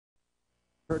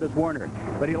Curtis Warner,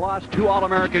 but he lost two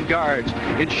All-American guards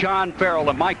in Sean Farrell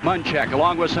and Mike Munchak,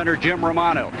 along with center Jim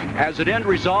Romano. As an end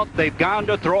result, they've gone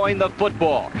to throwing the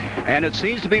football, and it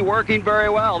seems to be working very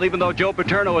well, even though Joe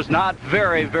Paterno is not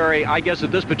very, I guess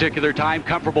at this particular time,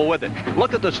 comfortable with it.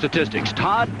 Look at the statistics.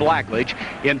 Todd Blackledge,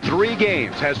 in 3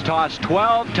 games, has tossed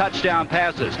 12 touchdown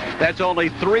passes. That's only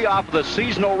 3 off of the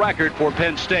seasonal record for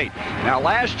Penn State. Now,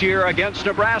 last year against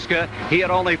Nebraska, he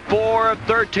had only 4 of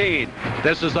 13.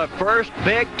 This is the first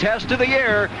big test of the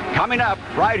year coming up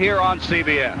right here on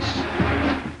CBS.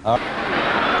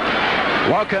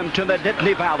 Welcome to the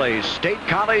Nittany Valley, State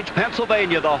College,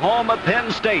 Pennsylvania, the home of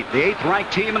Penn State, the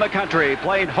 8th-ranked team in the country,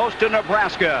 playing host to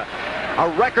Nebraska. A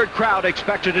record crowd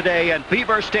expected today at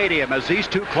Beaver Stadium as these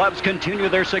two clubs continue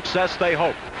their success, they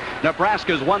hope.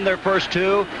 Nebraska's won their first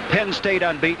 2, Penn State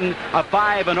unbeaten, a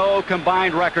 5-0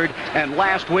 combined record, and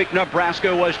last week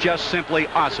Nebraska was just simply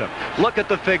awesome. Look at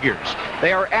the figures.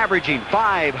 They are averaging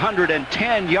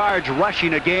 510 yards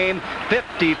rushing a game,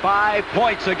 55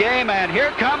 points a game, and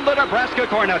here come the Nebraska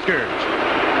Cornhuskers.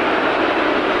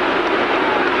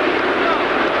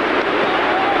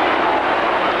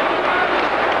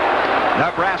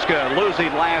 Nebraska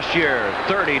losing last year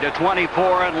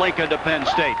 30-24 in Lincoln to Penn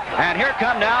State. And here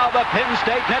come now the Penn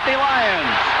State Nittany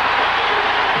Lions.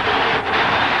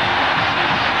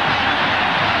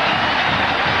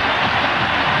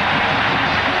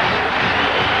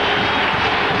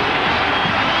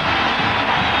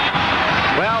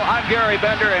 Well, I'm Gary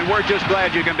Bender, and we're just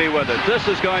glad you can be with us. This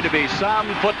is going to be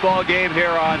some football game here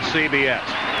on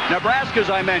CBS. Nebraska, as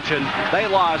I mentioned, they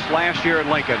lost last year in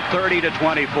Lincoln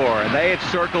 30-24, and they've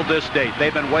circled this date.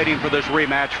 They've been waiting for this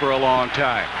rematch for a long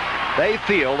time. They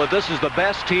feel that this is the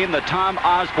best team that Tom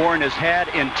Osborne has had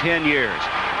in 10 years.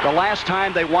 The last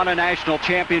time they won a national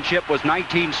championship was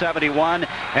 1971,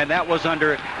 and that was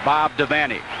under Bob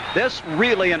Devaney. This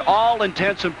really, in all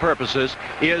intents and purposes,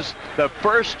 is the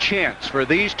first chance for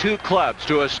these two clubs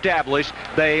to establish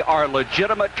they are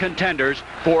legitimate contenders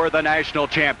for the national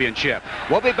championship.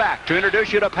 We'll be back to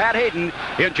introduce you to Pat Hayden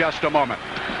in just a moment.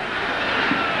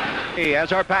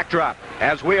 As our backdrop,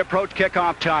 as we approach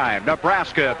kickoff time,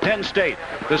 Nebraska, Penn State.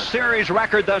 The series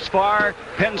record thus far,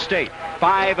 Penn State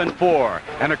 5-4.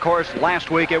 And of course, last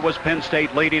week it was Penn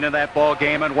State leading in that ball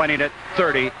game and winning it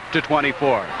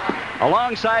 30-24.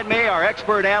 Alongside me, our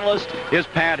expert analyst is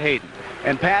Pat Hayden.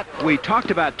 And Pat, we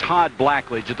talked about Todd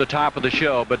Blackledge at the top of the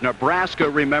show, but Nebraska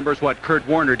remembers what Kurt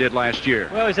Warner did last year.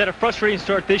 Well, he's had a frustrating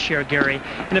start this year, Gary.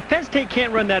 And if Penn State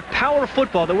can't run that power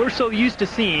football that we're so used to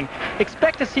seeing,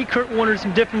 expect to see Kurt Warner in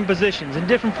some different positions, in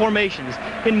different formations,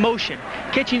 in motion,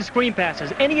 catching screen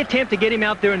passes. Any attempt to get him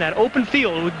out there in that open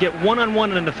field would get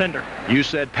one-on-one on a defender. You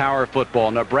said power football.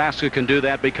 Nebraska can do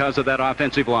that because of that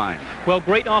offensive line. Well,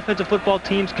 great offensive football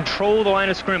teams control the line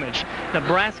of scrimmage.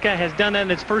 Nebraska has done that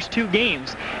in its first 2 games.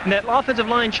 And that offensive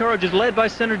line charge is led by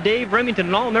center Dave Remington,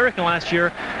 an All-American last year,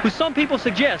 who some people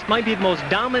suggest might be the most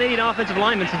dominating offensive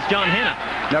lineman since John Hanna.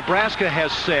 Nebraska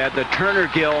has said that Turner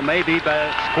Gill may be the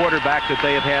best quarterback that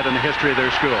they have had in the history of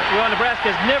their school. Well,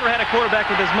 Nebraska has never had a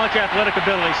quarterback with as much athletic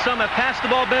ability. Some have passed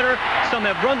the ball better, some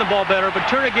have run the ball better, but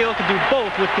Turner Gill can do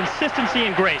both with consistency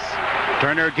and grace.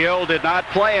 Turner Gill did not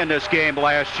play in this game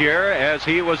last year as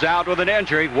he was out with an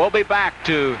injury. We'll be back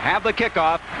to have the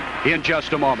kickoff in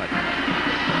just a moment.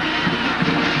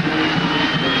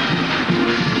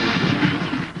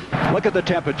 Look at the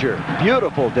temperature.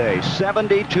 Beautiful day,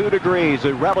 72 degrees.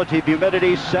 The relative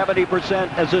humidity,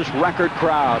 70% as this record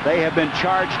crowd. They have been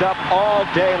charged up all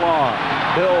day long.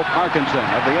 Bill Parkinson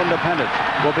of the Independents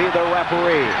will be the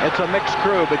referee. It's a mixed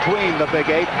crew between the Big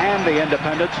 8 and the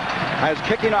Independents. As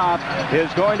kicking off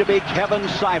is going to be Kevin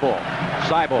Seibel.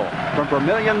 Seibel from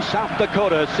Vermillion, South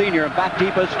Dakota, senior, and back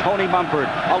deep is Tony Mumford,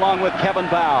 along with Kevin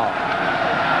Bow.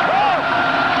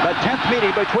 The 10th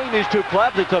meeting between these two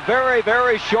clubs. It's a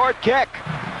very short kick.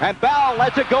 And Bow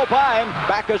lets it go by him.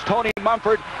 Back is Tony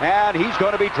Mumford, and he's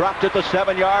going to be dropped at the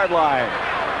 7-yard line.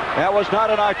 That was not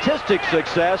an artistic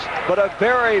success, but a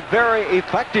very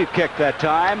effective kick that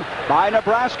time by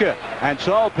Nebraska. And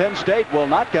so Penn State will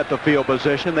not get the field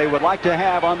position they would like to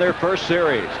have on their first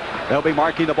series. They'll be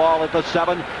marking the ball at the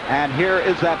 7, and here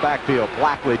is that backfield.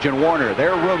 Blackledge and Warner,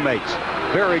 they're roommates.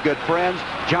 Very good friends.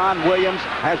 John Williams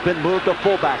has been moved to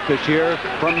fullback this year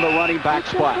from the running back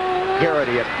spot.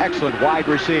 Garrity, an excellent wide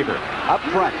receiver. Up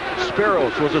front,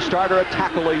 Spiros was a starter at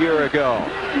tackle a year ago.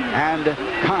 And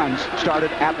Kahns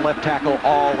started at left tackle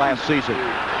all last season.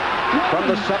 From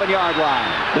the 7-yard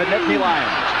line, the Nittany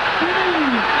Lions.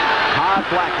 Todd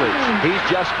Blackledge, he's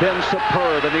just been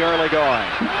superb in the early going.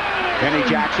 Kenny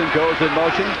Jackson goes in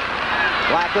motion.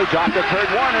 Blackledge off to Kurt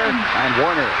Warner, and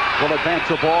Warner will advance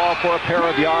the ball for a pair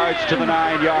of yards to the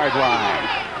 9-yard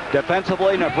line.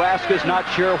 Defensively, Nebraska's not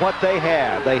sure what they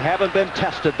have. They haven't been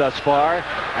tested thus far,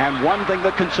 and one thing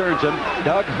that concerns them,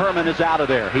 Doug Herman is out of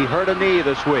there. He hurt a knee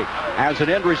this week. As an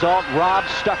end result, Rob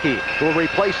Stuckey will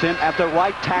replace him at the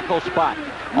right tackle spot.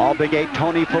 All Big 8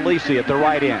 Tony Felici at the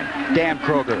right end. Dan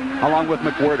Kroger along with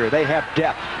McWhirter. They have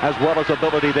depth as well as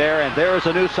ability there, and there's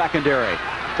a new secondary.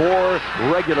 4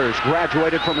 regulars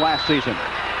graduated from last season.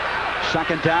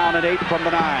 2nd down and 8 from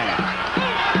the 9.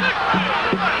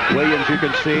 Williams, you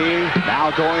can see,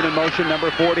 now going in motion, number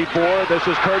 44. This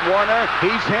is Kurt Warner.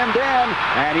 He's hemmed in,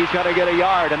 and he's going to get a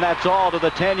yard, and that's all to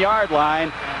the 10-yard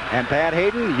line. And Pat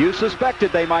Hayden, you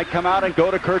suspected they might come out and go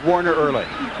to Kurt Warner early.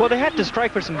 Well, they have to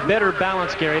strike for some better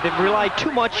balance, Gary. They've relied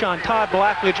too much on Todd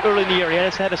Blackledge early in the year. He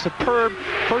has had a superb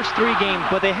first 3 games,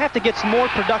 but they have to get some more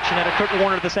production out of Kurt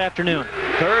Warner this afternoon.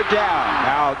 3rd down.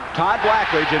 Now, Todd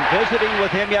Blackledge, in visiting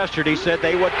with him yesterday, said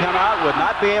they would come out, would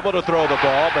not be able to throw the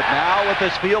ball, but now with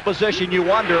this field position, you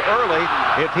wonder early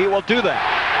if he will do that.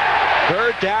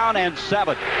 3rd down and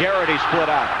 7. Garrity split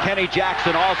out. Kenny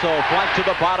Jackson also flanked to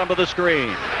the bottom of the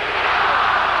screen.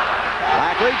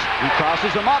 Blackledge, he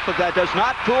crosses him up, but that does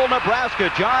not fool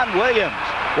Nebraska. John Williams.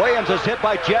 Williams is hit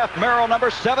by Jeff Merrill,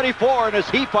 number 74, and as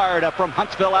he fired up from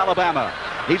Huntsville, Alabama.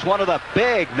 He's one of the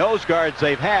big nose guards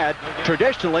they've had.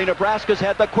 Traditionally, Nebraska's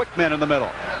had the quick men in the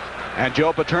middle. And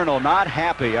Joe Paterno not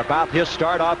happy about his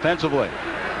start offensively.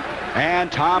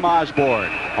 And Tom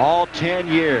Osborne, all 10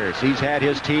 years, he's had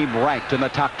his team ranked in the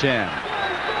top 10.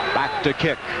 Back to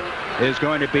kick is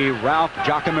going to be Ralph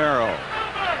Giacomello.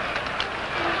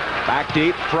 Back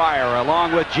deep, Fryer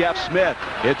along with Jeff Smith.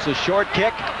 It's a short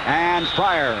kick, and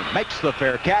Fryer makes the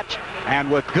fair catch. And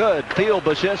with good field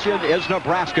position is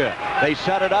Nebraska. They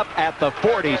set it up at the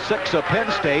 46 of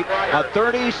Penn State, a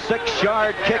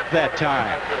 36-yard kick that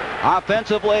time.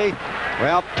 Offensively,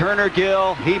 well, Turner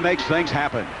Gill, he makes things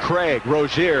happen. Craig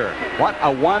Rozier, what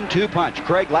a 1-2 punch.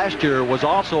 Craig last year was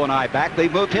also an I-back. They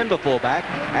moved him to fullback,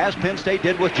 as Penn State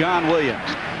did with John Williams.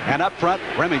 And up front,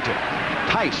 Remington.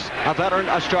 Tice, a veteran,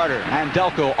 a starter. And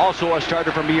Delco, also a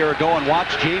starter from a year ago. And watch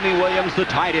Jamie Williams, the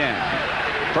tight end.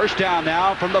 1st down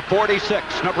now from the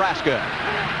 46, Nebraska.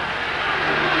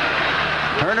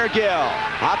 Turner Gill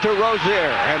out to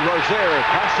Rozier, and Rozier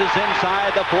passes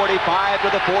inside the 45 to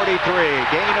the 43.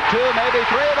 Gain of 2, maybe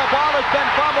 3. The ball has been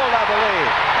fumbled, I believe.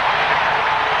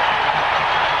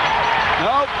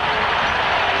 Nope.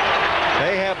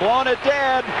 They have blown it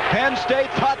dead. Penn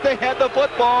State thought they had the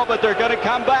football, but they're going to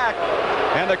come back.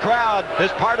 And the crowd,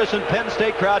 this partisan Penn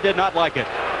State crowd, did not like it.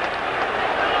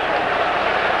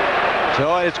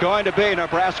 So it's going to be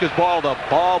Nebraska's ball. The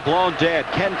ball blown dead.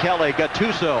 Ken Kelly,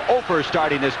 Gattuso, Ofer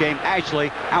starting this game.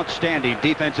 Ashley, outstanding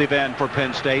defensive end for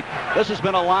Penn State. This has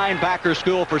been a linebacker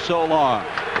school for so long.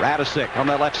 Radisic on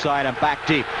the left side and back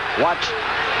deep. Watch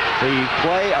the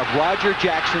play of Roger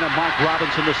Jackson and Mark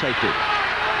Robinson, the safety.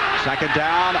 2nd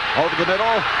down, over the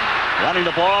middle. Running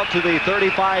the ball to the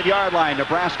 35-yard line.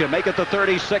 Nebraska make it the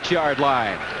 36-yard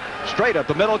line. Straight up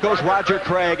the middle goes Roger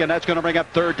Craig, and that's going to bring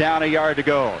up 3rd down, a yard to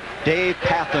go. Dave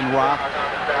Pathenroth,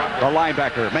 the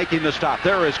linebacker, making the stop.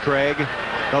 There is Craig,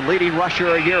 the leading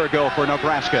rusher a year ago for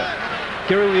Nebraska.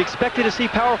 Gary, we expected to see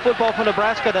power football from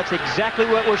Nebraska. That's exactly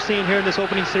what we're seeing here in this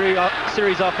opening series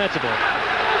offensively.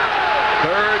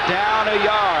 3rd down, a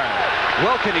yard.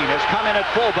 Wilkening has come in at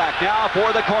fullback now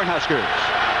for the Cornhuskers.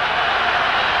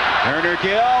 Turner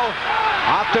Gill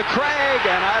off to Craig,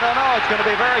 and I don't know, it's going to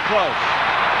be very close.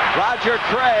 Roger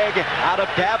Craig out of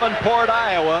Davenport,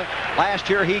 Iowa. Last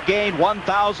year he gained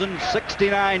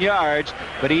 1,069 yards,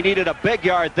 but he needed a big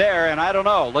yard there, and I don't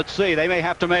know. Let's see. They may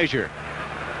have to measure.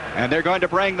 And they're going to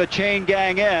bring the chain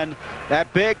gang in.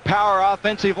 That big power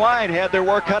offensive line had their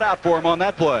work cut out for him on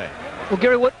that play. Well,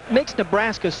 Gary, what makes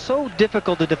Nebraska so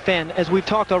difficult to defend, as we've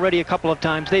talked already a couple of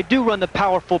times, they do run the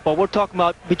power football. We're talking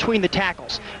about between the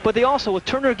tackles. But they also, with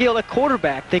Turner Gill at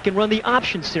quarterback, they can run the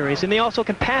option series, and they also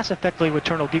can pass effectively with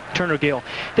Turner Gill.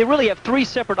 They really have 3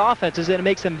 separate offenses, and it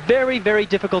makes them very, very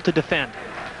difficult to defend.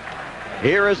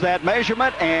 Here is that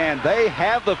measurement, and they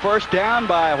have the 1st down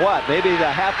by what? Maybe the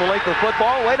half the length of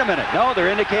football? Wait a minute. No, they're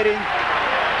indicating...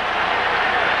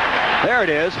 There it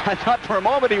is. I thought for a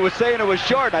moment he was saying it was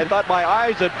short. I thought my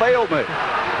eyes had failed me.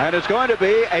 And it's going to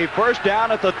be a 1st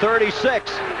down at the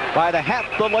 36 by the half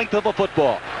the length of a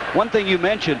football. One thing you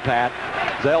mentioned, Pat,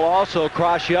 they'll also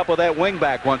cross you up with that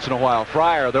wingback once in a while.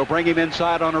 Fryer, they'll bring him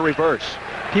inside on a reverse.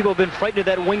 People have been frightened of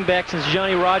that wingback since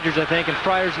Johnny Rogers, I think, and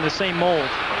Fryer's in the same mold.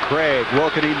 Craig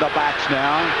welcoming the backs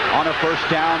now on a 1st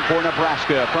down for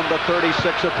Nebraska from the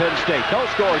 36 of Penn State. No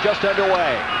score, just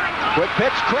underway. Quick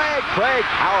pitch, Craig. Craig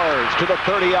powers to the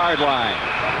 30-yard line.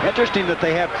 Interesting that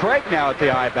they have Craig now at the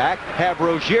I-back, have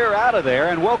Rozier out of there,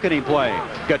 and Wilkening playing.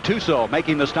 Gattuso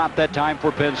making the stop that time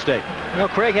for Penn State. Well,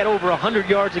 Craig had over 100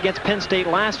 yards against Penn State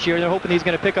last year. They're hoping he's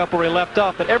going to pick up where he left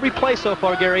off. But every play so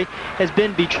far, Gary, has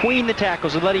been between the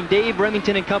tackles and letting Dave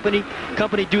Remington and company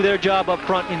do their job up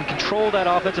front and control that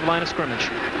offensive line of scrimmage.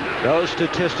 Those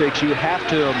statistics you have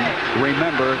to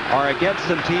remember are against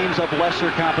some teams of lesser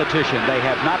competition. They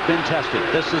have not been tested.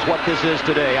 This is what this is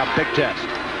today, a big test.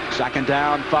 Second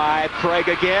down, 5. Craig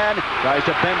again tries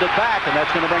to bend it back, and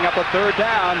that's going to bring up a third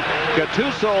down.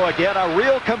 Gattuso again, a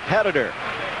real competitor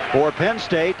for Penn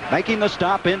State, making the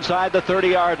stop inside the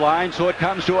 30-yard line, so it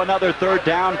comes to another third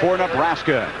down for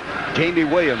Nebraska. Jamie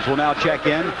Williams will now check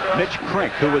in. Mitch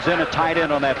Crink, who was in a tight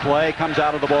end on that play, comes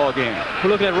out of the ball game. We're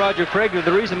looking at Roger Craig.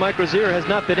 The reason Mike Rozier has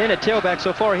not been in at tailback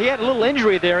so far, he had a little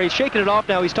injury there. He's shaking it off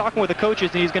now. He's talking with the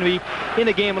coaches, and he's going to be in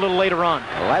the game a little later on.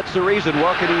 Well, that's the reason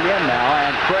Wilkening in now,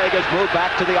 and Craig has moved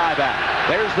back to the I-back.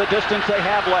 There's the distance they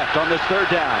have left on this third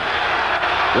down.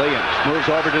 Williams moves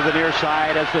over to the near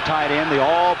side as the tight end, the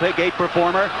all-Big 8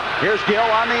 performer. Here's Gill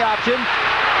on the option.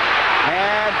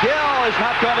 And Gill is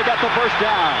not going to get the first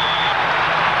down.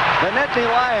 The Nittany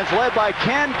Lions, led by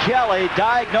Ken Kelly,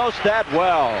 diagnosed that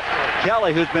well.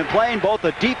 Kelly, who's been playing both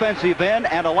a defensive end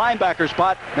and a linebacker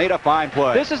spot, made a fine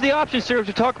play. This is the option series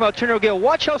we talk about Turner Gill.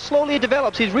 Watch how slowly it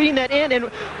develops. He's reading that in,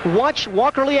 and watch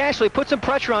Walker Lee Ashley put some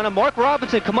pressure on him. Mark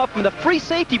Robinson come up from the free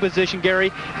safety position,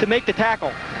 Gary, to make the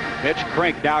tackle. Mitch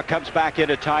Crink now comes back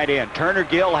into tight end. Turner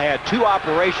Gill had 2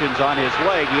 operations on his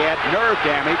leg. He had nerve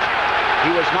damage. He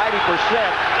was 90%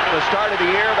 at the start of the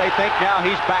year. They think now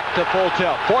he's back to full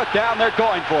tilt. Fourth down, they're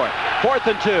going for it. 4th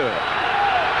and 2.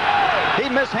 He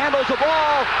mishandles the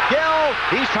ball. Gill,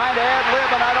 he's trying to ad-lib,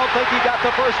 and I don't think he got the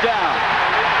first down.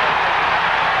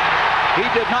 He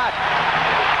did not.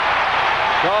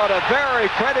 So at a very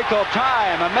critical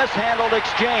time, a mishandled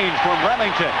exchange from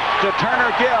Remington to Turner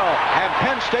Gill, and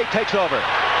Penn State takes over.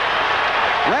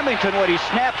 Remington, when he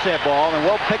snaps that ball, and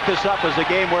we'll pick this up as the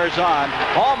game wears on,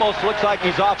 almost looks like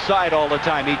he's offside all the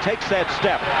time. He takes that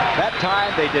step. That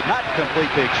time, they did not complete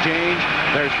the exchange.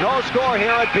 There's no score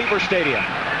here at Beaver Stadium.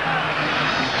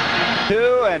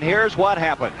 2, and here's what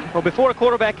happened. Well, before a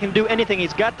quarterback can do anything,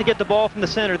 he's got to get the ball from the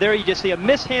center. There you just see a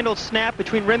mishandled snap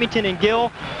between Remington and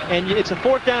Gill, and it's a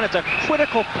 4th down. It's a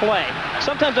critical play.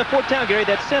 Sometimes on 4th down, Gary,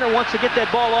 that center wants to get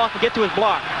that ball off and get to his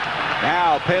block.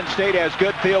 Now Penn State has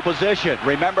good field position.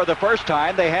 Remember the first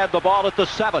time they had the ball at the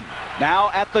 7. Now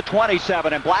at the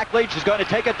 27, and Blackledge is going to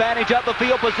take advantage of the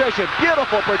field position.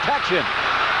 Beautiful protection.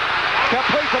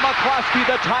 Complete to McCloskey,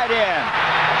 the tight end.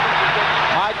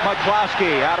 Mike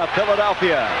McCloskey out of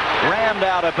Philadelphia. Rammed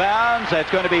out of bounds.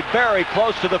 That's going to be very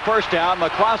close to the first down.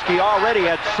 McCloskey already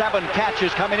had 7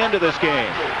 catches coming into this game.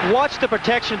 Watch the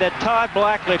protection that Todd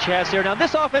Blackledge has here. Now,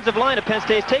 this offensive line of Penn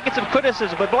State is taking some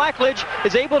criticism, but Blackledge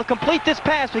is able to complete this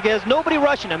pass because nobody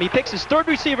rushing him. He picks his 3rd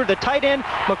receiver, the tight end,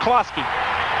 McCloskey.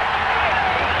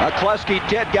 McCluskey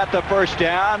did get the first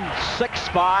down,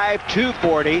 6'5",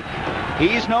 240.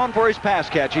 He's known for his pass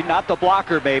catching, not the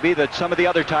blocker maybe that some of the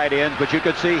other tight ends, but you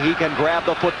could see he can grab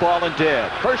the football and did.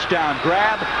 First down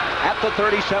grab at the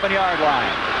 37-yard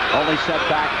line. Only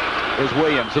setback is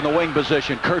Williams in the wing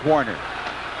position, Kurt Warner.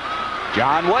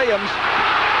 John Williams,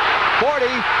 40,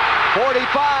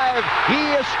 45. He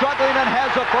is struggling and has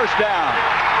a first down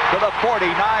to the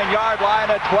 49-yard line,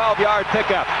 a 12-yard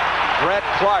pickup. Brett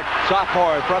Clark,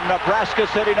 sophomore from Nebraska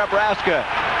City, Nebraska.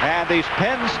 And these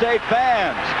Penn State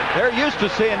fans, they're used to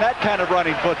seeing that kind of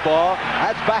running football.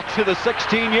 That's back to the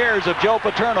 16 years of Joe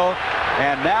Paterno.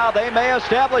 And now they may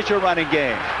establish a running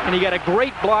game. And he got a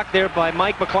great block there by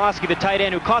Mike McCloskey, the tight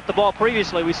end who caught the ball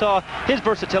previously. We saw his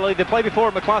versatility. The play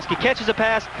before, McCloskey catches a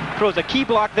pass, throws a key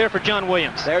block there for John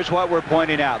Williams. There's what we're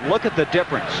pointing out. Look at the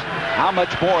difference. How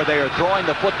much more they are throwing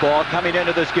the football coming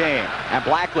into this game. And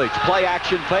Blackledge, play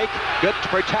action fake. Good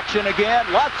protection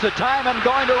again. Lots of time and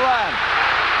going to run.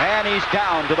 And he's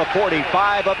down to the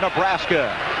 45 of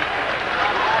Nebraska.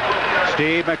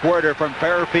 Steve McWhirter from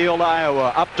Fairfield,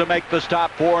 Iowa, up to make the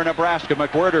stop for Nebraska.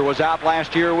 McWhirter was out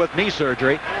last year with knee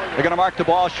surgery. They're going to mark the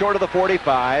ball short of the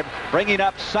 45, bringing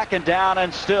up 2nd down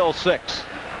and still 6.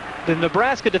 The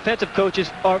Nebraska defensive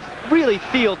coaches really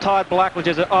feel Todd Blackledge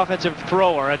as an offensive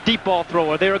thrower, a deep ball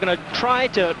thrower. They are going to try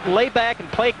to lay back and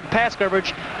play pass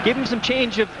coverage, give him some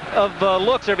change of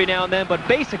looks every now and then, but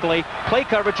basically play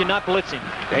coverage and not blitzing.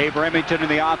 Dave Remington in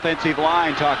the offensive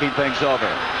line talking things over.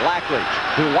 Blackledge,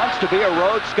 who wants to be a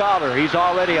Rhodes Scholar. He's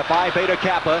already a Phi Beta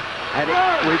Kappa, and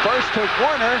it reversed to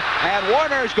Warner, and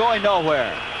Warner's going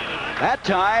nowhere. That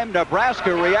time,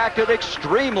 Nebraska reacted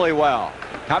extremely well.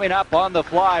 Coming up on the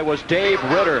fly was Dave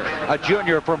Ritter, a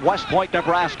junior from West Point,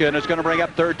 Nebraska, and is going to bring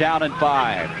up 3rd down and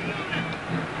 5.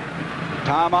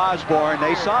 Tom Osborne,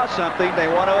 they saw something. They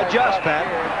want to adjust, Pat.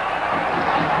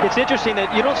 It's interesting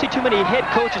that you don't see too many head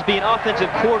coaches being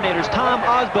offensive coordinators. Tom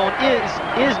Osborne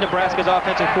is Nebraska's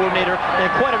offensive coordinator,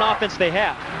 and quite an offense they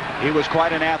have. He was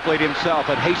quite an athlete himself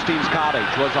at Hastings College.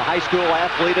 Was a high school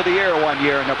athlete of the year one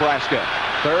year in Nebraska.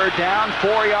 3rd down,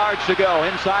 4 yards to go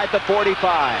inside the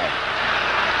 45.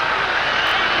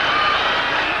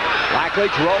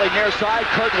 Blackledge rolling near side.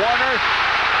 Kurt Warner.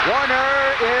 Warner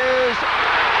is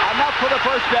enough for the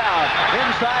 1st down.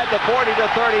 Inside the 40 to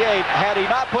 38. Had he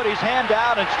not put his hand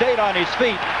down and stayed on his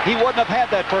feet, he wouldn't have had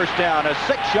that 1st down. A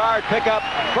 6-yard pickup.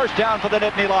 1st down for the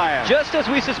Nittany Lions. Just as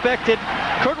we suspected,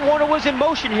 Kurt Warner was in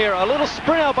motion here. A little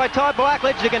sprint out by Todd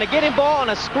Blackledge. They're going to get him ball on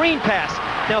a screen pass.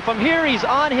 Now from here, he's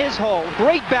on his hole.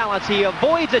 Great balance. He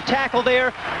avoids a tackle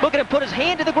there. Look at him put his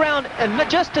hand to the ground and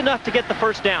just enough to get the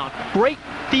 1st down. Great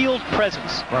field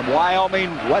presence. From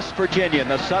Wyoming, West Virginia, in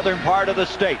the southern part of the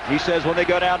state. He says when they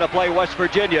go down to play West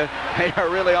Virginia, they are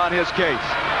really on his case.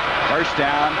 1st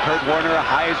down, Kurt Warner, a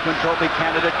Heisman Trophy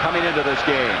candidate coming into this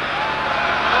game.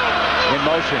 In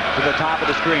motion to the top of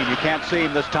the screen. You can't see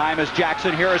him this time as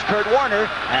Jackson. Here is Kurt Warner,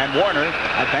 and Warner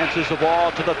advances the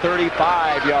ball to the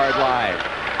 35-yard line.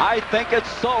 I think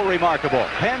it's so remarkable.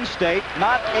 Penn State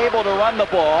not able to run the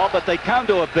ball, but they come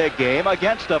to a big game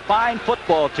against a fine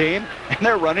football team, and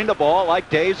they're running the ball like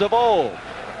days of old.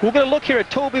 We're going to look here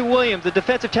at Toby Williams, the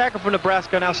defensive tackle for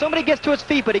Nebraska. Now, somebody gets to his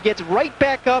feet, but he gets right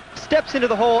back up, steps into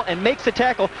the hole, and makes the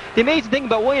tackle. The amazing thing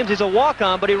about Williams is a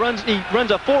walk-on, but he runs a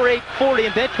 4.8 40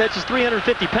 and bench press is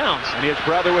 350 pounds. And his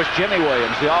brother was Jimmy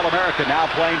Williams, the All-American, now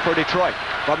playing for Detroit.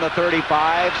 From the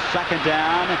 35, 2nd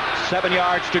down, 7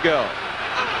 yards to go.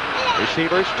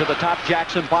 Receivers to the top.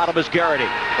 Jackson, bottom is Garrity.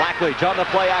 Blackledge on the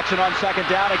play action on 2nd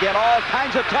down. Again, all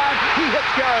kinds of time. He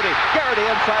hits Garrity. Garrity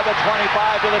inside the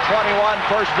 25 to the 21.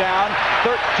 1st down.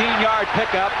 13-yard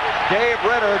pickup. Dave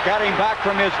Ritter got him back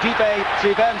from his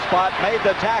defensive end spot. Made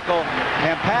the tackle.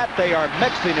 And Pat, they are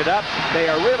mixing it up. They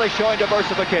are really showing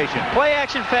diversification. Play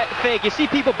action fake. You see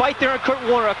people bite there on Kurt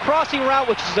Warner. A crossing route,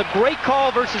 which is a great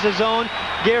call versus a zone.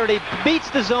 Garrity beats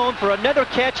the zone for another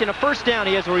catch and a 1st down.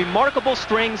 He has a remarkable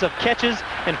strings of catches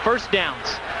and 1st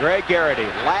downs. Greg Garrity,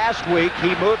 last week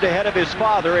he moved ahead of his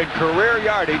father in career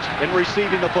yardage in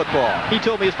receiving the football. He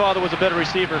told me his father was a better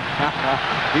receiver.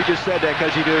 He just said that because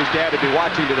he knew his dad would be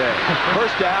watching today.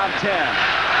 1st down, 10.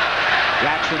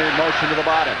 Jackson in motion to the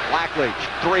bottom. Blackledge,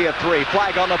 3 of 3.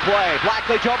 Flag on the play.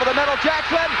 Blackledge over the middle.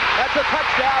 Jackson, that's a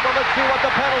touchdown, but let's see what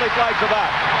the penalty flag's about.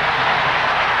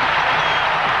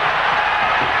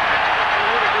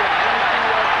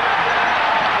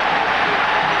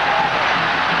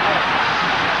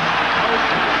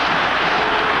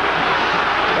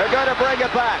 Going to bring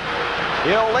it back.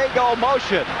 Illegal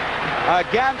motion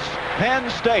against Penn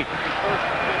State.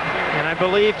 And I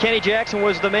believe Kenny Jackson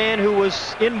was the man who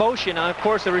was in motion. Of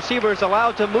course, the receiver is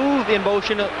allowed to move in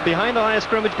motion behind the line of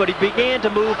scrimmage, but he began to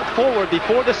move forward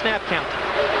before the snap count.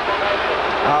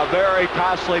 A very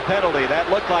costly penalty. That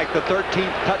looked like the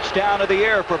 13th touchdown of the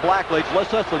year for Blackledge.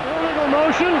 Let's listen. Illegal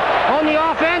motion on the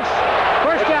offense.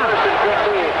 1st down.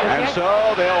 And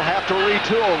so they'll have to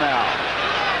retool now.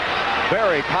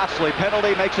 Very costly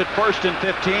penalty, makes it 1st and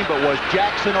 15, but was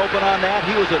Jackson open on that?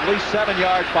 He was at least 7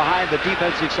 yards behind the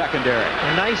defensive secondary.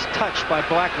 A nice touch by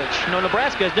Blackledge. You know,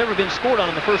 Nebraska has never been scored on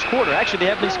in the 1st quarter. Actually,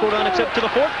 they haven't been scored on except to the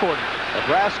 4th quarter.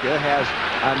 Nebraska has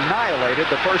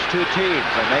annihilated the first 2 teams,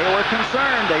 and they were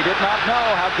concerned. They did not know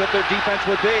how good their defense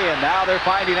would be, and now they're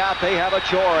finding out they have a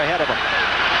chore ahead of them.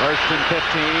 1st and 15.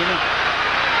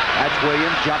 That's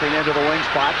Williams jumping into the wing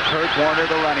spot. Kurt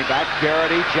Warner, the running back.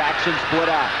 Garrity, Jackson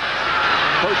split out.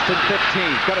 1st and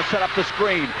 15. Going to set up the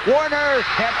screen. Warner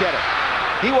can't get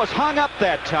it. He was hung up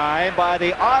that time by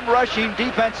the on-rushing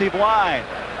defensive line.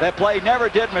 That play never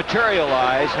did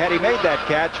materialize. Had he made that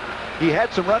catch, he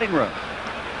had some running room.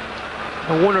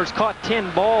 Warner's caught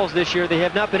 10 balls this year. They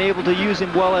have not been able to use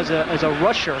him well as a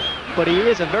rusher, but he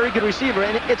is a very good receiver,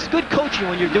 and it's good coaching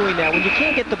when you're doing that. When you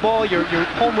can't get the ball, your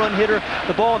home run hitter,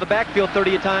 the ball in the backfield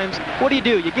 30 times, what do?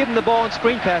 You give him the ball in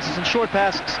screen passes and short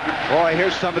passes. Boy,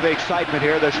 here's some of the excitement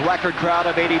here. This record crowd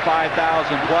of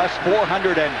 85,000 plus,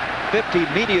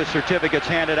 450 media certificates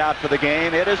handed out for the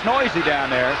game. It is noisy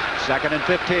down there. 2nd and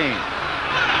 15.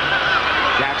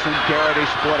 Jackson, Garrity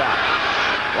split out.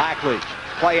 Blackledge.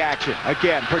 Play action.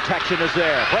 Again, protection is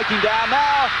there. Breaking down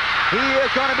now. He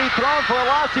is going to be thrown for a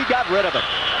loss. He got rid of it.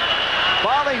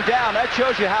 Falling down. That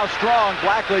shows you how strong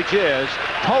Blackledge is.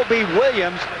 Toby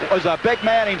Williams was a big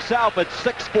man himself at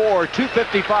 6'4",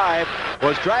 255.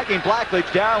 Was dragging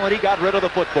Blackledge down when he got rid of the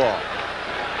football.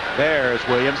 There's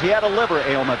Williams. He had a liver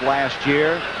ailment last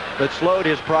year that slowed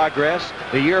his progress.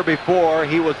 The year before,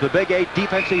 he was the Big 8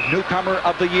 Defensive Newcomer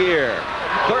of the Year.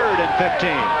 3rd and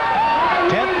 15.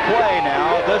 10th play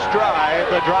now of this drive.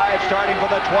 The drive starting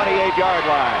from the 28-yard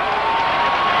line.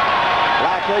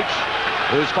 Blackledge,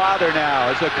 whose father now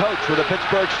is a coach for the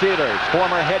Pittsburgh Steelers,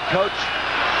 former head coach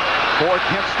for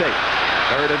Kent State.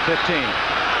 3rd and 15.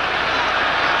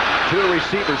 2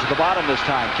 receivers at the bottom this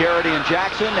time, Garrity and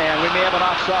Jackson, and we may have an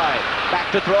offside.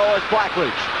 Back to throw is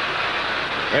Blackledge.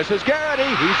 This is Garrity.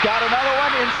 He's got another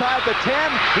one inside the 10.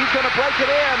 He's going to break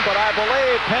it in, but I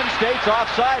believe Penn State's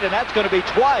offside, and that's going to be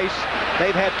twice.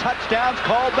 They've had touchdowns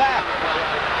called back.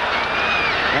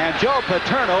 And Joe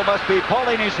Paterno must be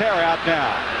pulling his hair out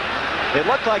now. It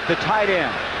looked like the tight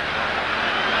end,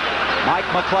 Mike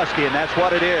McCluskey, and that's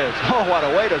what it is. Oh, what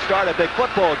a way to start a big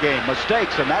football game.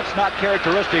 Mistakes, and that's not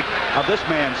characteristic of this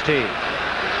man's team.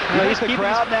 You think the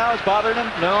crowd now is bothering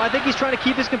him? No, I think he's trying to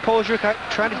keep his composure,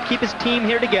 trying to keep his team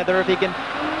here together. If he can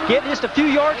get just a few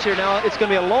yards here now, it's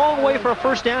going to be a long way for a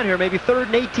first down here, maybe 3rd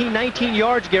and 18, 19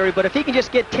 yards, Gary. But if he can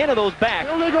just get 10 of those back.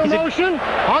 Illegal motion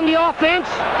on the offense.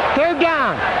 3rd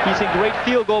down. He's in great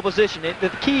field goal position. The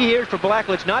key here is for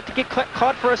Blackledge not to get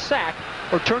caught for a sack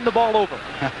or turn the ball over.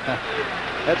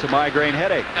 That's a migraine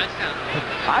headache.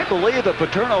 I believe that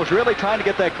Paterno's really trying to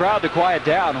get that crowd to quiet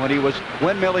down when he was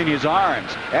windmilling his arms.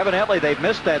 Evidently, they've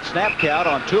missed that snap count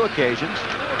on 2 occasions,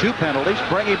 2 penalties,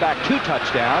 bringing back 2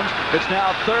 touchdowns. It's now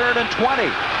 3rd and 20.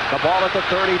 The ball at the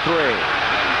 33.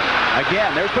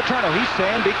 Again, there's Paterno. He's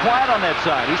saying be quiet on that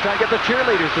side. He's trying to get the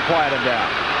cheerleaders to quiet him down.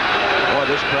 Boy,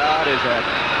 this crowd is at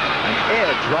an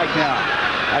edge right now.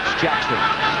 That's Jackson.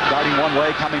 Starting one way,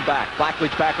 coming back.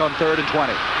 Blackledge back on 3rd and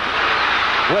 20.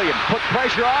 Williams put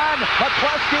pressure on.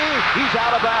 McCluskey, he's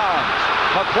out of bounds.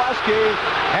 McCluskey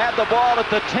had the ball at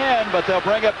the 10, but they'll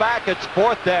bring it back. It's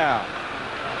 4th down.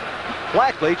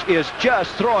 Blackledge is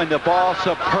just throwing the ball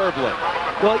superbly.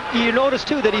 Well, you notice,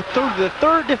 too, that he threw the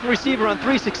 3rd different receiver on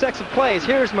 3 successive plays.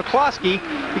 Here's McCluskey.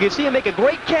 You can see him make a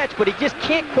great catch, but he just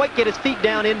can't quite get his feet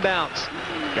down inbounds.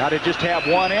 Got to just have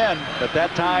one in, but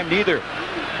that time neither.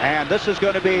 And this is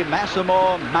going to be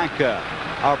Massimo Manca,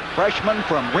 a freshman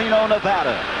from Reno,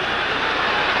 Nevada.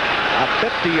 A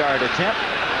 50-yard attempt.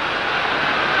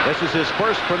 This is his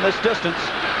first from this distance,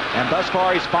 and thus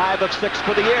far he's 5 of 6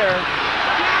 for the year.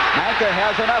 Manca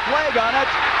has enough leg on it,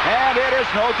 and it is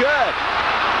no good.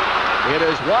 It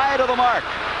is wide of the mark.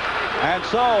 And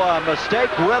so a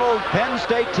mistake-riddled Penn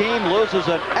State team loses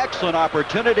an excellent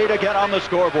opportunity to get on the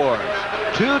scoreboard.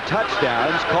 2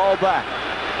 touchdowns called back.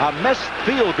 A missed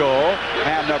field goal,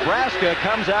 and Nebraska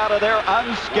comes out of there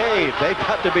unscathed. They've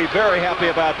got to be very happy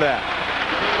about that.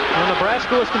 Well,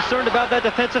 Nebraska was concerned about that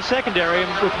defensive secondary,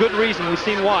 and with good reason. We've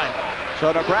seen why.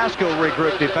 So Nebraska will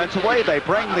regroup defensively. They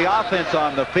bring the offense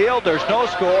on the field. There's no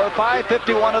score.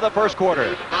 5:51 of the first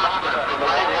quarter.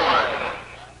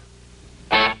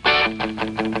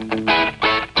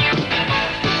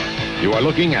 You are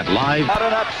looking at live. Not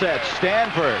an upset.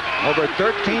 Stanford over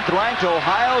 13th ranked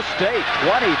Ohio State,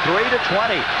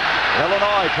 23-20.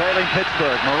 Illinois trailing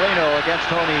Pittsburgh. Marino against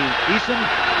Tony Eason.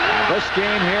 This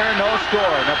game here, no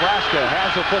score. Nebraska has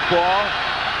the football.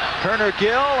 Turner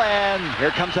Gill, and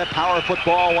here comes that power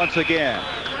football once again.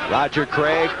 Roger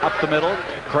Craig up the middle.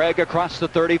 Craig across the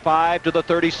 35 to the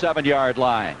 37-yard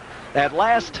line. That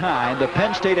last time the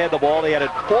Penn State had the ball, they had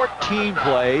it 14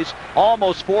 plays,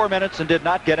 almost 4 minutes, and did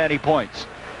not get any points.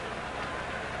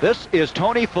 This is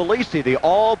Tony Felici, the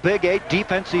all Big 8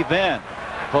 defensive end.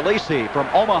 Felici from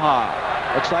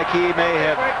Omaha. Looks like he may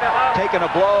have taken a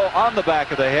blow on the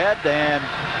back of the head, and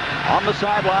on the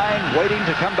sideline waiting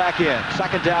to come back in.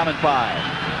 2nd down and 5.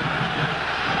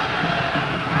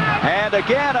 And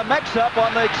again, a mix-up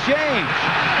on the exchange.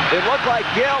 It looked like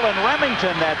Gill and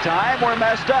Remington that time were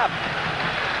messed up.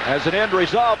 As an end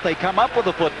result, they come up with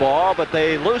the football, but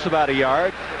they lose about a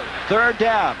yard. 3rd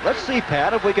down. Let's see,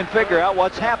 Pat, if we can figure out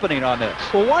what's happening on this.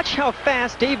 Well, watch how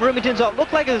fast Dave Remington's off.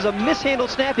 Looked like it was a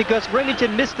mishandled snap because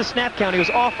Remington missed the snap count. He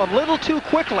was off a little too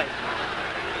quickly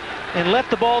and left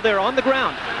the ball there on the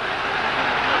ground.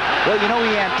 Well, you know,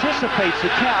 he anticipates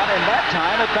the count, and that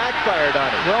time it backfired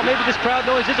on him. Well, maybe this crowd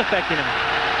noise is affecting him.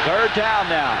 3rd down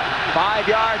now. 5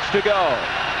 yards to go.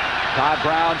 Todd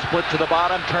Brown split to the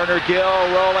bottom. Turner Gill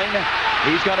rolling.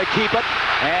 He's going to keep it,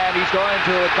 and he's going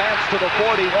to advance to the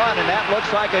 41, and that looks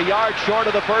like a yard short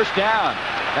of the first down.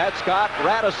 That's Scott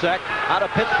Radisek out of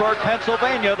Pittsburgh,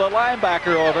 Pennsylvania, the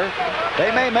linebacker over.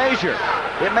 They may measure.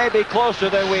 It may be closer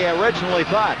than we originally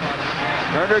thought.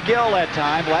 Turner Gill that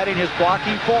time, letting his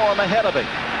blocking form ahead of him.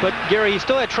 But, Gary, he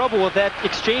still had trouble with that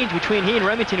exchange between he and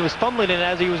Remington. He was fumbling it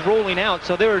as he was rolling out,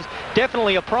 so there was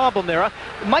definitely a problem there.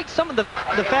 Some of the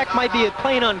fact might be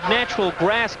playing on natural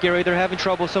grass, Gary. They're having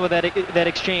trouble with some of that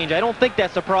exchange. I don't think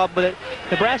that's the problem, but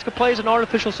Nebraska plays on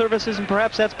artificial surfaces, and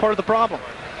perhaps that's part of the problem.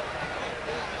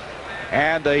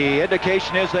 And the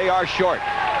indication is they are short.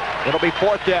 It'll be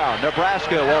 4th down.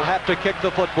 Nebraska will have to kick the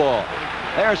football.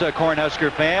 There's a Cornhusker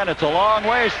fan. It's a long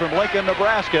ways from Lincoln,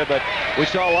 Nebraska, but we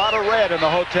saw a lot of red in the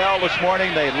hotel this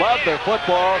morning. They love their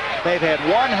football. They've had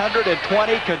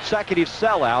 120 consecutive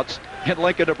sellouts in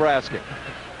Lincoln, Nebraska.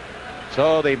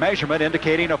 So the measurement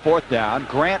indicating a 4th down.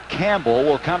 Grant Campbell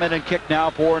will come in and kick now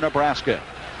for Nebraska.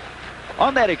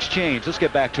 On that exchange, let's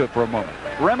get back to it for a moment.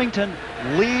 Remington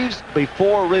leaves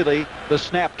before really the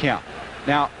snap count.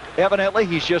 Now, evidently,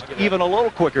 he's just even a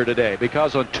little quicker today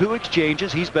because on 2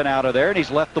 exchanges, he's been out of there and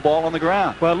he's left the ball on the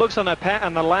ground. Well, it looks on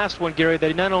the last one, Gary,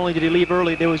 that not only did he leave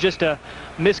early, there was just a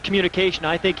miscommunication.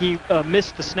 I think he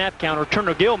missed the snap count, or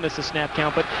Turner Gill missed the snap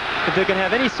count. But if they're going to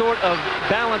have any sort of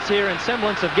balance here and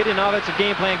semblance of getting an offensive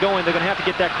game plan going, they're going to have to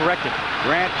get that corrected.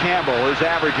 Grant Campbell is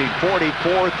averaging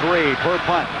 44.3 per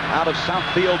punt out of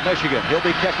Southfield, Michigan. He'll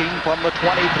be kicking from the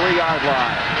 23-yard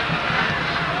line.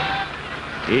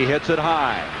 He hits it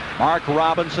high. Mark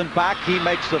Robinson back. He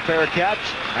makes the fair catch,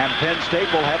 and Penn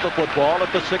State will have the football at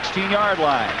the 16-yard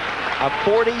line. A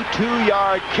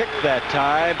 42-yard kick that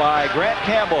time by Grant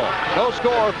Campbell. No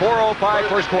score, 4:05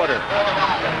 first quarter.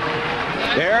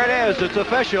 There it is. It's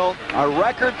official. A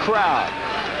record crowd.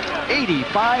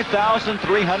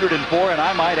 85,304, and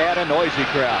I might add a noisy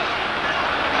crowd.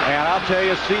 And I'll tell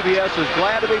you, CBS is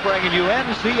glad to be bringing you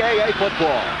NCAA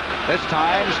football. This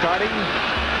time starting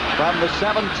from the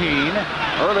 17.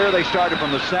 Earlier they started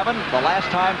from the 7. The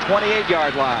last time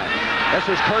 28-yard line. This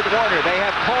is Kurt Warner. They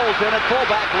have Coles in at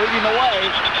fullback leading the way.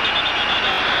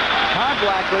 Todd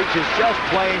Blackledge is just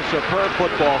playing superb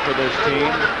football for this team.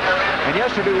 And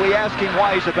yesterday we asked him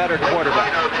why he's a better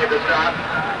quarterback.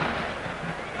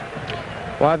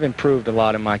 Well, I've improved a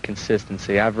lot in my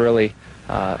consistency. I've really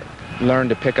learned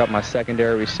to pick up my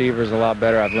secondary receivers a lot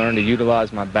better. I've learned to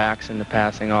utilize my backs in the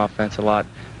passing offense a lot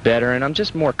better, and I'm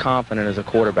just more confident as a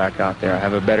quarterback out there. I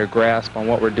have a better grasp on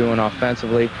what we're doing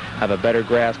offensively. I have a better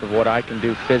grasp of what I can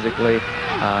do physically,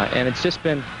 and it's just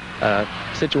been a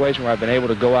situation where I've been able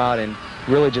to go out and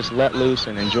really just let loose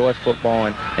and enjoy football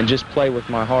and just play with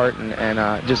my heart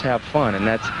and just have fun, and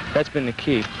that's been the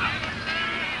key.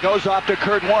 Goes off to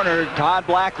Kurt Warner. Todd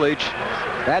Blackledge,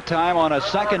 that time on a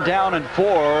 2nd down and 4,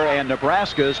 and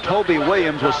Nebraska's Toby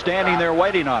Williams was standing there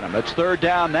waiting on him. It's 3rd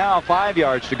down now, 5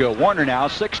 yards to go. Warner now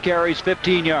 6 carries,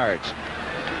 15 yards.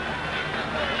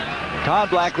 Todd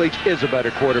Blackledge is a better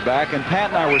quarterback, and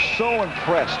Pat and I were so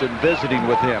impressed in visiting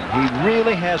with him. He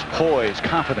really has poise,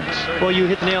 confidence. Well, you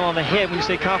hit the nail on the head when you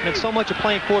say confidence. So much of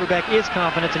playing quarterback is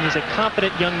confidence, and he's a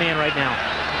confident young man right now.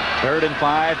 3rd and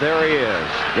 5, there he is.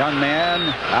 Young man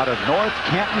out of North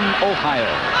Canton, Ohio.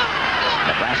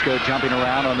 Nebraska jumping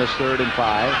around on this 3rd and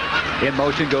 5. In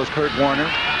motion goes Kurt Warner.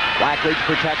 Blackledge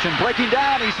protection, breaking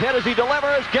down. He's hit as he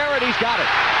delivers. Garrity's got it.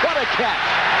 What a catch.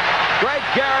 Greg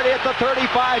Garrity at the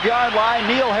 35-yard line.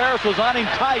 Neil Harris was on him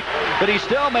tight, but he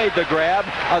still made the grab.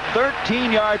 A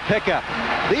 13-yard pickup.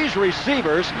 These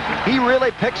receivers, he really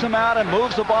picks them out and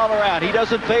moves the ball around. He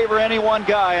doesn't favor any one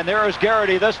guy, and there is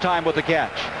Garrity this time with the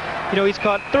catch. You know, he's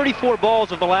caught 34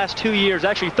 balls over the last 2 years,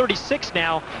 actually 36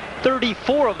 now.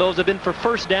 34 of those have been for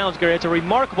first downs, Gary. It's a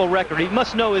remarkable record. He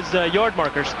must know his yard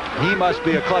markers. He must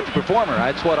be a clutch performer.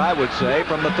 That's what I would say.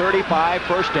 From the 35,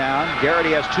 first down.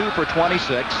 Garrity has 2 for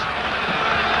 26.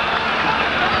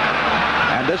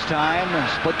 And this time,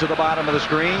 split to the bottom of the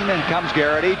screen, and comes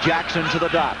Garrity. Jackson to the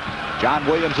dot. John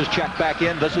Williams is checked back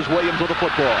in. This is Williams with the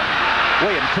football.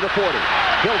 Williams to the 40.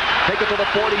 He'll take it to the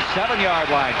 47-yard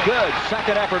line. Good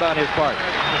second effort on his part.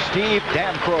 Steve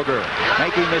Damkroger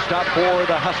making the stop for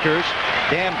the Huskers.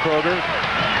 Damkroger,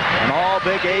 an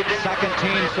all-Big 8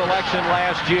 second-team selection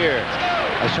last year.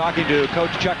 I was talking to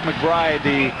Coach Chuck McBride,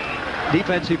 the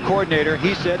defensive coordinator.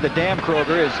 He said that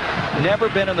Damkroger has never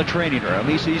been in the training room.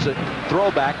 He sees a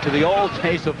throwback to the old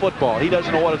days of football. He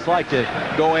doesn't know what it's like to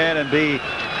go in and be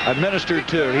administered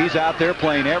to. He's out there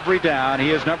playing every down.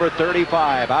 He is number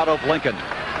 35 out of Lincoln.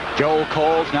 Joel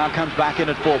Coles now comes back in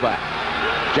at fullback.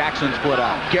 Jackson split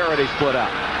out. Garrity split out.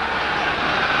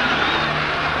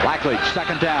 Blackledge,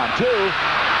 2nd down, 2.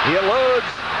 He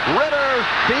eludes. Ritter,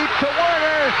 deep to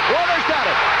Warner. Warner's got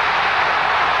it.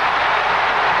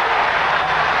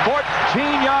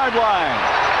 14-yard line.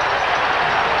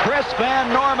 Chris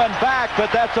Van Norman back,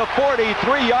 but that's a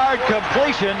 43-yard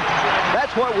completion.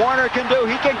 That's what Warner can do.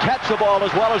 He can catch the ball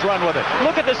as well as run with it.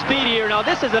 Look at the speed here. Now,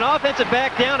 this is an offensive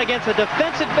back down against a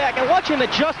defensive back. And watch him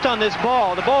adjust on this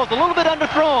ball. The ball is a little bit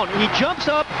underthrown. He jumps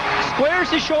up, squares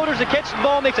his shoulders to catch the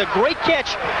ball, makes a great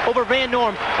catch over Van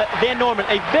Norman,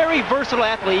 a very versatile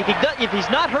athlete. If he's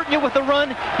not hurting you with the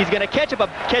run, he's going to catch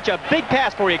a big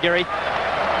pass for you, Gary.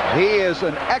 He is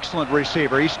an excellent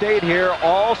receiver. He stayed here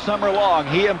all summer long.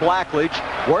 He and Blackledge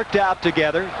worked out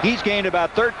together. He's gained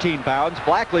about 13 pounds.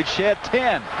 Blackledge shed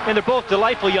 10. And they're both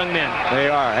delightful young men. They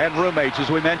are, and roommates, as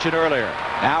we mentioned earlier.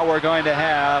 Now we're going to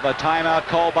have a timeout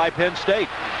called by Penn State.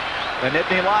 The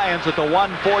Nittany Lions at the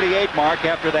 1:48 mark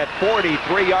after that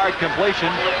 43-yard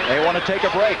completion. They want to take a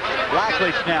break.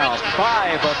 Blackledge now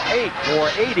 5 of 8 for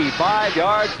 85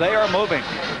 yards. They are moving.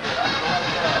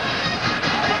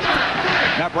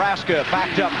 Nebraska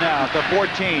backed up now at the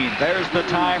 14. There's the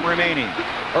time remaining.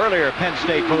 Earlier, Penn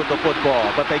State moved the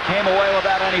football, but they came away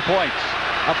without any points.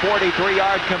 A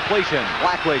 43-yard completion.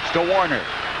 Blackledge to Warner.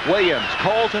 Williams,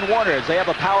 Coles, and Warner as they have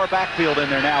a power backfield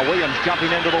in there now. Williams jumping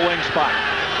into the wing spot.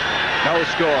 No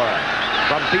score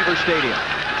from Beaver Stadium.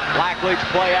 Blackledge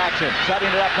play action, setting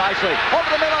it up nicely. Over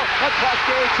the middle, let's watch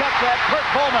Gary check that. Kurt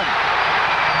Coleman.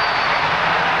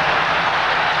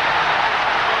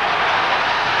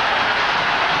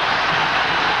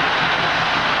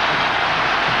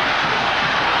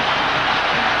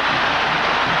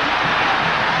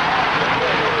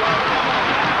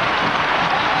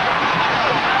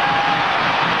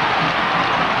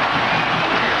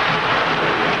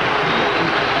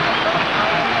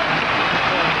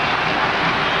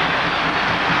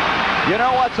 You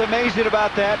know what's amazing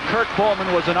about that? Kurt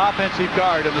Coleman was an offensive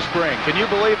guard in the spring. Can you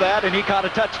believe that? And he caught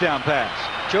a touchdown pass.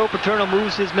 Joe Paterno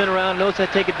moves his men around, knows how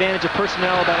to take advantage of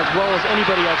personnel about as well as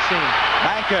anybody I've seen.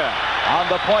 Manka on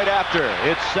the point after.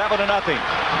 It's 7-0.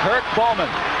 Kurt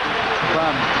Coleman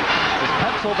from the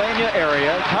Pennsylvania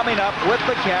area coming up with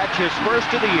the catch, his first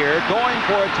of the year, going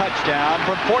for a touchdown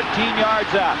from 14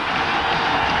 yards out.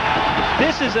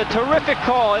 This is a terrific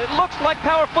call. It looks like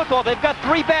power football. They've got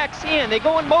 3 backs in. They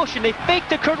go in motion. They fake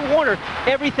to Kurt Warner.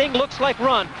 Everything looks like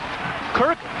run.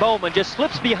 Kirk Bowman just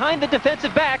slips behind the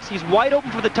defensive backs. He's wide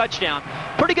open for the touchdown.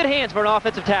 Pretty good hands for an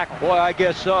offensive tackle. Boy, I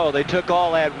guess so. They took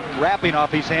all that wrapping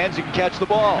off his hands. He can catch the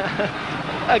ball.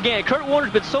 Again, Kurt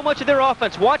Warner's been so much of their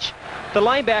offense. Watch the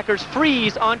linebackers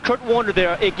freeze on Kurt Warner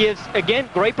there. It gives, again,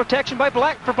 great protection by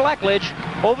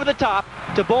Blackledge over the top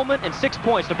to Bowman and 6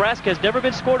 points. Nebraska has never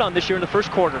been scored on this year in the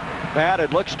first quarter. Pat,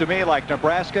 it looks to me like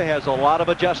Nebraska has a lot of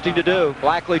adjusting to do.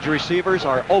 Blackledge receivers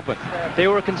are open. They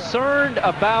were concerned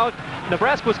about,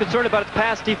 Nebraska was concerned about its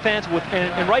pass defense,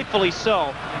 and rightfully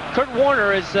so. Kurt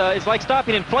Warner is like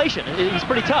stopping inflation. He's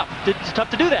pretty tough. It's tough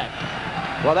to do that.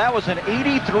 Well, that was an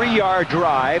 83-yard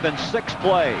drive and 6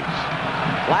 plays.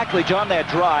 Blackledge on that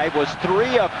drive was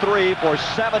 3 of 3 for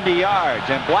 70 yards.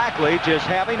 And Blackledge is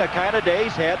having a kind of day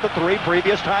he's had the 3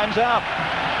 previous times out.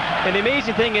 And the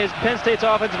amazing thing is Penn State's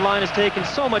offensive line has taken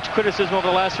so much criticism over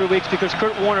the last 3 weeks because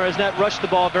Kurt Warner has not rushed the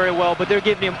ball very well, but they're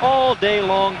giving him all day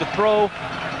long to throw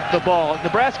the ball.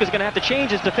 Nebraska's going to have to change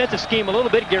his defensive scheme a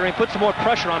little bit, Gary, and put some more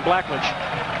pressure on Blackledge.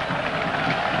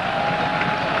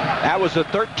 That was the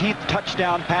 13th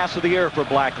touchdown pass of the year for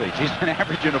Blackledge. He's been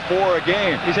averaging a 4 a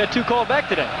game. He's had 2 called back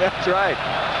today. That's right.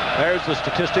 There's the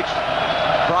statistics.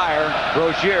 Pryor,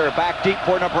 Rozier back deep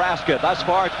for Nebraska. Thus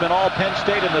far, it's been all Penn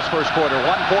State in this first quarter.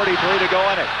 1:43 to go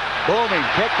in it. Booming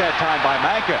kick that time by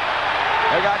Manka.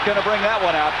 They're not going to bring that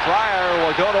one out. Pryor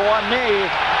will go to one knee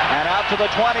and out to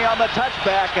the 20 on the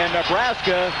touchback. And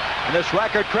Nebraska, in this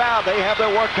record crowd, they have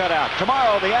their work cut out.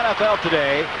 Tomorrow, the NFL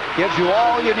Today gives you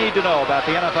all you need to know about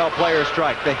the NFL players'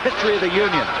 strike, the history of the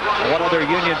union, what other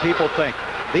union people think,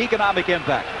 the economic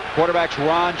impact. Quarterbacks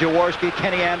Ron Jaworski,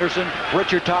 Kenny Anderson,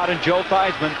 Richard Todd, and Joe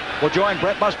Theismann will join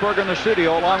Brent Musburger in the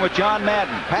studio along with John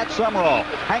Madden, Pat Summerall,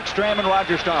 Hank Stram, and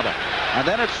Roger Staubach. And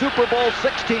then it's Super Bowl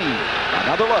 16.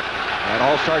 Another look. It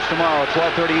all starts tomorrow at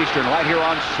 12:30 Eastern right here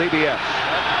on CBS.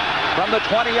 From the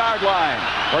 20-yard line,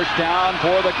 first down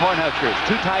for the Cornhuskers.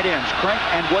 2 tight ends, Crink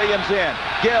and Williams in.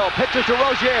 Gill pitches to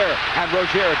Rozier, and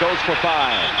Rozier goes for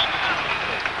 5.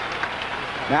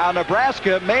 Now,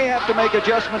 Nebraska may have to make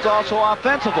adjustments also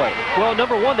offensively. Well,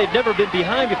 number one, they've never been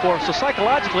behind before, so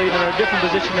psychologically they're in a different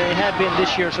position than they have been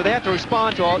this year. So they have to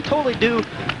respond to a totally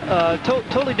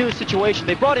new situation.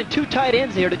 They brought in 2 tight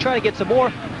ends here to try to get some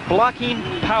more blocking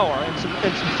power and some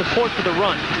support for the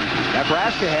run.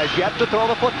 Nebraska has yet to throw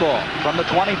the football from the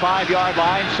 25-yard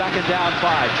line, second down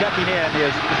 5. Checking in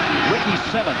is Ricky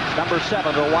Simmons, number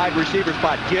 7, the wide receiver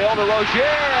spot. Gill to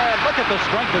Rozier. Look at the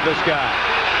strength of this guy.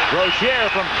 Rozier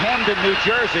from Camden, New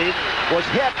Jersey, was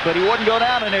hit, but he wouldn't go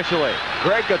down initially.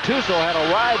 Greg Gattuso had a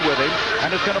ride with him,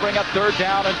 and it's going to bring up 3rd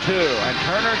down and 2. And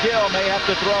Turner Gill may have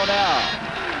to throw now.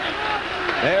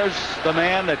 There's the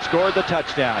man that scored the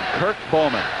touchdown, Kirk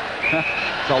Bowman.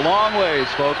 It's a long ways,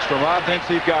 folks, from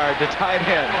offensive guard to tight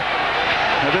end.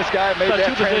 Now, this guy made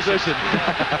that transition.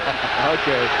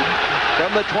 Okay.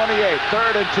 From the 28,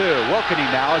 3rd and 2. Wilkeny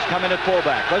now is coming at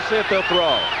fullback. Let's see if they'll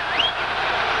throw.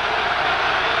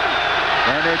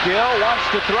 Turner Gill wants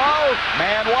to throw.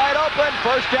 Man wide open.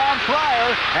 1st down, Fryer.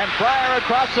 And Fryer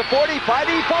across the 45.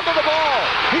 He fumbled the ball.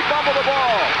 He fumbled the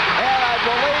ball. And I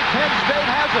believe Penn State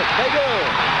has it. They do.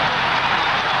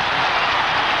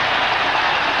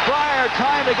 Fryer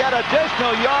trying to get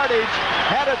additional yardage.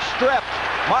 Had it stripped.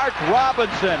 Mark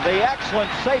Robinson, the excellent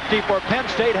safety for Penn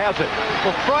State, has it.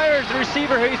 Well, Fryer is the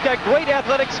receiver here. He's got great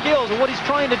athletic skills, and what he's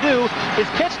trying to do is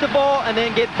catch the ball and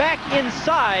then get back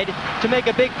inside to make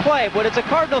a big play. But it's a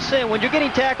cardinal sin. When you're getting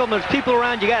tackled and there's people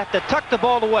around, you got to tuck the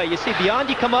ball away. You see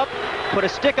Biondi come up, put a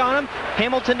stick on him.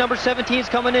 Hamilton, number 17, is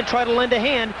coming in, try to lend a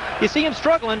hand. You see him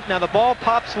struggling. Now the ball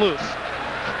pops loose.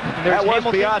 That was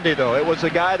Biondi, though. It was the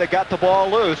guy that got the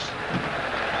ball loose.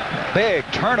 Big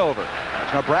turnover.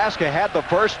 Nebraska had the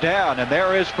 1st down, and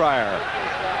there is Fryer.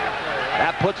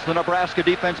 That puts the Nebraska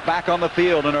defense back on the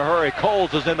field in a hurry.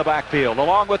 Coles is in the backfield,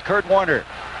 along with Kurt Warner.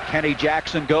 Kenny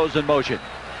Jackson goes in motion.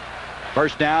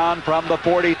 1st down from the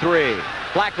 43.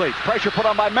 Blackledge, pressure put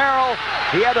on by Merrill.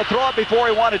 He had to throw it before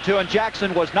he wanted to, and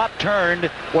Jackson was not turned,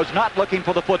 was not looking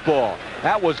for the football.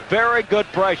 That was very good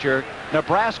pressure.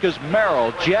 Nebraska's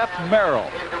Merrill, Jeff Merrill.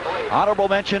 Honorable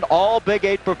mention, all Big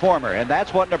 8 performer, and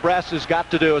that's what Nebraska's got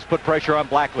to do, is put pressure on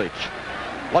Blackledge.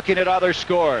 Looking at other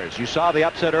scores, you saw the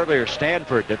upset earlier,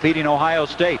 Stanford defeating Ohio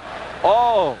State.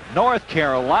 Oh, North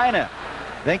Carolina.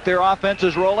 Think their offense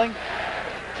is rolling?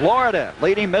 Florida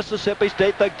leading Mississippi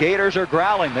State. The Gators are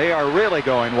growling. They are really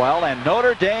going well, and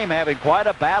Notre Dame having quite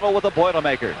a battle with the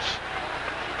Boilermakers.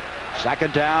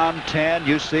 2nd down, 10.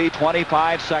 You see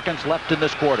 25 seconds left in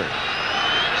this quarter.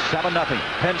 7-0,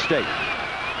 Penn State.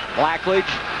 Blackledge,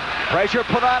 pressure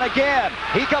put on again.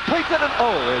 He completes it, and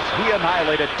as he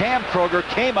annihilated. Dan Kroger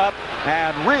came up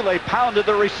and really pounded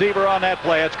the receiver on that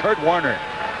play. It's Kurt Warner.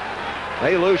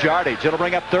 They lose yardage. It'll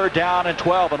bring up 3rd down and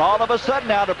 12, and all of a sudden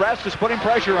now Nebraska's putting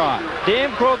pressure on.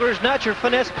 Dan Kroger is not your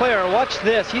finesse player. Watch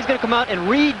this. He's going to come out and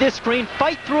read this screen,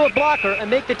 fight through a blocker, and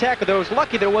make the tackle. There was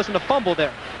lucky there wasn't a fumble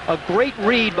there. A great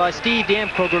read by Steve Dan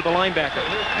Kroger, the linebacker.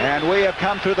 And we have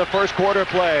come through the 1st quarter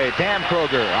play. Dan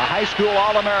Kroger, a high school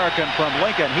All-American from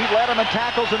Lincoln. He led them in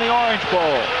tackles in the Orange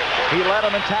Bowl. He led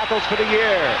them in tackles for the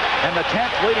year. And the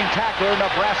 10th leading tackler in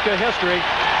Nebraska history.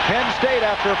 Penn State,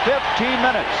 after 15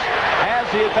 minutes, has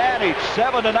the advantage,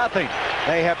 7-0.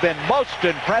 They have been most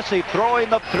impressive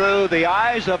throwing them through the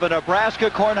eyes of a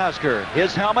Nebraska Cornhusker.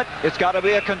 His helmet, it's got to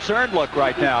be a concerned look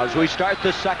right now as we start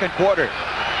the 2nd quarter.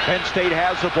 Penn State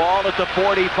has the ball at the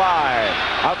 45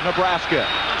 of Nebraska.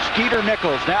 Skeeter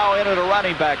Nichols now in at a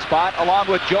running back spot along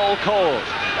with Joel Coles.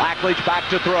 Blackledge back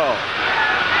to throw.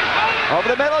 Over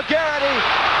the middle, Garrity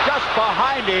just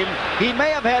behind him. He may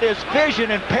have had his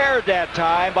vision impaired that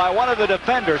time by one of the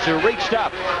defenders who reached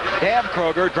up. Dan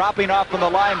Kroger dropping off from the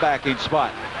linebacking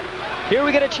spot. Here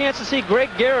we get a chance to see Greg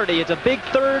Garrity. It's a big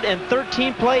 3rd and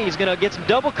 13 play. He's going to get some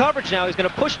double coverage now. He's going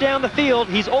to push down the field.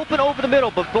 He's open over the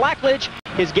middle, but Blackledge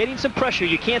is getting some pressure.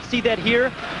 You can't see that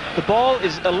here. The ball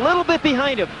is a little bit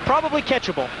behind him, probably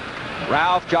catchable.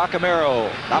 Ralph Giacomero,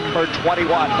 number 21,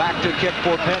 back to kick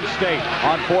for Penn State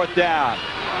on 4th down.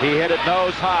 He hit it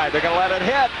nose high. They're going to let it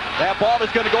hit. That ball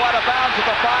is going to go out of bounds at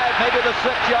the 5, maybe the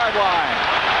 6-yard line.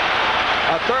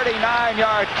 A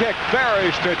 39-yard kick,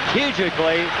 very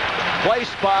strategically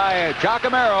placed by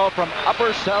Giacomero from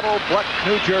Upper Saddlebrook,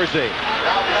 New Jersey.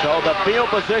 So the field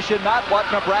position, not what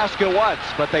Nebraska wants,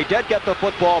 but they did get the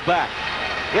football back.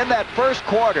 In that 1st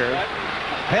quarter,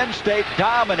 Penn State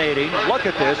dominating. Look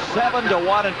at this, 7-1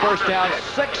 in 1st down,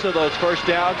 6 of those 1st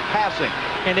downs passing.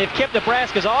 And they've kept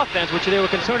Nebraska's offense, which they were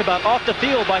concerned about, off the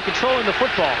field by controlling the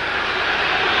football.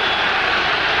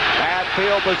 Bad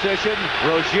field position,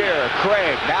 Rozier,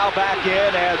 Craig now back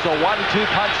in as a 1-2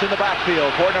 punch in the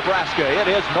backfield for Nebraska.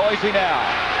 It is noisy now.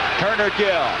 Turner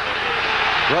Gill.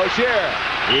 Rozier,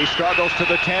 he struggles to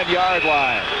the 10-yard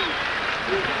line.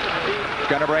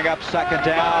 Going to bring up 2nd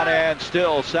down and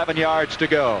still 7 yards to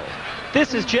go.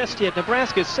 This is just it.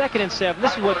 Nebraska's 2nd and 7.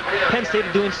 This is what Penn State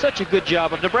is doing such a good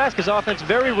job of. Nebraska's offense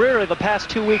very rarely the past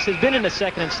 2 weeks has been in a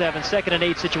 2nd and 7, 2nd and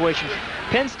 8 situation.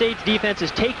 Penn State's defense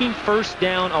is taking 1st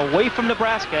down away from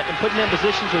Nebraska and putting them in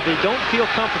positions where they don't feel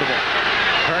comfortable.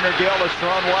 Turner Gill has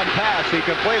thrown one pass. He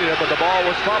completed it, but the ball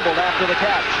was fumbled after the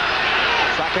catch.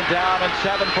 Second down and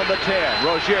 7 from the 10.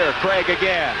 Rozier, Craig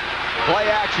again. Play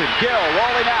action. Gill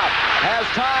rolling out. Has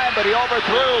time, but he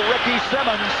overthrew Ricky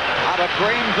Simmons out of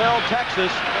Greenville,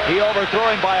 Texas. He overthrew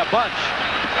him by a bunch.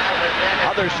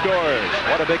 Other scores.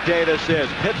 What a big day this is.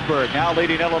 Pittsburgh now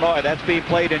leading Illinois. That's being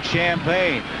played in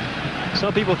Champaign.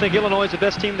 Some people think Illinois is the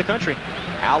best team in the country.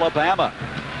 Alabama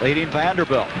leading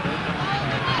Vanderbilt.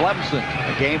 Clemson,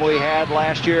 the game we had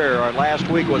last year or last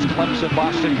week was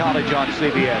Clemson-Boston College on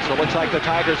CBS. So it looks like the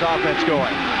Tigers offense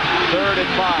going. 3rd and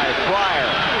 5.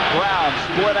 Fryer, Brown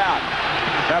split out.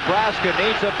 Nebraska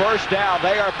needs a first down.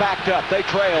 They are backed up. They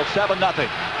trail 7-0.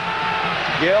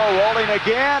 Gill rolling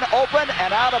again, open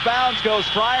and out of bounds goes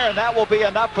Fryer, and that will be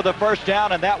enough for the first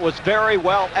down, and that was very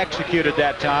well executed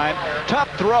that time. Tough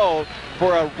throw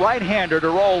for a right-hander to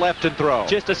roll left and throw.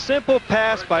 Just a simple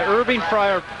pass by Irving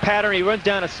Fryer pattern. He runs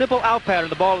down a simple out pattern.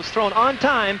 The ball was thrown on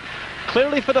time,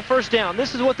 clearly for the first down.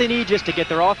 This is what they need just to get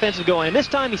their offense going. And this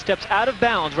time he steps out of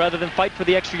bounds rather than fight for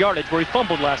the extra yardage where he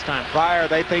fumbled last time. Fryer,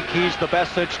 they think he's the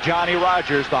best since Johnny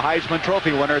Rodgers, the Heisman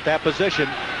Trophy winner at that position.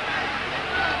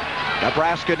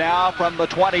 Nebraska now from the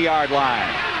 20-yard line.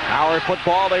 Power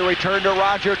football, they return to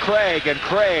Roger Craig, and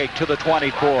Craig to the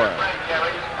 24.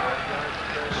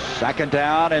 Second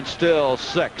down and still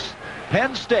 6.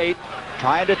 Penn State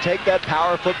trying to take that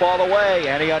power football away.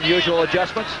 Any unusual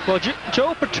adjustments? Well,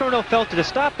 Joe Paterno felt that to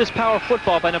stop this power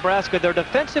football by Nebraska, their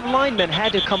defensive linemen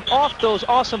had to come off those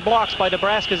awesome blocks by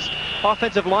Nebraska's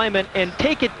offensive linemen and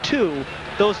take it to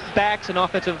those backs and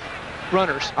offensive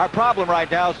runners. Our problem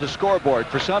right now is the scoreboard.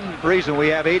 For some reason, we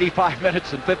have 85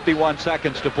 minutes and 51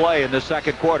 seconds to play in the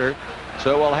second quarter,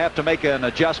 so we'll have to make an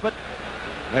adjustment.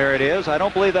 There it is. I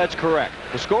don't believe that's correct.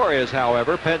 The score is,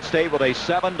 however, Penn State with a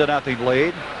 7-0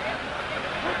 lead.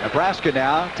 Nebraska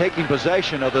now taking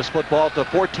possession of this football at the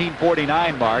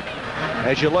 14:49 mark.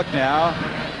 As you look now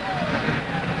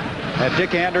at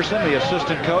Dick Anderson, the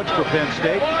assistant coach for Penn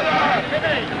State.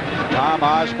 Tom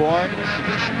Osborne.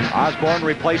 Osborne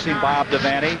replacing Bob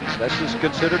Devaney. This is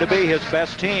considered to be his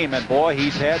best team, and boy,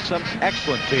 he's had some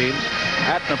excellent teams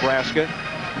at Nebraska.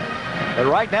 But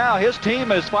right now, his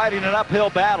team is fighting an uphill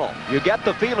battle. You get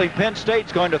the feeling Penn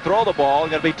State's going to throw the ball,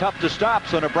 going to be tough to stop,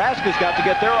 so Nebraska's got to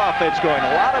get their offense going.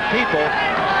 A lot of people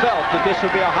felt that this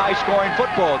would be a high-scoring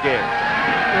football game.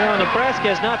 Well,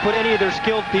 Nebraska has not put any of their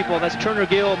skilled people, that's Turner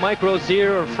Gill, Mike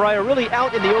Rozier, or Fryer, really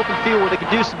out in the open field where they can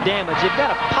do some damage. They've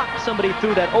got to pop somebody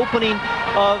through that opening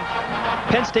of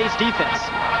Penn State's defense.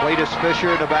 Cletus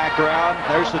Fisher in the background.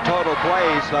 There's the total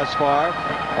plays thus far.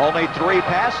 Only 3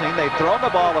 passing. They've thrown the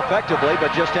ball effectively,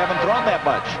 but just haven't thrown that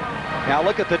much. Now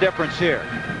look at the difference here.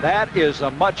 That is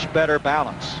a much better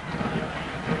balance.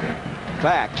 In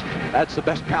fact, that's the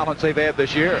best balance they've had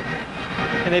this year.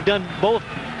 And they've done both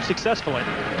successfully.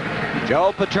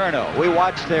 Joe Paterno. We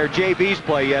watched their JVs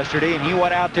play yesterday, and he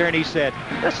went out there and he said,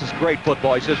 this is great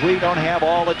football. He says, we don't have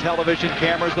all the television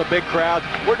cameras, the big crowds.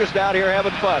 We're just out here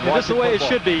having fun. This is the way it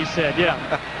should be, he said,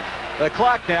 yeah. The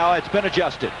clock now, it's been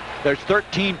adjusted. There's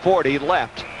 13:40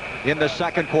 left in the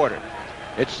second quarter.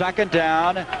 It's second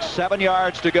down, 7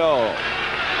 yards to go.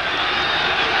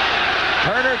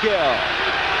 Turner Gill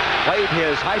played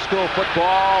his high school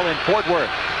football in Fort Worth.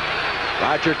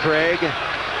 Roger Craig,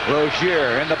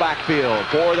 Rozier in the backfield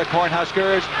for the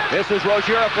Cornhuskers. This is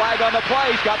Rozier, a flag on the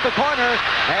play. He's got the corner,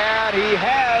 and he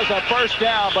has a first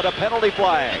down, but a penalty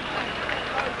flag.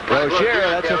 Rozier,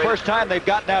 that's the first time they've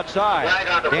gotten outside.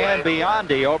 Dan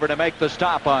Biondi over to make the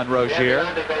stop on Rozier.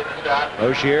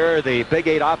 Rozier, the Big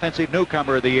 8 offensive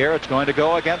newcomer of the year. It's going to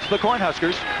go against the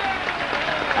Cornhuskers.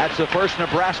 That's the first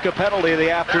Nebraska penalty of the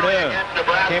afternoon.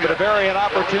 Came at a very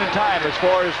inopportune time as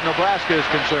far as Nebraska is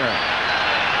concerned.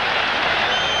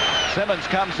 Simmons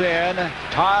comes in.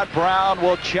 Todd Brown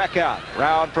will check out.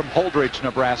 Brown from Holdridge,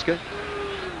 Nebraska.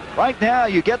 Right now,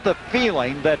 you get the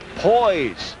feeling that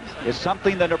poise is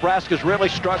something that Nebraska's really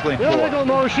struggling for. Illegal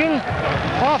motion,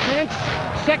 offense,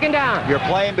 second down. You're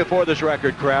playing before this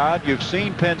record crowd. You've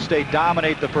seen Penn State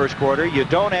dominate the first quarter. You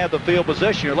don't have the field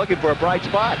position. You're looking for a bright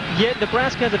spot. Yet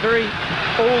Nebraska has a very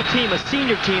old team, a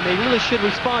senior team. They really should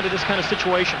respond to this kind of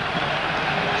situation.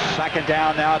 Second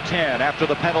down now, 10 after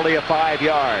the penalty of 5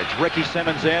 yards. Ricky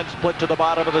Simmons in, split to the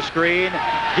bottom of the screen.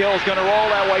 Gill's going to roll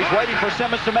that way. He's waiting for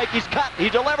Simmons to make his cut. He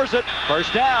delivers it.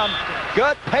 First down.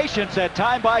 Good patience that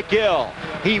time by Gill.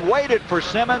 He waited for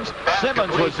Simmons.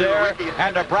 Simmons was there,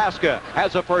 and Nebraska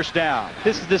has a first down.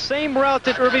 This is the same route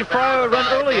that Irving Fryer run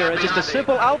earlier. It's just a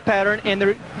simple out pattern, and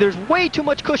there's way too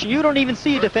much cushion. You don't even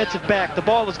see a defensive back. The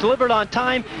ball was delivered on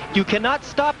time. You cannot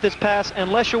stop this pass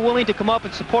unless you're willing to come up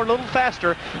and support a little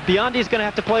faster. Biondi is going to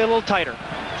have to play a little tighter.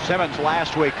 Simmons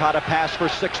last week caught a pass for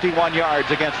 61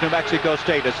 yards against New Mexico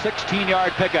State, a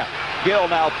 16-yard pickup. Gill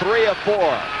now 3 of 4.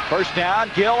 First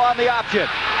down, Gill on the option.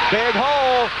 Big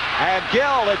hole, and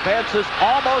Gill advances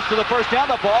almost to the first down.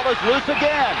 The ball is loose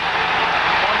again.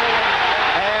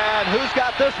 And who's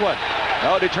got this one?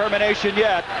 No determination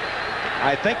yet.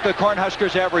 I think the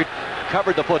Cornhuskers have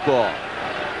recovered the football.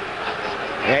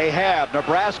 They have.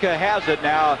 Nebraska has it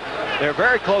now. They're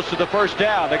very close to the first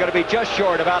down. They're going to be just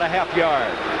short, about a half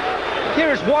yard.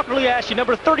 Here's Walker Lee Ashley,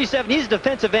 number 37. He's a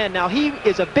defensive end. Now, he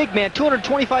is a big man,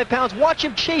 225 pounds. Watch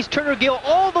him chase Turner Gill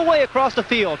all the way across the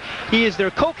field. He is their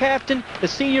co-captain, the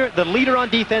senior, the leader on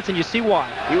defense, and you see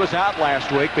why. He was out last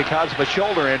week because of a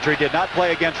shoulder injury, did not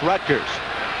play against Rutgers.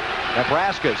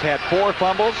 Nebraska's had 4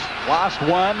 fumbles, lost 1.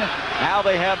 Now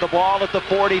they have the ball at the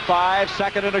 45,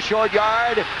 second and a short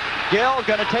yard. Gill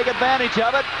going to take advantage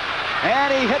of it.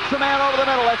 And he hits the man over the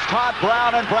middle. That's Todd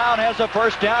Brown, and Brown has a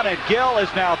first down, and Gill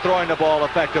is now throwing the ball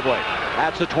effectively.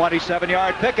 That's a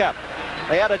 27-yard pickup.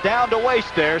 They had a down to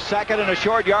waste there, second and a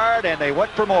short yard, and they went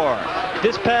for more.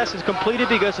 This pass is completed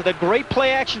because of the great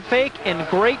play-action fake and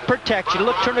great protection.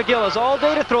 Look, Turner Gill has all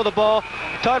day to throw the ball.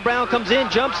 Todd Brown comes in,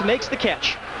 jumps, and makes the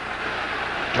catch.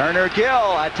 Turner Gill,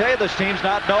 I tell you, this team's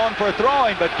not known for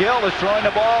throwing, but Gill is throwing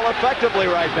the ball effectively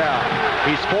right now.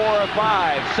 He's 4 of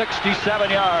 5, 67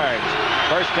 yards.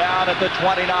 First down at the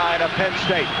 29 of Penn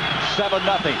State.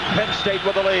 7-0. Penn State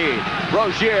with the lead.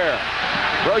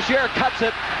 Rozier cuts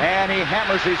it, and he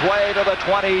hammers his way to the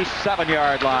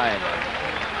 27-yard line.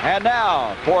 And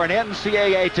now, for an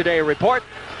NCAA Today report,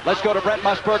 let's go to Brent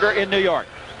Musburger in New York.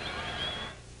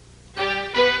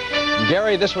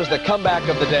 Gary, this was the comeback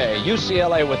of the day.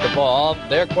 UCLA with the ball.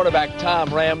 Their quarterback,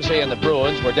 Tom Ramsey, and the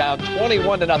Bruins were down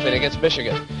 21-0 against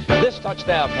Michigan. This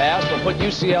touchdown pass will put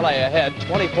UCLA ahead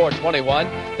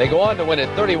 24-21. They go on to win it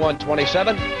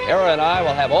 31-27. Era and I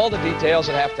will have all the details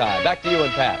at halftime. Back to you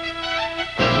and Pat.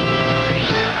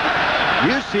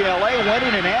 UCLA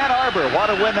winning in Ann Arbor. What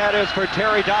a win that is for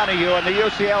Terry Donahue and the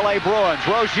UCLA Bruins.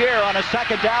 Rozier on a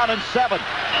second down and 7.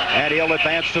 And he'll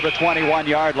advance to the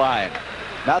 21-yard line.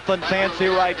 Nothing fancy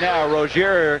right now.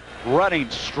 Rozier running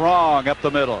strong up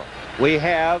the middle. We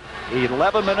have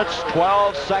 11 minutes,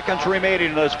 12 seconds remaining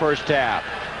in this first half.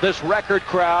 This record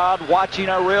crowd watching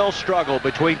a real struggle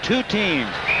between two teams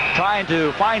trying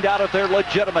to find out if they're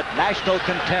legitimate national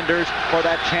contenders for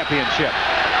that championship.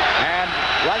 And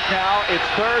right now, it's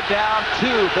third down 2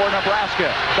 for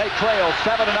Nebraska. They trail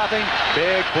 7-0.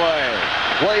 Big play.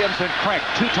 Williams and Crink,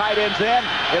 2 tight ends in.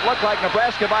 It looked like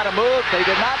Nebraska might have moved. They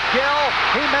did not. Gill,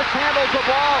 he mishandles the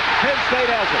ball. Penn State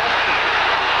has it.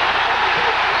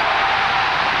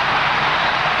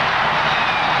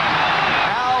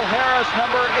 Al Harris,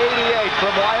 number 88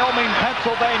 from Wyoming,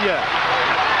 Pennsylvania.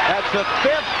 That's the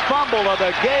 5th fumble of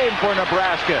the game for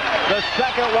Nebraska. The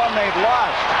second one they've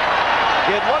lost.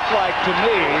 It looked like, to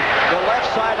me, the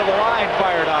left side of the line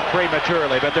fired off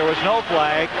prematurely, but there was no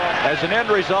flag. As an end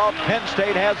result, Penn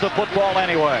State has the football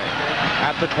anyway.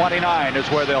 At the 29 is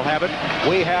where they'll have it.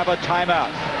 We have a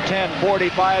timeout.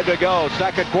 10:45 to go,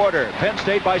 second quarter. Penn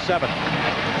State by 7.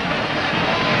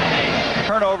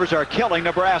 Turnovers are killing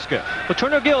Nebraska. Well,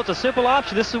 Turner Gill, it's a simple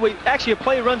option. This is where actually a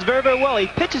play runs very, very well. He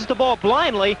pitches the ball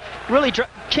blindly, really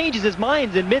changes his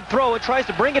mind in mid-throw and tries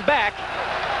to bring it back.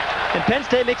 And Penn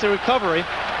State makes a recovery.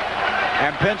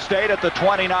 And Penn State at the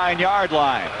 29-yard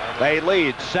line. They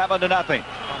lead 7-0.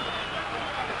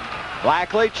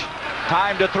 Blackledge,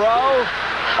 time to throw.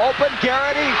 Open,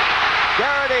 Garrity.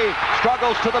 Garrity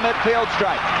struggles to the midfield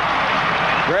stripe.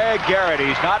 Greg Garrett,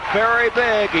 he's not very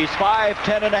big. He's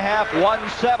 5'10 and a half,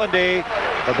 170.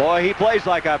 But boy, he plays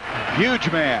like a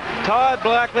huge man. Todd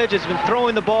Blackledge has been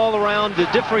throwing the ball around the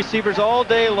different receivers all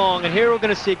day long. And here we're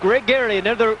going to see Greg Garrett,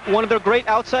 another one of their great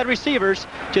outside receivers,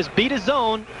 just beat his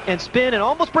zone and spin and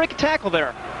almost break a tackle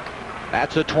there.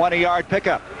 That's a 20-yard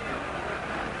pickup.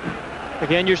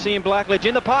 Again, you're seeing Blackledge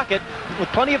in the pocket with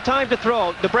plenty of time to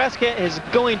throw. Nebraska is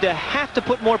going to have to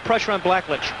put more pressure on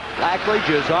Blackledge. Blackledge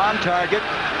is on target,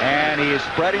 and he is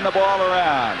spreading the ball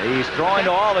around. He's throwing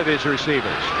to all of his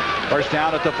receivers. First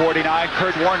down at the 49,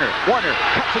 Kurt Warner. Warner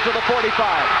cuts it to the 45.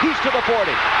 He's to the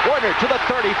 40. Warner to the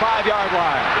 35-yard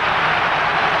line.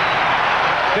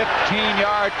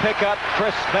 15-yard pickup.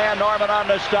 Chris Van Norman on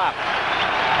the stop.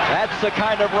 That's the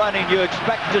kind of running you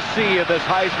expect to see of this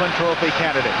Heisman Trophy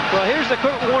candidate. Well, here's the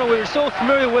Kurt Warner we were so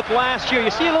familiar with last year.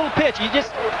 You see a little pitch. He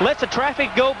just lets the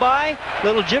traffic go by.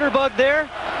 Little jitterbug there.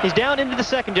 He's down into the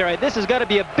secondary. This has got to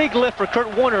be a big lift for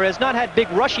Kurt Warner. Has not had big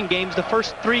rushing games the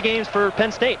first 3 games for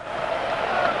Penn State.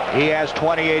 He has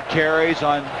 28 carries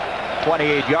on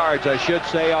 28 yards, I should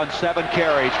say, on 7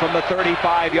 carries from the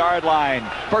 35-yard line.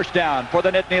 First down for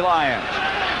the Nittany Lions.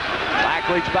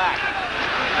 Blackledge back.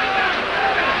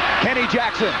 Kenny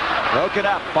Jackson Broken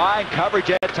up. Fine coverage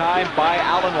at times by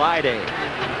Alan Lyday.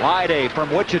 Lyday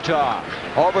from Wichita.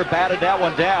 Over batted that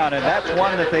one down, and that's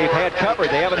one that they've had covered.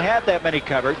 They haven't had that many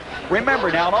covered.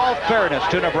 Remember now, in all fairness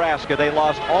to Nebraska, they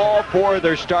lost all 4 of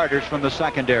their starters from the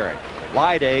secondary.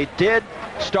 Lyday did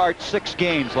start 6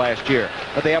 games last year,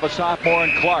 but they have a sophomore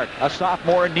in Clark, a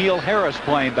sophomore in Neil Harris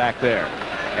playing back there.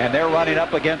 And they're running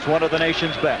up against one of the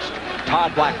nation's best,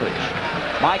 Todd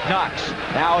Blackledge. Mike Knox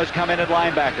now has come in at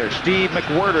linebacker. Steve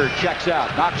McWhirter checks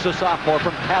out. Knox, a sophomore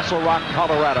from Castle Rock,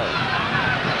 Colorado.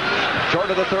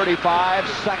 Short of the 35,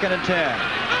 2nd and 10.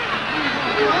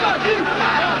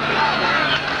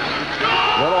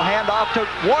 Little handoff to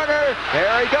Warner.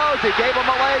 There he goes. He gave him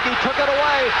a leg. He took it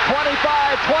away. 25,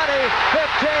 20,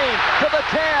 15, to the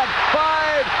 10,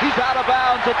 5. He's out of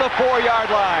bounds at the 4-yard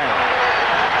line.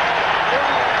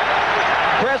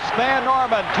 Chris Van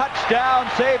Norman, touchdown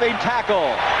saving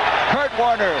tackle. Kurt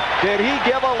Warner, did he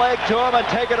give a leg to him and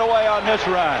take it away on this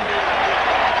run?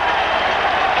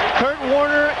 Kurt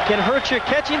Warner can hurt you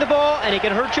catching the ball, and he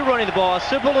can hurt you running the ball. A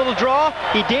simple little draw.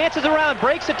 He dances around,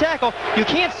 breaks the tackle. You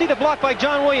can't see the block by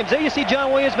John Williams. There you see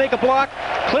John Williams make a block,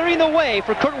 clearing the way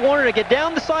for Kurt Warner to get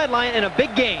down the sideline and a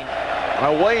big gain.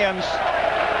 Williams,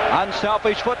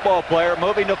 unselfish football player,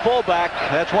 moving to fullback.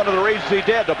 That's one of the reasons he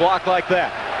did, to block like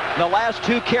that. The last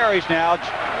 2 carries now,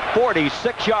 46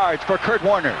 yards for Kurt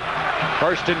Warner.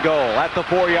 1st and goal at the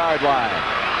 4-yard line.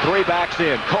 3 backs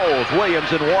in, Coles, Williams,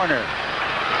 and Warner.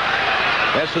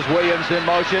 This is Williams in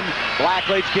motion.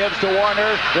 Blackledge gives to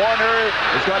Warner. Warner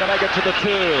is going to make it to the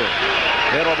 2.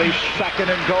 It'll be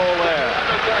 2nd and goal there.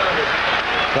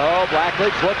 So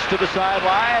Blackledge looks to the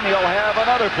sideline. He'll have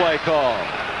another play call.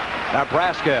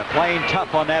 Nebraska playing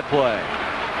tough on that play.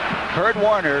 Kurt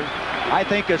Warner, I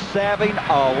think, is having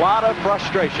a lot of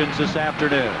frustrations this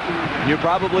afternoon. You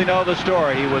probably know the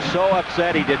story. He was so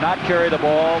upset he did not carry the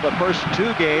ball the first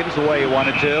 2 games the way he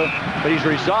wanted to, but he's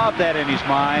resolved that in his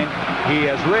mind. He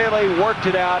has really worked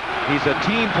it out. He's a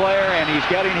team player, and he's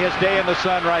getting his day in the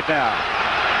sun right now.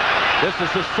 This is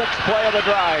the 6th play of the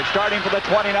drive, starting for the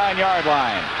 29-yard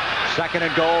line. 2nd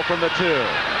and goal from the 2.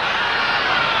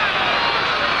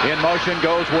 In motion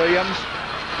goes Williams.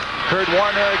 Kurt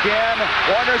Warner again.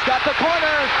 Warner's got the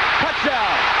corner.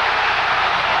 Touchdown.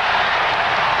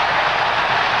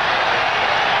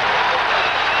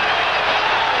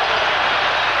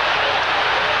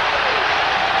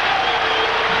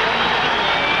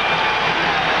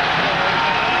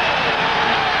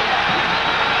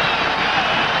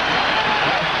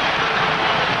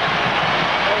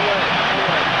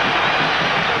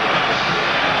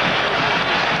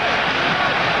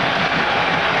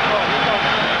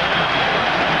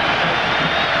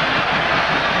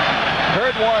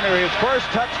 Warner, his first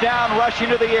touchdown rushing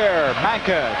to the air.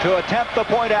 Manka to attempt the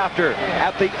point after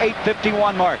at the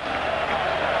 8:51 mark.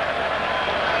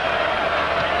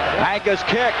 Manka's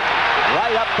kick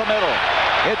right up the middle.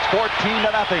 It's 14-0.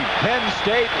 Penn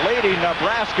State leading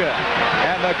Nebraska.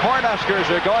 And the Cornhuskers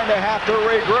are going to have to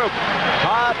regroup.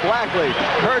 Todd Blackledge,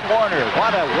 Kurt Warner,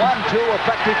 what a 1-2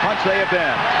 effective punch they have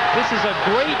been. This is a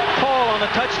great call on the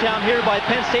touchdown here by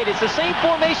Penn State. It's the same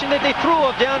formation that they threw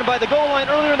up down by the goal line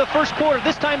earlier in the first quarter.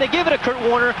 This time they give it to Kurt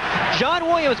Warner. John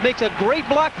Williams makes a great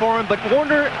block for him, but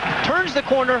Warner turns the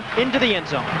corner into the end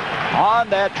zone. On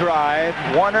that drive,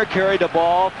 Warner carried the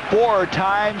ball 4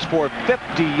 times for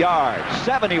 50 yards.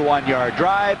 71-yard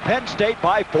drive, Penn State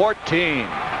by 14.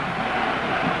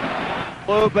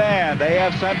 Blue Band, they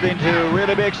have something to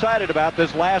really be excited about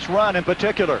this last run in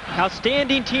particular.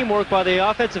 Outstanding teamwork by the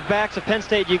offensive backs of Penn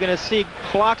State. You're going to see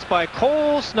blocks by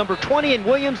Coles, number 20, and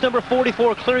Williams, number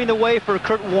 44, clearing the way for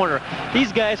Kurt Warner.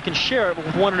 These guys can share it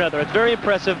with one another. It's very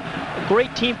impressive. A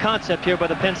great team concept here by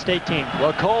the Penn State team.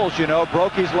 Well, Coles, you know,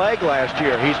 broke his leg last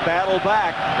year. He's battled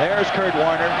back. There's Kurt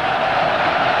Warner.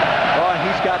 Oh,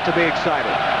 he's got to be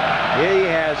excited. He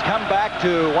has come back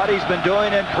to what he's been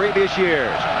doing in previous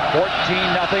years.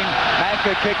 14-0.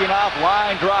 Manka kicking off,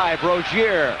 line drive.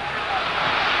 Rozier.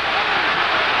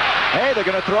 Hey, they're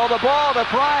going to throw the ball to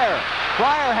Fryer.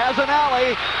 Fryer has an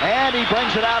alley, and he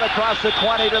brings it out across the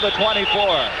 20 to the 24.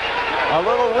 A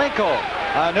little wrinkle.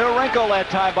 A new wrinkle that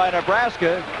time by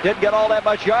Nebraska. Didn't get all that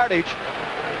much yardage.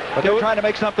 But they're trying to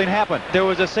make something happen. There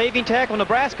was a saving tackle.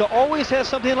 Nebraska always has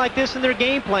something like this in their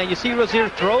game plan. You see Rozier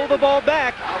throw the ball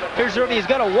back. Here's Irving. He's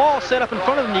got a wall set up in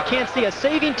front of him. You can't see a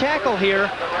saving tackle here.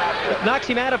 It knocks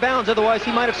him out of bounds. Otherwise,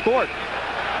 he might have scored.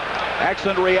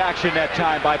 Excellent reaction that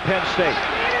time by Penn State.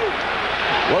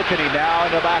 Wilkeny now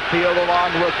in the backfield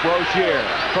along with Rozier.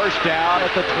 First down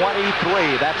at the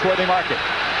 23. That's where they mark it.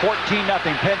 14-0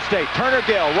 Penn State. Turner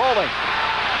Gill rolling.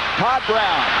 Todd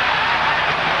Brown.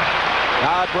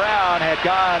 Todd Brown had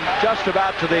gone just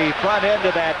about to the front end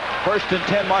of that 1st and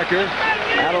 10 marker.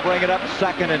 That'll bring it up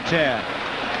 2nd and 10.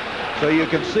 So you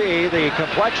can see the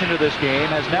complexion of this game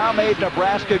has now made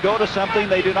Nebraska go to something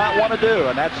they do not want to do,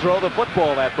 and that's throw the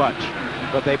football that much.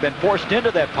 But they've been forced into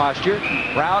that posture.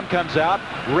 Brown comes out.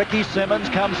 Ricky Simmons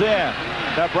comes in.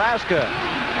 Nebraska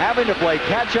having to play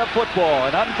catch-up football,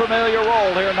 an unfamiliar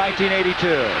role here in 1982.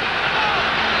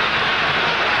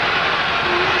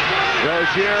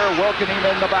 Rozier welcoming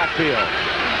in the backfield.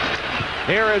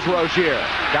 Here is Rozier.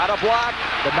 Got a block,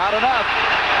 but not enough.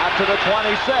 Out to the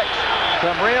 26.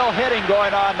 Some real hitting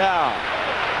going on now.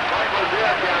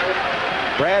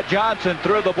 Brad Johnson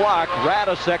threw the block.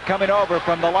 Radisek coming over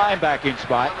from the linebacking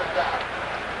spot.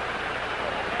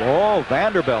 Oh,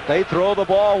 Vanderbilt. They throw the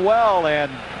ball well,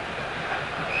 and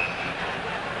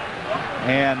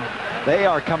they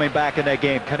are coming back in that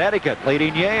game. Connecticut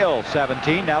leading Yale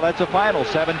 17. Now that's a final,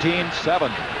 17-7.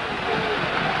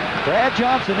 Brad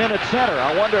Johnson in at center.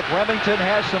 I wonder if Remington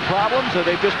has some problems or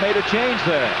they've just made a change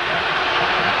there.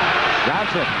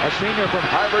 Johnson, a senior from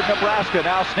Harvard, Nebraska,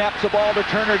 now snaps the ball to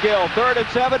Turner Gill. 3rd and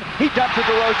 7. He dumps it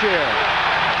to Rozier.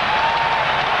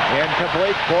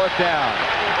 Incomplete, 4th down.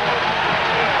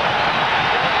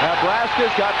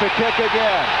 Nebraska's got to kick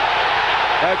again.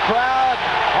 The crowd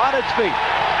on its feet.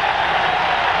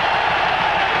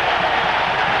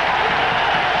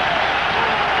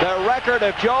 The record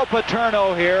of Joe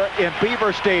Paterno here in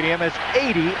Beaver Stadium is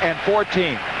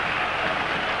 80-14.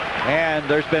 And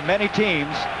there's been many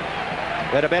teams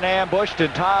that have been ambushed,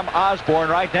 and Tom Osborne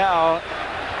right now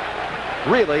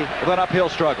really with an uphill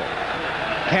struggle.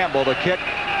 Campbell to kick.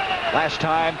 Last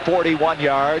time 41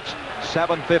 yards.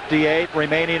 7:58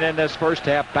 remaining in this first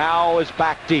half. Bow is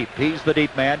back deep. He's the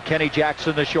deep man. Kenny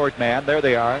Jackson the short man. There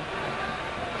they are.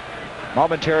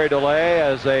 Momentary delay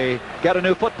as they get a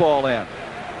new football in.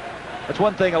 That's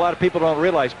one thing a lot of people don't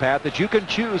realize, Pat, that you can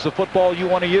choose the football you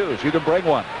want to use. You can bring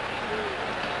one.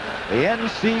 The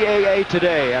NCAA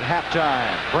today at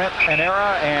halftime. Brent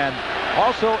Anera and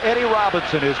also Eddie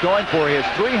Robinson is going for his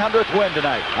 300th win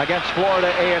tonight against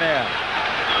Florida A&M.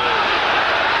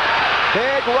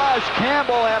 Big rush.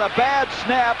 Campbell had a bad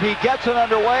snap. He gets it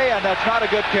underway, and that's not a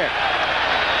good kick.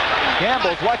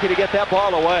 Campbell's lucky to get that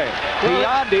ball away.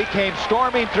 Biondi came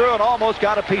storming through and almost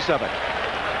got a piece of it.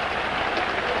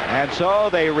 And so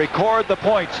they record the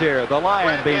points here. The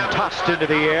Lion being tossed into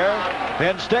the air.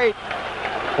 Penn State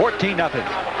 14-0.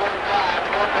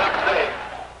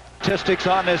 Statistics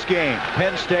on this game.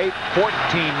 Penn State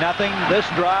 14-0. This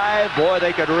drive, boy,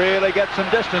 they could really get some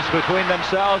distance between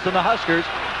themselves and the Huskers.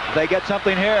 They get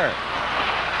something here.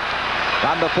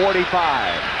 On the 45.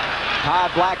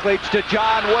 Todd Blackledge to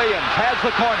John Williams. Has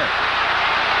the corner.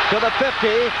 To the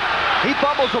 50. He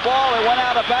fumbles the ball. It went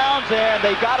out of bounds, and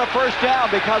they got a first down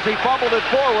because he fumbled it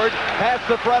forward past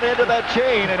the front end of that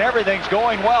chain, and everything's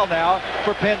going well now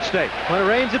for Penn State. When it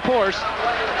rains, it pours.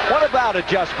 What about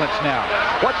adjustments now?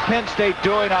 What's Penn State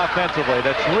doing offensively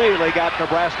that's really got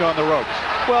Nebraska on the ropes?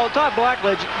 Well, Todd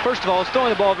Blackledge, first of all, is throwing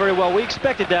the ball very well. We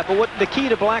expected that, but what the key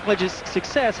to Blackledge's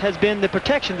success has been the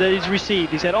protection that he's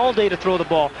received. He's had all day to throw the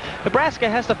ball. Nebraska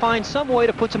has to find some way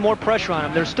to put some more pressure on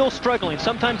him. They're still struggling.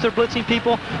 Sometimes they're blitzing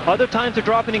people. Other times they're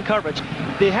dropping in coverage.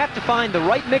 They have to find the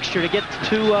right mixture to get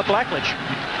to Blackledge.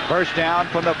 First down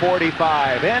from the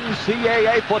 45.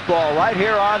 NCAA football right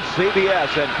here on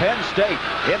CBS. And Penn State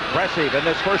impressive in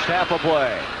this first half of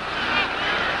play.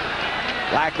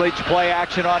 Blackledge play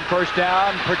action on first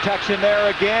down. Protection there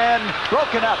again.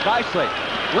 Broken up nicely.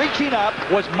 Reaching up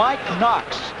was Mike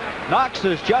Knox. Knox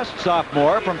is just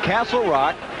sophomore from Castle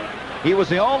Rock. He was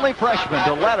the only freshman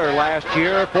to letter last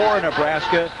year for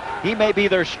Nebraska. He may be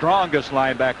their strongest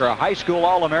linebacker, a high school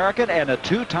All-American and a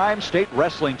two-time state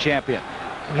wrestling champion.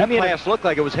 That pass looked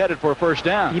like it was headed for a first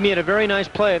down. He made a very nice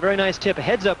play, a very nice tip, a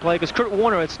heads-up play, because Kurt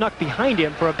Warner had snuck behind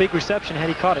him for a big reception had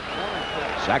he caught it.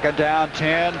 Second down,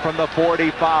 10 from the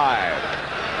 45.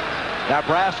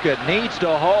 Nebraska needs to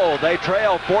hold. They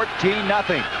trail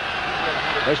 14-0.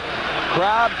 This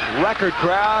crowd, record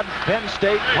crowd, Penn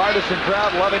State partisan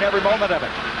crowd, loving every moment of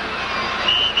it.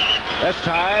 This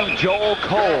time, Joel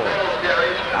Cole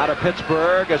out of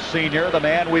Pittsburgh, a senior, the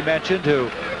man we mentioned who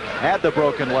had the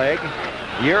broken leg.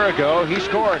 A year ago, he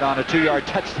scored on a 2-yard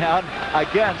touchdown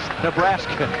against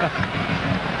Nebraska.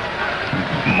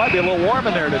 It might be a little warm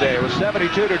in there today. It was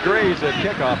 72 degrees at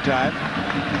kickoff time.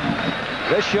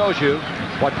 This shows you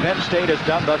what Penn State has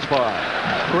done thus far.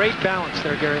 Great balance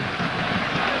there, Gary.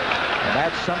 And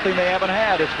that's something they haven't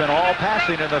had. It's been all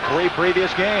passing in the 3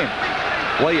 previous games.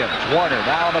 Williams, Warner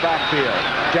now in the backfield.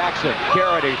 Jackson,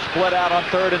 Garrity split out on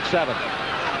 3rd and 7.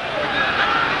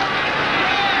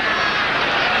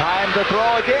 Time to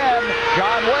throw again.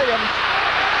 John Williams.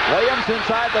 Williams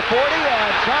inside the 40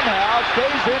 and somehow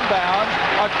stays inbounds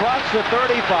across the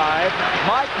 35.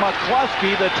 Mike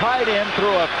McCluskey, the tight end,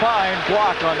 threw a fine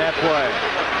block on that play.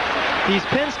 These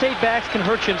Penn State backs can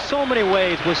hurt you in so many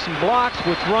ways, with some blocks,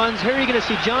 with runs. Here you're going to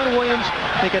see John Williams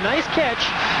make a nice catch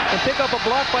and pick up a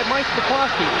block by Mike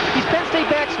McCluskey. These Penn State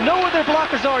backs know where their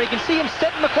blockers are. You can see him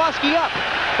setting McCluskey up.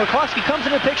 McCluskey comes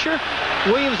in the picture.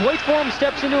 Williams waits for him,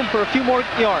 steps into him for a few more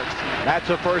yards. That's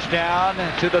a first down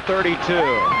to the 32.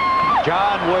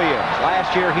 John Williams.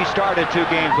 Last year he started 2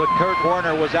 games, but Kurt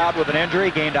Warner was out with an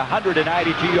injury. Gained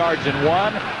 192 yards in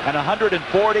one and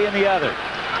 140 in the other.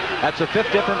 That's the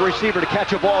 5th different receiver to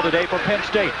catch a ball today for Penn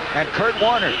State. And Kurt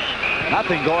Warner,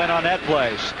 nothing going on that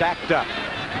play. Stacked up.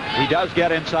 He does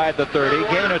get inside the 30.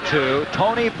 Gain of 2.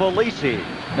 Tony Felici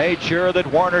made sure that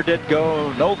Warner did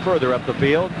go no further up the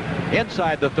field.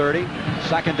 Inside the 30.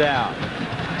 Second down.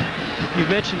 You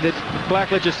mentioned that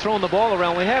Blackledge has thrown the ball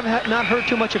around. We have not heard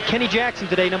too much of Kenny Jackson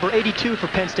today, number 82 for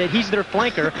Penn State. He's their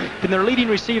flanker and their leading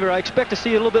receiver. I expect to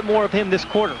see a little bit more of him this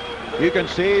quarter. You can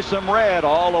see some red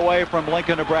all the way from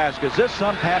Lincoln, Nebraska. Is this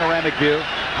some panoramic view?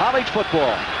 College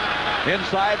football.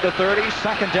 Inside the 30,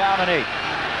 second down and 8.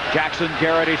 Jackson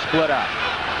Garrity split up.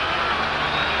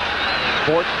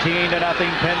 14-0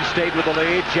 Penn State with the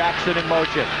lead. Jackson in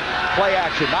motion. Play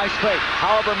action, nice fake.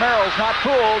 However, Merrill's not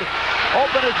fooled.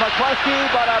 Open is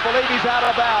McCluskey, but I believe he's out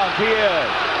of bounds. He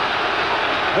is.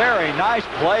 Very nice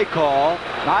play call.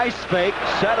 Nice fake.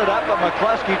 Set it up, but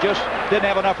McCluskey just didn't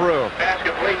have enough room. Pass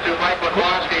complete to Mike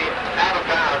McCluskey, out of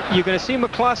bounds. You're going to see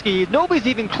McCluskey. Nobody's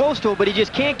even close to him, but he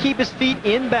just can't keep his feet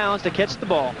in bounds to catch the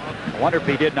ball. I wonder if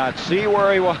he did not see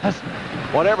where he was.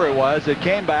 Whatever it was, it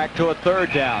came back to a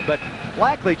third down. But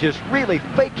Blackley just really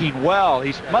faking well.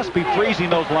 He must be freezing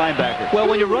those linebackers. Well,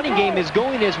 when your running game is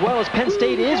going as well as Penn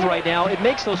State is right now, it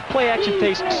makes those play-action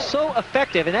fakes so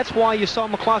effective, and that's why you saw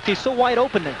McCluskey so wide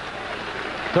open there.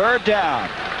 Third down.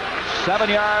 7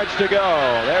 yards to go.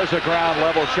 There's a ground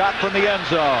level shot from the end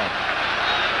zone.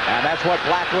 And that's what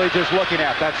Blackley is looking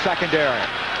at, that secondary.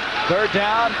 Third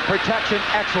down, protection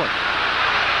excellent.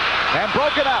 And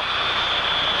broken up.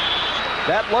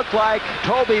 That looked like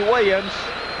Toby Williams,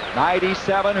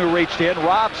 97, who reached in.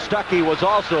 Rob Stuckey was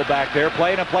also back there,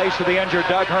 playing in place of the injured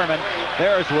Doug Herman.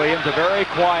 There's Williams, a very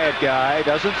quiet guy,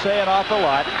 doesn't say an awful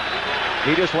lot.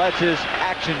 He just lets his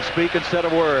actions speak instead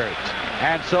of words.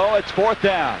 And so it's fourth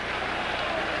down.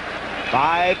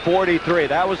 5:43.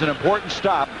 That was an important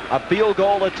stop. A field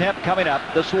goal attempt coming up.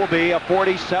 This will be a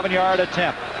 47-yard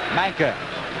attempt. Manka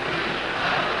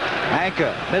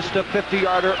missed a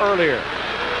 50-yarder earlier.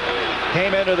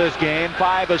 Came into this game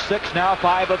 5 of 6, now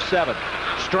 5 of 7.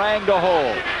 Strang to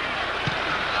hold.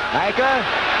 Manka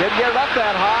didn't get it up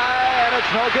that high, and it's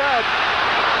no good.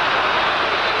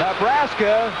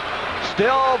 Nebraska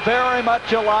still very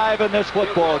much alive in this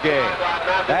football game.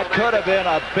 That could have been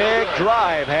a big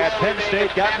drive had Penn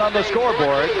State gotten on the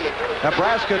scoreboard.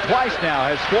 Nebraska twice now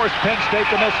has forced Penn State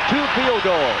to miss 2 field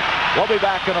goals. We'll be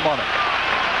back in a moment.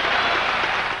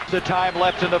 The time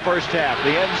left in the first half.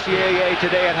 The NCAA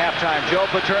today at halftime. Joe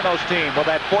Paterno's team with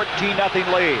that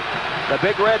 14-0 lead. The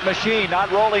Big Red Machine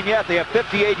not rolling yet. They have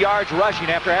 58 yards rushing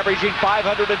after averaging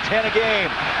 510 a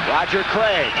game. Roger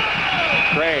Craig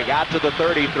out to the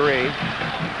 33.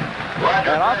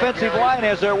 An offensive line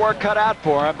has their work cut out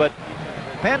for him, but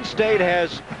Penn State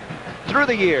has, through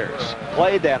the years,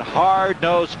 played that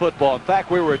hard-nosed football. In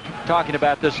fact, we were talking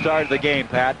about this start of the game,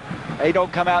 Pat. They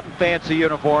don't come out in fancy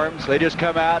uniforms. They just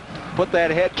come out, put that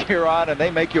headgear on, and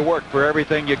they make you work for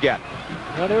everything you get.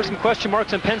 Well, there were some question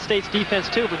marks on Penn State's defense,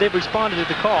 too, but they've responded to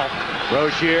the call.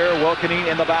 Rozier, Wilkeny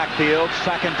in the backfield.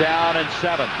 Second down and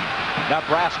 7.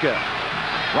 Nebraska,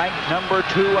 ranked number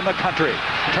 2 in the country.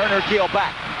 Turner Gill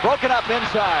back. Broken up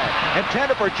inside.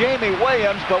 Intended for Jamie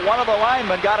Williams, but one of the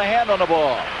linemen got a hand on the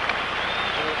ball.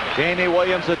 Jamie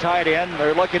Williams, the tight end.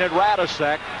 They're looking at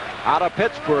Radisek out of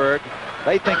Pittsburgh.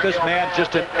 They think this man's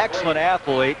just an excellent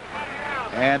athlete,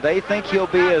 and they think he'll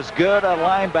be as good a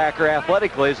linebacker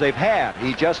athletically as they've had.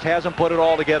 He just hasn't put it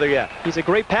all together yet. He's a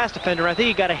great pass defender. I think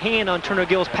he got a hand on Turner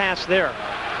Gill's pass there.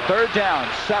 Third down,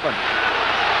 7.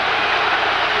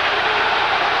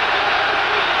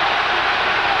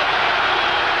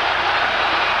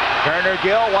 Turner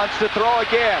Gill wants to throw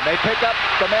again. They pick up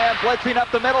the man blitzing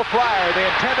up the middle, Fryer, the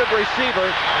intended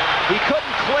receiver. He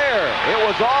couldn't clear. It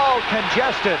was all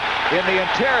congested in the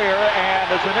interior, and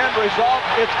as an end result,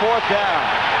 it's fourth down.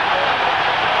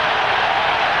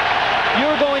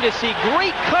 You're going to see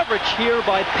great coverage here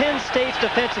by Penn State's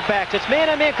defensive backs. It's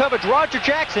man-on-man coverage. Roger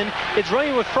Jackson is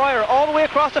running with Fryer all the way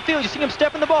across the field. You see him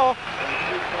step in the ball.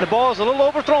 The ball is a little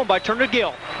overthrown by Turner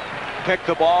Gill. pick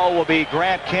the ball will be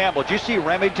Grant Campbell. Did you see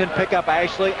Remington pick up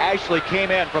Ashley? Ashley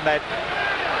came in from that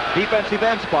defensive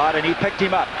end spot, and he picked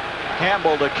him up.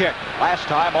 Campbell to kick. Last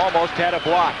time almost had it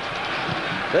blocked.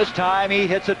 This time he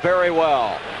hits it very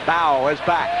well. Bow is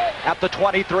back at the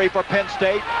 23 for Penn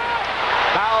State.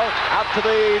 Bow out to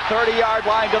the 30-yard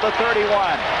line to the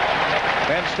 31.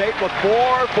 Penn State with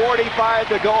 4:45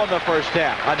 to go in the first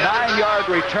half. A 9-yard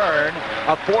return,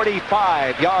 a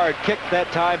 45-yard kick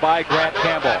that time by Grant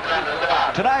Campbell.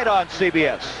 Tonight on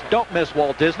CBS, don't miss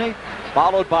Walt Disney,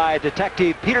 followed by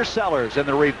Detective Peter Sellers in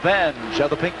The Revenge of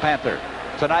the Pink Panther.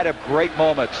 Tonight of great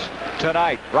moments.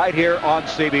 Tonight, right here on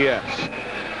CBS.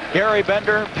 Gary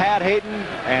Bender, Pat Hayden,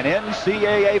 and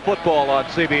NCAA football on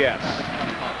CBS.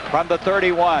 From the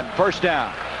 31, first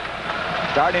down.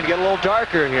 Starting to get a little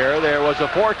darker here. There was a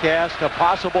forecast of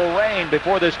possible rain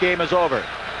before this game is over.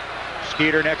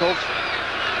 Skeeter Nichols.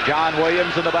 John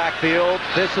Williams in the backfield.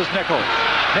 This is Nichols.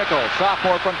 Nichols,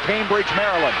 sophomore from Cambridge,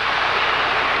 Maryland.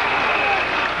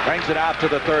 Brings it out to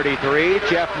the 33.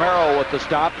 Jeff Merrill with the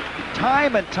stop.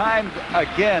 Time and time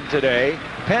again today,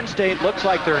 Penn State looks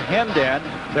like they're hemmed in.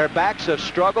 Their backs have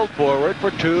struggled forward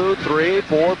for 2, 3,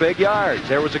 4 big yards.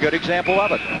 There was a good example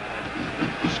of it.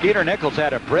 Skeeter Nichols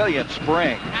had a brilliant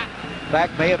spring. In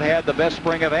fact, may have had the best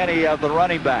spring of any of the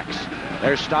running backs.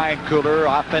 There's Steinkuhler,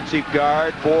 offensive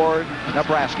guard for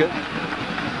Nebraska.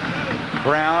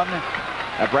 Brown,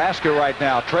 Nebraska right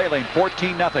now trailing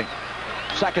 14-0.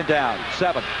 Second down,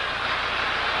 7.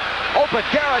 Open,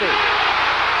 Garrity.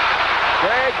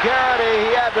 Greg Garrity,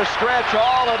 he had to stretch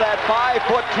all of that 5',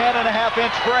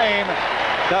 10.5-inch frame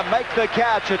to make the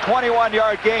catch. A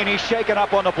 21-yard gain. He's shaken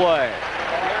up on the play.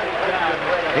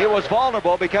 He was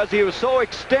vulnerable because he was so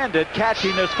extended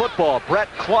catching this football. Brett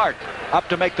Clark up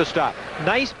to make the stop.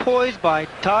 Nice poise by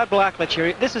Todd Blackledge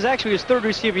here. This is actually his third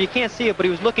receiver. You can't see it, but he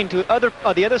was looking to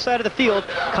the other side of the field.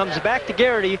 Comes back to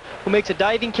Garrity, who makes a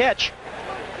diving catch.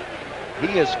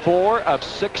 He is 4 of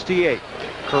 68.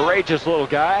 Courageous little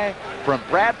guy from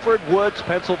Bradford Woods,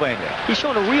 Pennsylvania. He's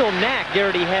shown a real knack,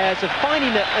 Garrity has, of finding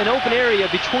an open area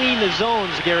between the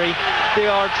zones, Gary. They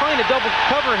are trying to double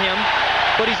cover him,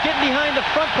 but he's getting behind the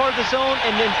front part of the zone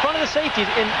and in front of the safeties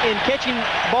and catching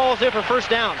balls there for first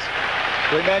downs.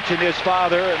 We mentioned his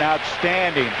father, an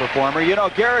outstanding performer. You know,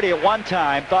 Garrity at one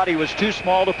time thought he was too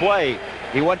small to play.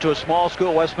 He went to a small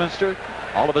school, Westminster.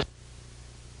 All of his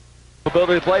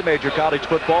ability to play major college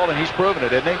football, and he's proven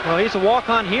it, isn't he? Well, he's a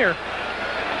walk-on here.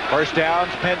 First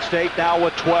downs, Penn State now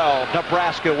with 12.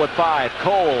 Nebraska with 5.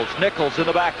 Coles, Nichols in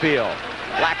the backfield.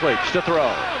 Blackledge to throw.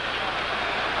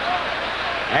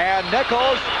 And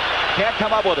Nichols can't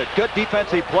come up with it. Good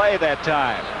defensive play that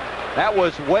time. That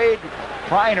was Wade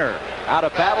Priner out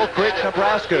of Battle Creek,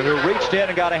 Nebraska, who reached in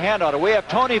and got a hand on it. We have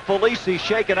Tony Felici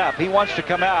shaken up. He wants to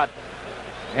come out,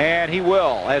 and he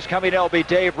will, as coming in will be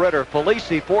Dave Ritter.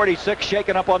 Felici, 46,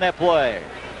 shaken up on that play.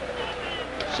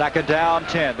 Second down,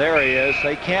 10. There he is.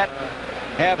 They can't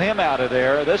have him out of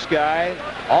there. This guy,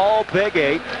 all Big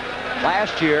 8,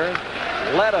 last year,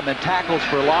 led them in tackles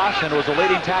for loss and was a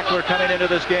leading tackler coming into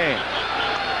this game.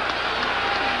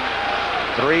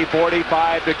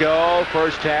 3:45 to go,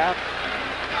 first half.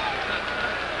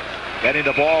 Getting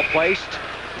the ball placed.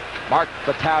 Mark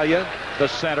Battaglia, the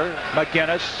center.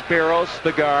 McGinnis, Spiros,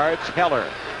 the guards. Heller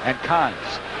and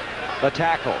Kahns, the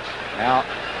tackles. Now,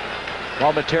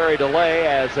 momentary delay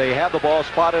as they have the ball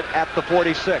spotted at the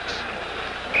 46.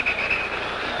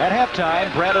 At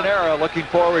halftime, Brandon Era looking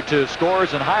forward to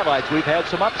scores and highlights. We've had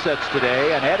some upsets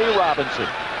today, and Eddie Robinson,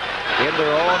 in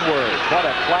their own words, what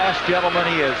a class gentleman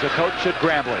he is, the coach at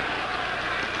Grambling.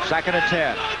 Second and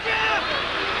 10.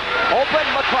 Open,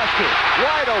 McCluskey,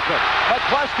 wide open.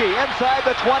 McCluskey inside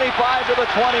the 25 to the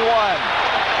 21.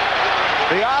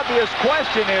 The obvious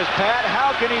question is, Pat,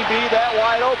 how can he be that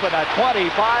wide open? A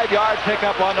 25-yard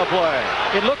pickup on the play.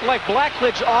 It looked like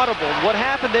Blackledge audible. What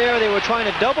happened there, they were trying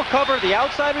to double cover the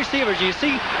outside receivers. You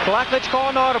see Blackledge call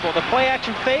an audible, the play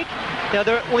action fake. Now,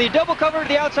 when you double cover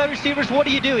the outside receivers, what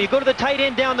do? You go to the tight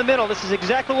end down the middle. This is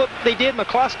exactly what they did.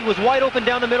 McCluskey was wide open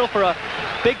down the middle for a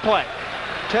big play.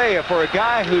 Tell you, for a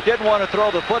guy who didn't want to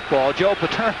throw the football, Joe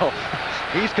Paterno,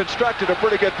 he's constructed a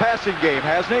pretty good passing game,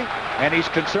 hasn't he? And he's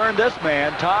concerned this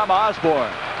man, Tom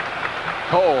Osborne.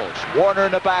 Coles, Warner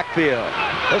in the backfield.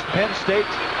 This Penn State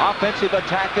offensive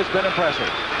attack has been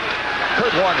impressive.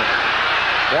 Kurt Warner.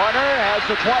 Warner has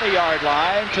the 20-yard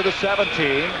line to the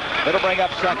 17. It'll bring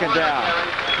up second down.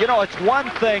 You know, it's one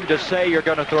thing to say you're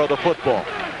going to throw the football.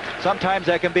 Sometimes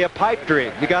that can be a pipe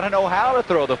dream. You got to know how to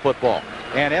throw the football.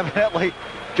 And evidently,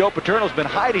 Joe Paterno's been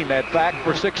hiding that fact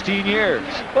for 16 years.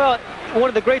 Well, one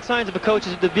of the great signs of a coach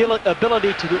is the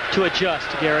ability to adjust,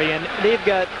 Gary. And they've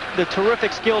got the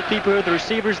terrific skilled people here, the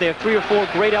receivers. They have 3 or 4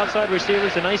 great outside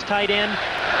receivers, a nice tight end,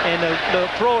 and the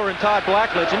thrower in Todd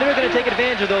Blackledge. And they're going to take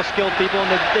advantage of those skilled people, and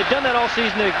they've done that all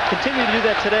season. They continue to do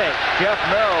that today. Jeff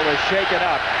Merrill is shaken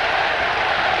up.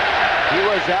 He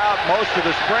was out most of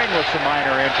the spring with some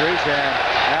minor injuries, and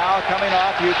now coming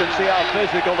off, you can see how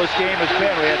physical this game has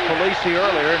been. We had Felici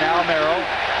earlier, now Merrill.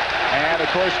 And, of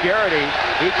course, Garrity,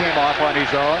 he came off on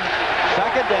his own.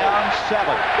 Second down, 7.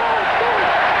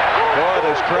 For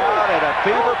this crowd at a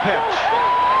fever pitch.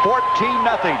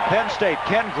 14-0 Penn State.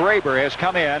 Ken Graber has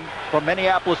come in from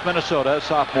Minneapolis, Minnesota,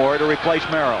 sophomore, to replace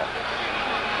Merrill.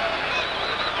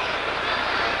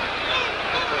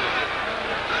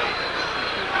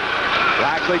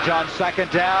 Blackledge on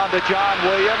second down to John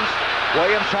Williams.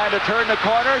 Williams trying to turn the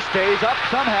corner, stays up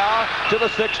somehow to the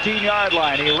 16-yard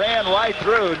line. He ran right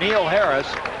through Neil Harris.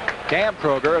 Cam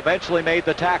Kroger eventually made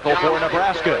the tackle for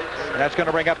Nebraska. And that's going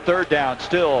to bring up third down,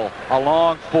 still a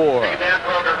long 4.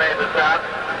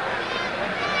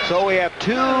 So we have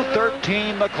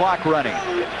 2:13 the clock running.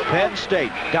 Penn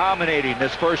State dominating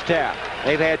this first half.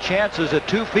 They've had chances at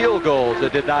 2 field goals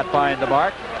that did not find the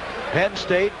mark. Penn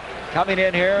State coming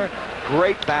in here,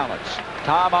 great balance.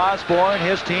 Tom Osborne,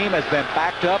 his team, has been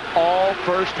backed up all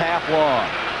first half long.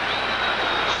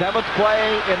 7th play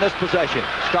in this possession,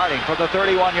 starting from the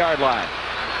 31-yard line.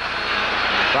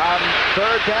 From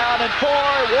third down and 4,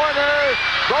 Warner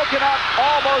broken up,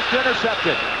 almost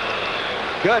intercepted.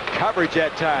 Good coverage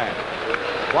that time.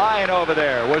 Flying over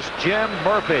there was Jim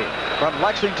Murphy from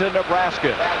Lexington,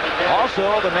 Nebraska.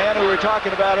 Also, the man who we were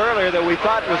talking about earlier that we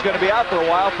thought was going to be out for a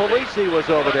while, Felici, was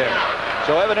over there.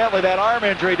 So evidently that arm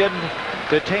injury didn't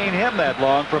detain him that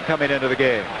long from coming into the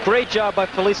game. Great job by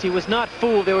Felici. He was not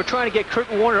fooled. They were trying to get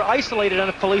Curtin Warner isolated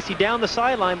on Felici down the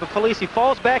sideline, but Felici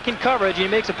falls back in coverage, and he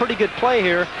makes a pretty good play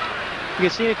here. You can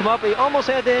see him come up. He almost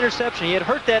had the interception. He had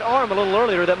hurt that arm a little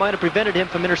earlier. That might have prevented him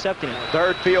from intercepting it.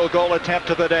 Third field goal attempt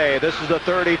of the day. This is a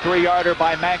 33-yarder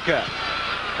by Manka.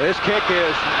 This kick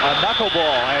is a knuckleball,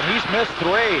 and he's missed 3.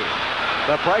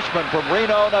 The freshman from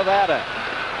Reno, Nevada.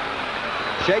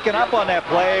 Shaken up on that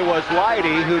play was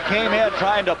Leidy, who came in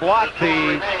trying to block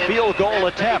the field goal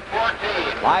attempt.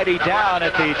 Leidy down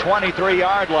at the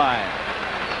 23-yard line.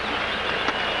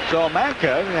 So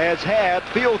Manka has had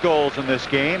field goals in this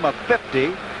game of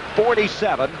 50,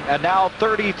 47, and now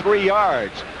 33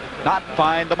 yards. Not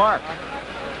find the mark.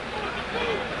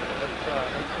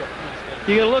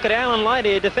 You're going to look at Alan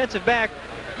Leidy, a defensive back.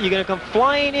 You're going to come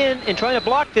flying in and trying to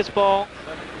block this ball.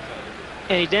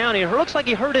 And he's down. It looks like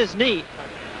he hurt his knee.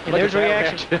 And there's a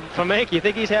reaction from Manka. You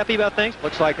think he's happy about things?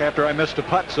 Looks like after I missed a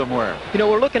putt somewhere. You know,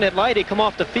 we're looking at Leidy come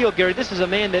off the field, Gary. This is a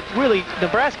man that really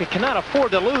Nebraska cannot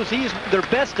afford to lose. He's their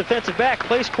best defensive back,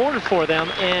 plays corner for them.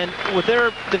 And with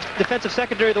their defensive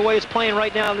secondary the way it's playing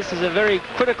right now, this is a very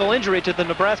critical injury to the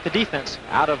Nebraska defense.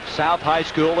 Out of South High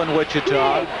School in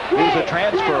Wichita. He's a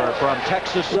transfer from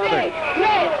Texas Southern.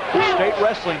 State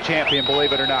wrestling champion,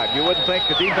 believe it or not. You wouldn't think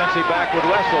the defensive back would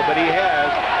wrestle, but he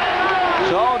has.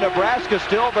 So Nebraska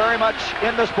still very much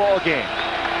in this ball game.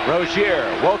 Rozier,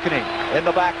 Wokening in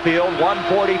the backfield.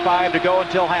 1:45 to go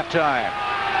until halftime.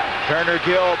 Turner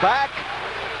Gill back.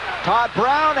 Todd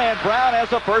Brown, and Brown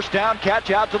has a first down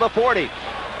catch out to the 40.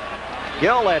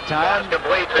 Gill that time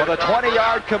with a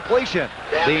 20-yard completion.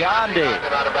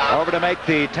 Biondi over to make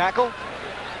the tackle.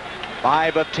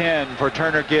 5 of 10 for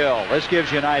Turner Gill. This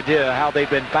gives you an idea how they've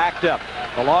been backed up.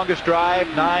 The longest drive,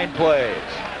 9 plays.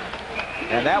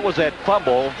 And that was that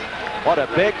fumble. What a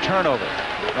big turnover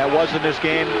that was in this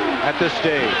game at this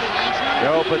stage.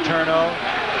 Joe Paterno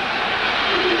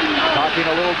talking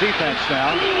a little defense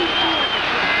now.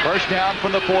 First down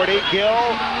from the 40. Gill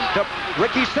to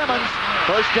Ricky Simmons.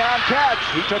 First down catch.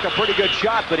 He took a pretty good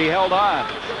shot, but he held on.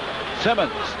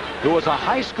 Simmons, who was a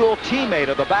high school teammate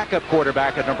of the backup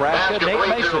quarterback at Nebraska, Nate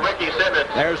Mason.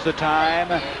 There's the time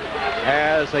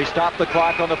as they stop the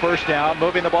clock on the first down,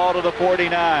 moving the ball to the 49.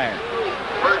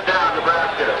 First down,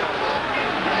 Nebraska.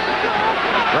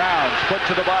 Browns put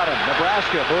to the bottom.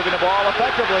 Nebraska moving the ball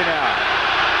effectively now.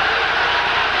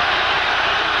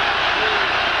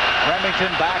 Remington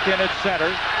back in its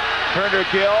center. Turner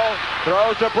Gill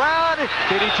throws to Brown.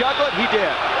 Did he juggle it? He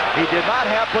did. He did not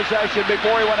have possession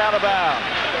before he went out of bounds.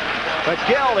 But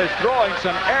Gill is throwing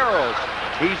some arrows.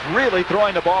 He's really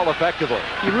throwing the ball effectively.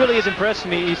 He really is impressing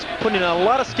me. He's putting a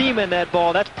lot of steam in that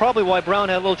ball. That's probably why Brown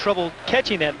had a little trouble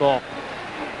catching that ball.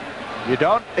 You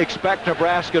don't expect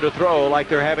Nebraska to throw like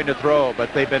they're having to throw,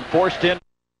 but they've been forced in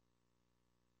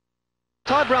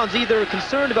Todd Brown's either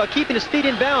concerned about keeping his feet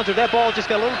in bounds or that ball just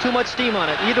got a little too much steam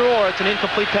on it. Either or, it's an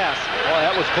incomplete pass. Well,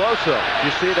 that was close, though.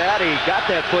 You see that? He got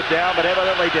that foot down, but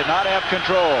evidently did not have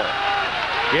control.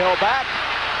 Gill back.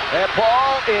 That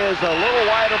ball is a little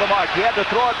wide of the mark. He had to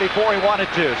throw it before he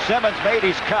wanted to. Simmons made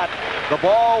his cut. The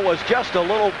ball was just a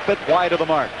little bit wide of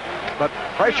the mark. But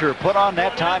pressure put on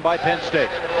that time by Penn State.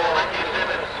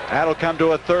 That'll come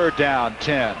to a 3rd down,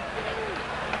 10.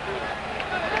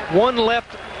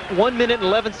 1 minute and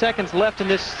 11 seconds left in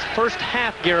this first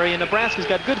half, Gary, and Nebraska's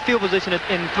got good field position in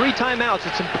 3 timeouts.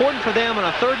 It's important for them on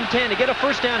a 3rd and 10 to get a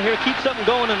first down here, keep something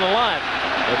going and alive.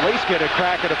 At least get a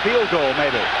crack at a field goal,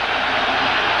 maybe.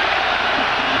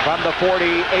 From the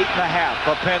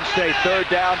 48.5 of Penn State, 3rd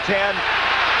down, 10.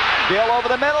 Gill over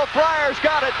the middle. Fryer's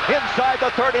got it inside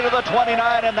the 30 to the 29,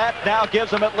 and that now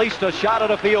gives them at least a shot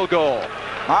at a field goal.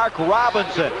 Mark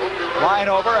Robinson flying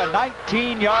over a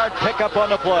 19-yard pickup on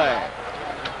the play.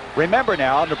 Remember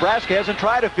now, Nebraska hasn't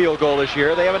tried a field goal this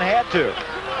year. They haven't had to.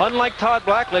 Unlike Todd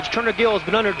Blackledge, Turner Gill has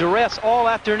been under duress all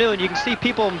afternoon. You can see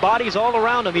people and bodies all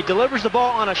around him. He delivers the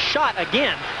ball on a shot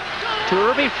again to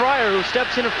Irving Fryer, who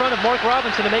steps in front of Mark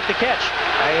Robinson to make the catch.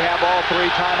 They have all 3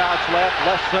 timeouts left,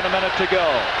 less than a minute to go.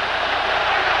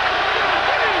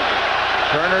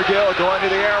 Turner Gill going to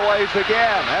the airways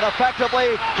again, and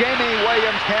effectively, Jamie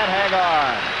Williams can't hang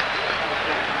on.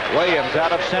 Williams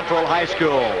out of Central High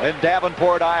School in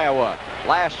Davenport, Iowa.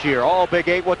 Last year, all Big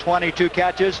 8 with 22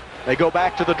 catches. They go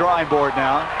back to the drawing board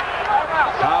now.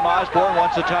 Tom Osborne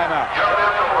wants a timeout.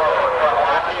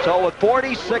 So with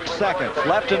 46 seconds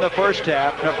left in the first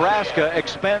half, Nebraska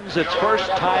expends its first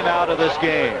timeout of this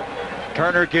game.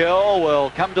 Turner Gill will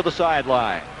come to the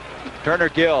sideline. Turner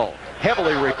Gill,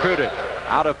 heavily recruited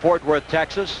out of Fort Worth,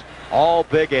 Texas, all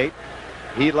Big 8.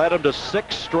 He led them to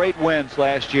 6 straight wins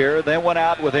last year, then went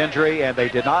out with injury, and they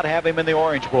did not have him in the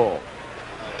Orange Bowl.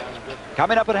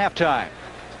 Coming up at halftime,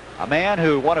 a man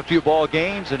who won a few ball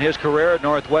games in his career at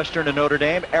Northwestern and Notre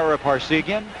Dame, Ara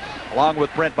Parsegian, along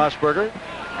with Brent Musburger,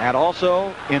 and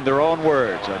also, in their own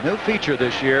words, a new feature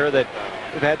this year that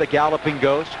we've had the Galloping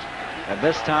Ghost, and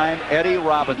this time Eddie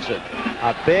Robinson.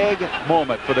 A big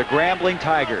moment for the Grambling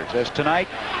Tigers, as tonight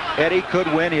Eddie could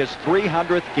win his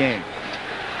 300th game.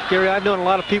 Gary, I've known a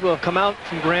lot of people who have come out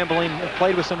from Grambling and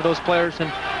played with some of those players,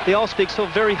 and they all speak so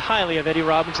very highly of Eddie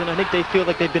Robinson. I think they feel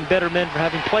like they've been better men for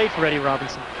having played for Eddie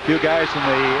Robinson. A few guys in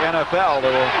the NFL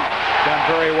that have done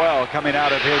very well coming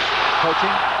out of his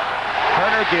coaching.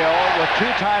 Turner Gill with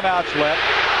 2 timeouts left.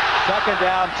 2nd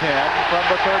down, 10 from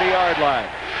the 30-yard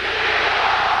line.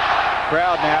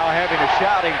 Crowd now having a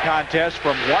shouting contest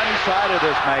from one side of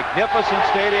this magnificent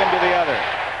stadium to the other.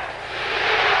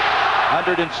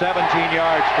 117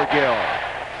 yards for Gill.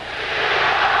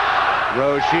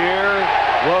 Rozier,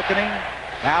 Wilkening,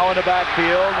 now in the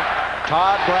backfield.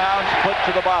 Todd Brown's put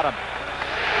to the bottom.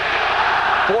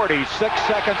 46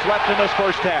 seconds left in this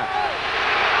first half.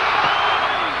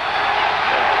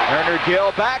 Turner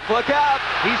Gill back, look out.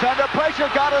 He's under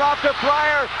pressure, got it off to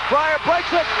Fryer. Fryer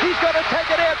breaks it, he's going to take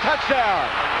it in, touchdown.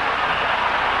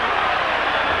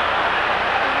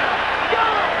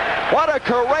 What a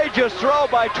courageous throw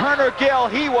by Turner Gill.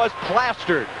 He was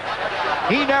plastered.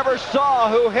 He never saw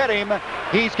who hit him.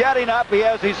 He's getting up, he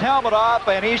has his helmet off,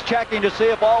 and he's checking to see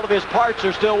if all of his parts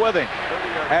are still with him.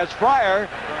 As Fryer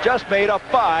just made a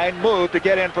fine move to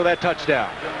get in for that touchdown.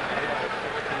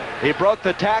 He broke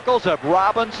the tackles of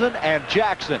Robinson and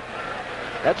Jackson.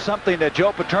 That's something that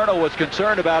Joe Paterno was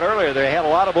concerned about earlier. They had a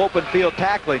lot of open field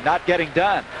tackling not getting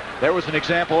done. There was an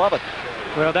example of it.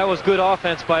 Well, that was good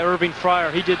offense by Irving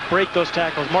Fryer. He did break those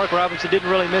tackles. Mark Robinson didn't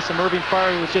really miss him. Irving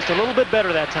Fryer was just a little bit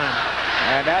better that time.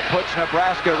 And that puts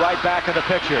Nebraska right back in the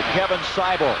picture. Kevin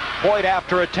Seibel, point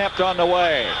after attempt on the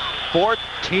way.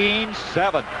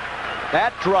 14-7.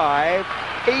 That drive,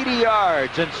 80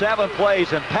 yards in 7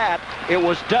 plays. And Pat, it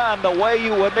was done the way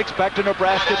you wouldn't expect a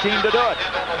Nebraska team to do it.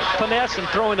 Finesse and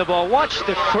throwing the ball. Watch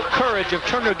the courage of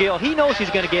Turner Gill. He knows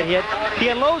he's going to get hit. He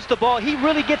unloads the ball. He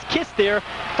really gets kissed there.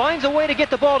 Finds a way to get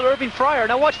the ball to Irving Fryer.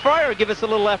 Now watch Fryer give us a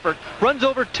little effort. Runs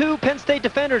over 2 Penn State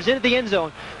defenders into the end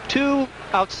zone. 2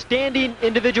 outstanding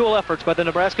individual efforts by the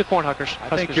Nebraska Cornhuskers.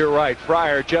 I think you're right.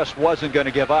 Fryer just wasn't going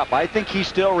to give up. I think he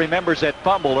still remembers that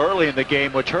fumble early in the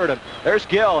game, which hurt him. There's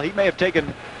Gill. He may have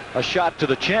taken a shot to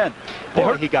the chin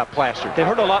before he got plastered. They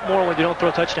hurt a lot more when you don't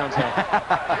throw touchdowns now.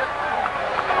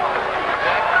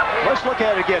 Let's look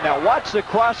at it again. Now watch the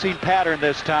crossing pattern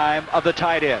this time of the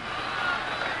tight end.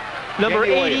 Number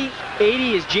Jamie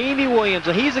 80 is Jamie Williams.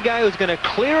 So he's the guy who's going to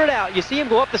clear it out. You see him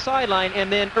go up the sideline,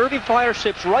 and then Irving Fryer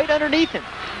slips right underneath him.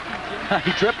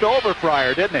 He tripped over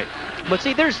Fryer, didn't he? But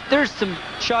see, there's some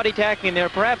shoddy tackling there.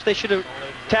 Perhaps they should have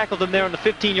tackled him there on the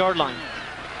 15-yard line.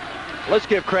 let's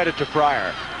give credit to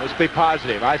Fryer. Let's be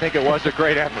positive. I think it was a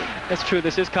great effort. That's true.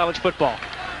 This is college football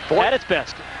at its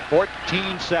best.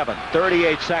 14-7,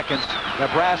 38 seconds.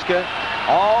 Nebraska,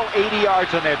 all 80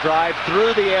 yards on that drive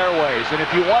through the airways. And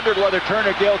if you wondered whether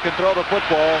Turner Gill can throw the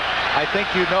football, I think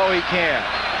you know he can.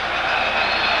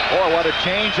 Boy, what a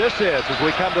change this is as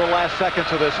we come to the last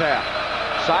seconds of this half.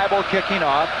 Seibel kicking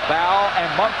off. Bow and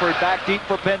Mumford back deep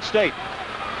for Penn State.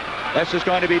 This is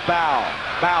going to be Bow.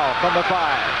 Bow from the 5.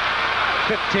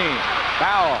 15.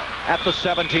 Bow at the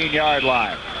 17-yard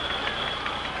line.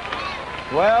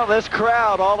 Well, this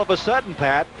crowd all of a sudden,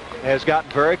 Pat, has gotten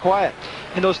very quiet.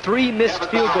 And those 3 missed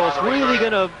field goals really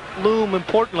going to loom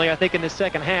importantly, I think, in the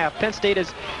second half. Penn State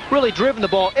has really driven the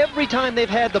ball every time they've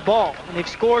had the ball. And they've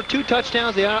scored 2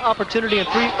 touchdowns, the opportunity, and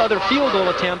 3 other field goal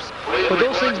attempts. But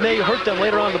those things may hurt them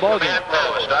later on in the ballgame.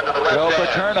 Joe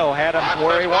Paterno had them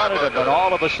where he wanted them, but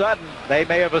all of a sudden, they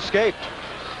may have escaped.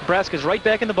 Nebraska's right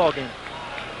back in the ballgame.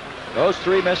 Those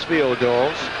 3 missed field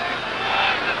goals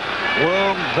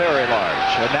loom very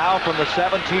large. And now from the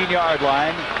 17-yard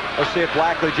line, let's see if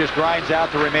Blackley just grinds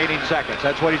out the remaining seconds.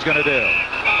 That's what he's going to do.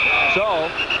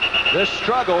 So, this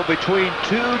struggle between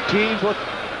 2 teams with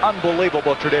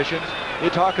unbelievable traditions. You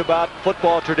talk about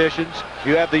football traditions.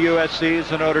 You have the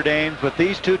USCs and Notre Dames, but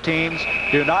these 2 teams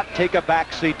do not take a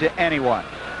backseat to anyone.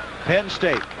 Penn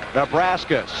State,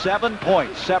 Nebraska, 7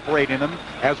 points separating them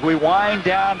as we wind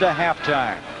down to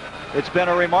halftime. It's been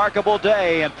a remarkable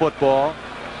day in football.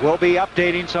 We'll be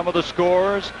updating some of the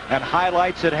scores and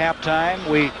highlights at halftime.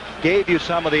 We gave you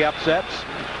some of the upsets.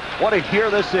 What a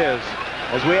year this is,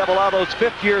 as we have a lot of those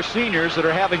fifth-year seniors that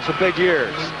are having some big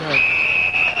years.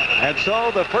 And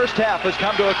so the first half has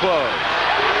come to a close.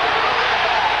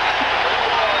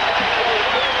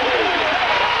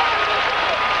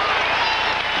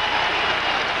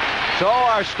 So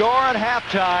our score at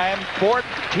halftime,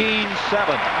 14-7.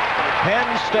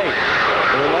 Penn State,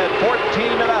 who led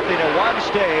 14-0 at one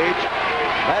stage,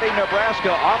 letting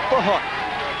Nebraska off the hook.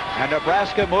 And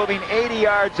Nebraska moving 80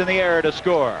 yards in the air to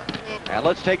score. And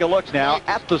let's take a look now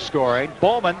at the scoring.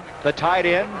 Bowman, the tight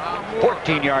end,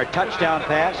 14-yard touchdown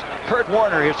pass. Kurt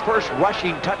Warner, his first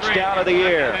rushing touchdown of the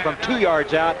year from 2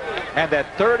 yards out. And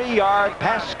that 30-yard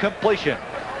pass completion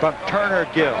from Turner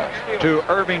Gill to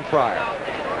Irving Fryer.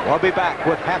 We'll be back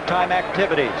with halftime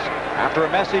activities after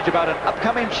a message about an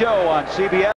upcoming show on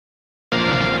CBS.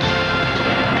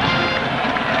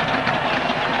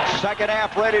 Second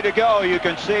half ready to go. You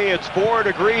can see it's 4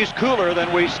 degrees cooler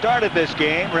than we started this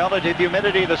game. Relative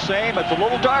humidity the same. It's a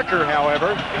little darker,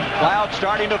 however. Clouds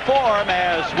starting to form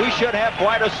as we should have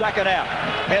quite a second half.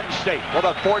 Penn State with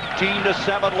a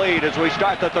 14-7 lead as we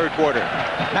start the third quarter.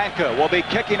 Manka will be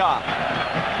kicking off.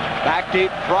 Back deep,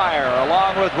 Fryer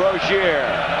along with Rozier.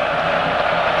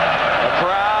 The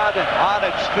crowd on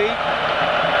its feet.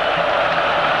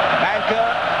 Manka,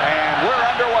 and we're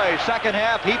underway. Second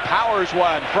half, he powers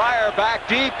one. Fryer back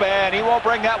deep, and he won't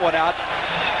bring that one out.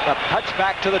 The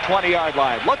touchback to the 20-yard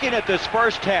line. Looking at this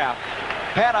first half,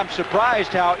 Pat, I'm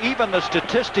surprised how even the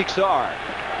statistics are.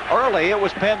 Early, it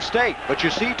was Penn State, but you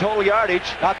see total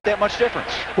yardage, not that much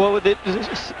difference. Well, the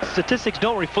statistics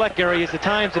don't reflect, Gary, is the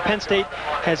times that Penn State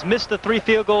has missed the 3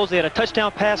 field goals. They had a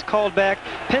touchdown pass called back.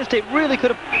 Penn State really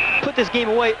could have put this game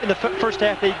away in the first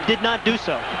half. They did not do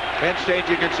so. Penn State,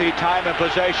 you can see time and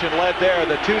possession led there.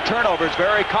 The 2 turnovers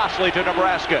very costly to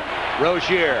Nebraska.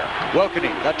 Rozier,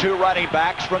 Wilkening, the 2 running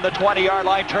backs from the 20-yard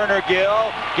line. Turner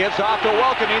Gill gives off to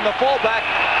Wilkening, the fullback.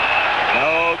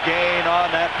 No gain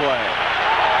on that play.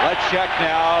 Let's check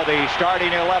now the starting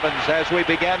 11s as we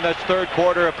begin this third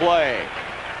quarter of play.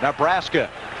 Nebraska,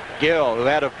 Gill, who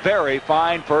had a very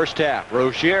fine first half.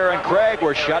 Rozier and Craig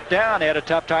were shut down. They had a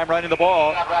tough time running the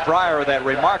ball. Fryer with that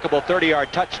remarkable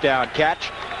 30-yard touchdown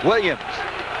catch. Williams,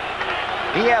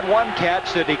 he had 1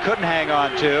 catch that he couldn't hang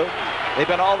on to. They've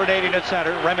been alternating at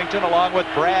center. Remington along with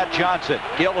Brad Johnson.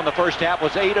 Gill in the first half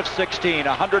was 8 of 16,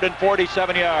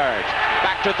 147 yards.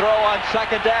 Back to throw on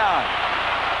second down.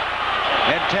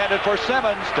 Intended for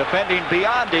Simmons, defending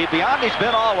Biondi. Biondi's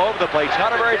been all over the place.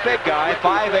 Not a very big guy.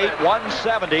 5'8",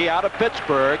 170 out of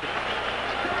Pittsburgh.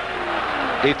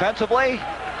 Defensively,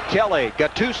 Kelly,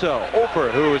 Gattuso, Ofer,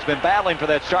 who has been battling for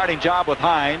that starting job with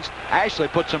Hines. Ashley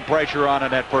put some pressure on in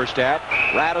that first half.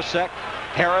 Radisek,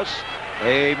 Harris.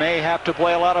 They may have to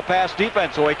play a lot of pass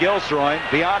defense the way Gill's throwing.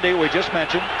 Biondi, we just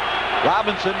mentioned.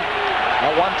 Robinson,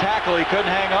 that 1 tackle he couldn't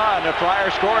hang on. The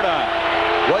Fryer scored on.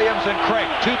 Williams and Crink,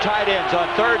 2 tight ends on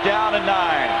 3rd down and 9.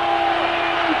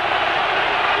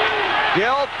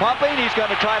 Gill pumping. He's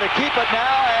going to try to keep it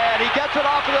now, and he gets it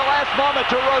off at the last moment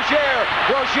to Rozier.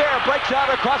 Rozier breaks out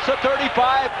across the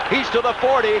 35. He's to the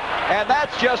 40, and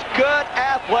that's just good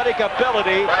athletic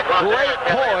ability. Great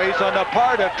poise on the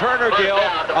part of Turner Gill.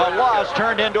 A loss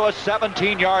turned into a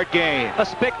 17-yard gain. A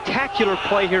spectacular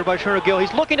play here by Turner Gill.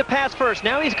 He's looking to pass first.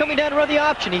 Now he's coming down to run the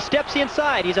option. He steps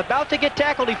inside. He's about to get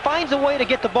tackled. He finds a way to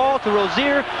get the ball to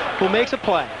Rozier, who makes a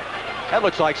play. That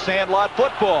looks like sandlot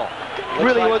football.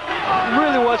 Really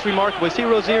was remarkable. See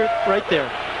Rozier right there.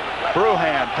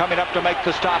 Bruhan coming up to make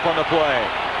the stop on the play.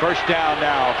 First down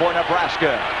now for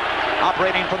Nebraska.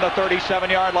 Operating from the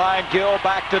 37-yard line. Gill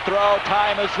back to throw.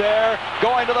 Time is there.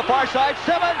 Going to the far side.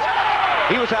 Simmons.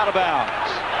 He was out of bounds.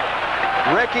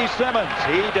 Ricky Simmons.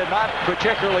 He did not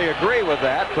particularly agree with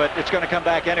that, but it's going to come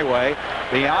back anyway.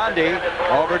 Biondi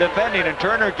over defending, and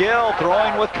Turner Gill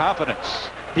throwing with confidence.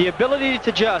 The ability to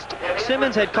adjust.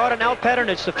 Simmons had caught an out pattern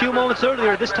just a few moments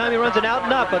earlier. This time he runs an out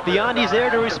and up, but Biondi's there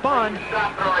to respond.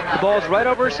 The ball's right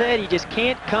over his head. He just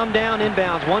can't come down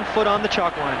inbounds. 1 foot on the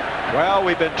chalk line. Well,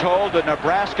 we've been told that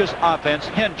Nebraska's offense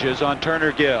hinges on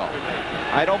Turner Gill.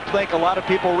 I don't think a lot of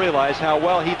people realize how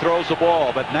well he throws the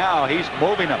ball, but now he's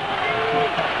moving them.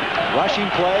 Rushing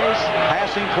plays,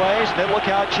 passing plays, and then look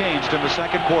how it changed in the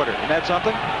second quarter. Isn't that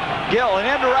something? Gill, an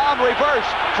end around reverse.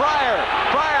 Fryer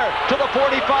to the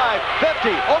 45,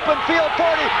 50, open field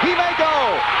 40. He may go.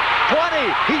 20.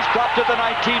 He's dropped to the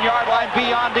 19-yard line.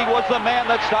 Biondi was the man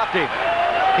that stopped him.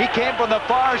 He came from the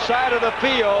far side of the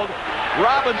field.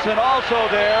 Robinson also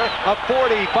there. A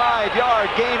 45-yard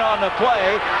gain on the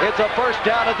play. It's a first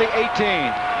down at the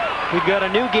 18. We've got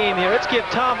a new game here. Let's give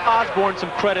Tom Osborne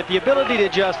some credit. The ability to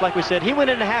adjust, like we said. He went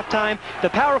into halftime. The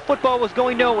power of football was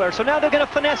going nowhere, so now they're going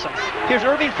to finesse him. Here's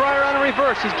Irving Fryer on a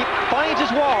reverse. He finds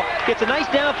his wall. Gets a nice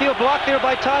downfield block there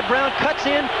by Todd Brown. Cuts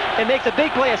in and makes a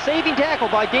big play. A saving tackle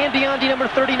by Dan Biondi, number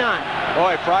 39.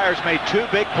 Boy, Fryer's made 2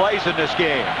 big plays in this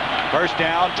game. First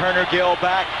down, Turner Gill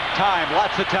back. Time,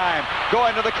 lots of time.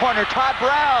 Going to the corner. Todd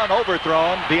Brown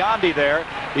overthrown. Biondi there.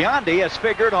 Biondi has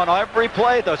figured on every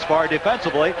play thus far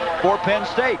defensively for Penn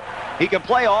State. He can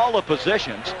play all the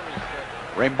positions.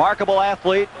 Remarkable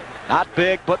athlete. Not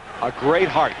big, but a great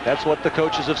heart. That's what the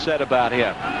coaches have said about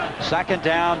him. Second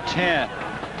down, 10.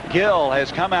 Gill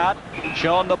has come out,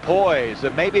 shown the poise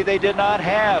that maybe they did not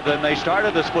have when they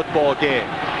started this football game.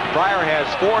 Fryer has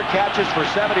 4 catches for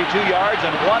 72 yards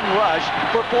and 1 rush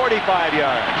for 45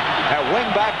 yards. At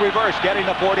wingback reverse, getting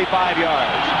the 45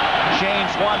 yards. Shane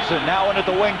Swanson now into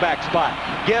the wingback spot.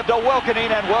 Give to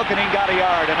Wilkening, and Wilkening got a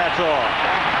yard, and that's all.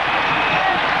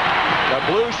 The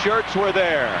blue shirts were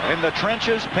there. In the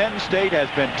trenches, Penn State has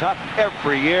been tough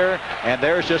every year, and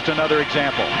there's just another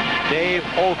example. Dave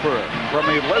Ofer from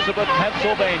Elizabeth,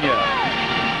 Pennsylvania.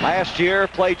 Last year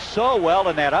played so well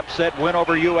in that upset win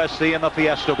over USC in the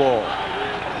Fiesta Bowl.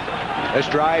 This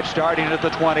drive starting at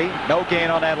the 20. No gain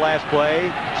on that last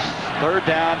play. Third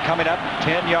down coming up.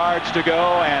 10 yards to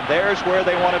go, and there's where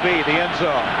they want to be, the end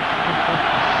zone.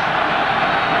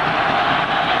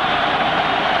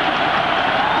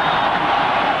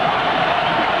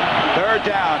 Third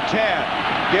down, 10.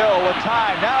 Gill with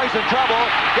time. Now he's in trouble.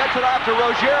 Gets it off to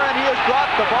Rozier, and he has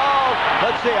dropped the ball.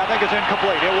 Let's see. I think it's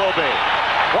incomplete. It will be.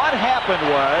 What happened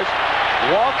was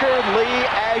Walker Lee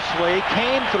Ashley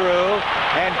came through,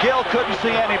 and Gill couldn't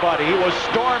see anybody. He was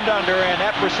stormed under, and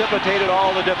that precipitated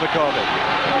all the difficulty.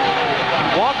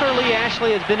 Walker Lee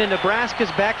Ashley has been in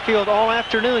Nebraska's backfield all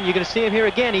afternoon. You're going to see him here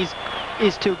again. He's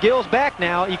to Gill's back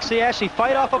now. You can see Ashley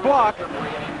fight off a block.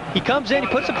 He comes in, he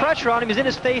puts some pressure on him, he's in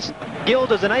his face. Gill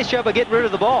does a nice job of getting rid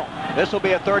of the ball. This will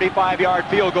be a 35-yard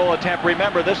field goal attempt.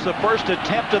 Remember, this is the first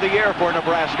attempt of the year for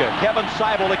Nebraska. Kevin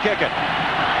Seibel to kick it.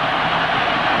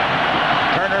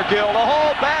 Turner Gill, the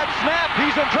whole bad snap.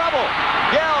 He's in trouble.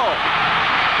 Gill.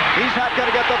 He's not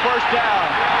going to get the first down.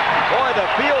 Boy, the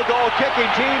field goal kicking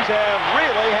teams have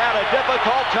really had a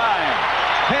difficult time.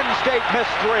 Penn State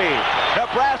missed 3.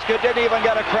 Nebraska didn't even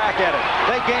get a crack at it.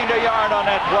 They gained a yard on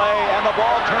that play, and the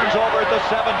ball turns over at the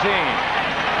 17.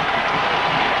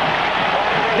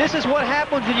 This is what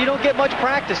happens when you don't get much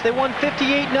practice. They won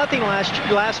 58-0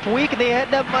 last week, and they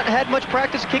hadn't had much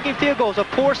practice kicking field goals. A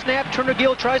poor snap. Turner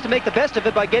Gill tries to make the best of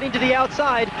it by getting to the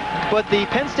outside, but the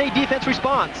Penn State defense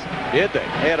responds. Did they?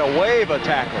 They had a wave of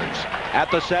tacklers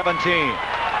at the 17.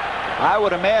 I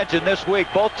would imagine this week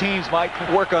both teams might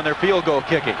work on their field goal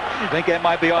kicking. You think that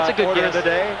might be on order of the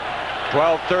day?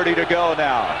 12:30 to go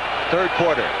now. Third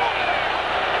quarter.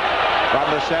 From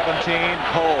the 17,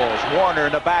 Coles. Warner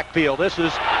in the backfield. This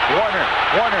is Warner.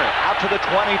 Warner out to the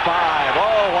 25.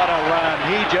 Oh, what a run.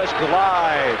 He just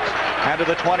glides. And to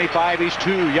the 25, he's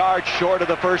 2 yards short of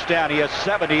the first down. He has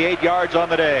 78 yards on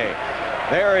the day.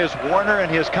 There is Warner and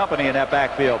his company in that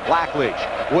backfield.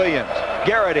 Blackledge, Williams,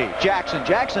 Garrity, Jackson.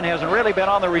 Jackson hasn't really been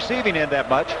on the receiving end that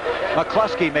much.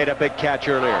 McCluskey made a big catch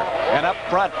earlier. And up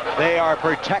front, they are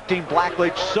protecting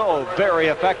Blackledge so very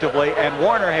effectively, and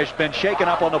Warner has been shaken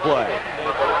up on the play.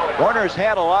 Warner's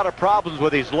had a lot of problems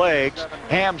with his legs,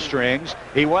 hamstrings.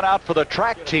 He went out for the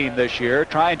track team this year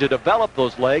trying to develop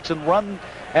those legs and run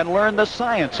and learn the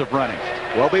science of running.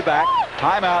 We'll be back.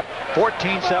 Timeout,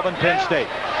 14-7 Penn State.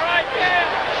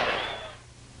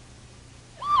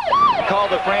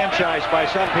 Called the franchise by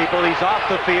some people. He's off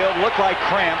the field, looked like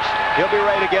cramps. He'll be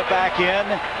ready to get back in.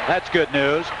 That's good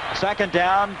news. Second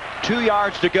down, 2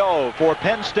 yards to go for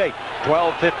Penn State.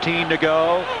 12:15 to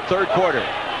go, third quarter.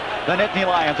 The Nittany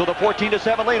Lions with a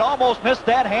 14-7 lead. Almost missed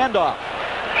that handoff.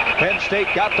 Penn State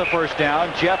got the first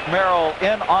down. Jeff Merrill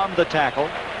in on the tackle.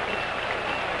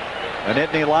 The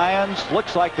Nittany Lions,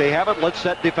 looks like they have it. Let's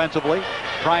set defensively.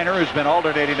 Kreiner, who's been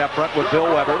alternating up front with Bill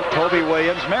Weber. Toby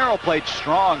Williams. Merrill played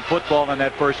strong football in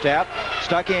that first half.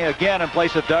 Stuck in again in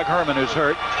place of Doug Herman, who's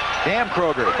hurt. Dan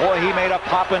Kroger, boy, he made a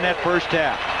pop in that first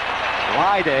half.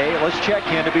 Lyday, let's check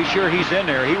in to be sure he's in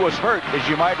there. He was hurt, as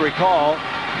you might recall,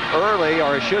 early,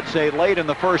 or I should say late in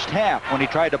the first half when he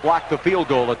tried to block the field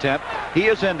goal attempt. He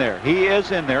is in there. He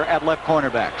is in there at left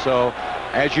cornerback. So,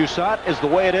 as you saw it, is the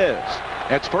way it is.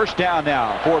 It's first down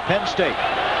now for Penn State.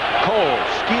 Cole,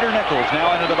 Skeeter Nichols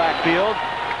now into the backfield.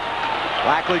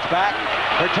 Blackledge back.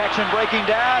 Protection breaking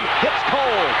down. Hits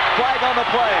Cole. Flag on the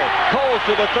play. Cole's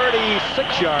to the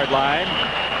 36-yard line.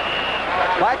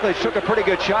 Blackledge took a pretty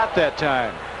good shot that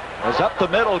time. As up the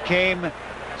middle came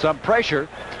some pressure,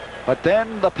 but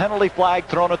then the penalty flag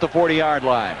thrown at the 40-yard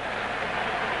line.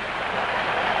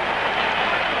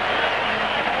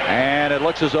 And it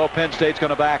looks as though Penn State's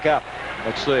going to back up.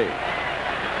 Let's see.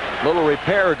 Little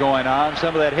repair going on.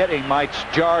 Some of that hitting might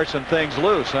jar some things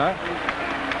loose, huh?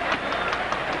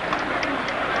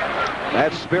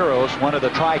 That's Spiros, one of the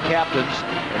tri-captains,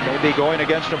 and may be going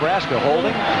against Nebraska,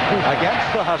 holding against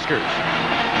the Huskers.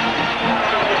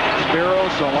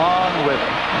 Spiros along with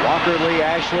Walker Lee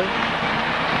Ashley,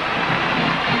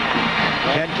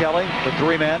 Ken Kelly, the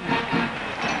three men,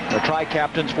 the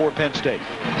tri-captains for Penn State.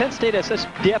 Penn State has such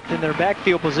depth in their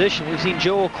backfield position. We've seen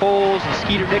Joel Coles and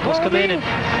Skeeter Nichols come in and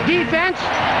defense,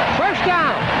 first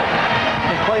down.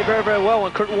 And play very, very well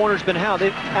when Kurt Warner's been out.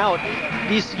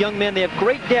 These young men, they have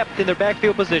great depth in their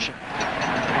backfield position.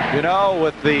 You know,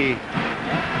 with the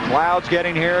clouds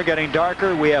getting here, getting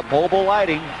darker, we have mobile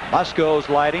lighting, Musco's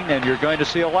lighting, and you're going to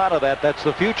see a lot of that. That's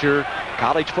the future.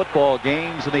 College football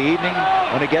games in the evening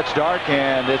when it gets dark,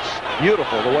 and it's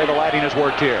beautiful the way the lighting has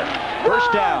worked here.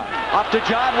 First down, up to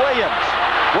John Williams.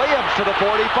 Williams to the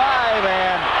 45,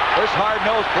 and this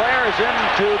hard-nosed player is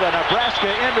into the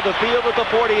Nebraska into the field at the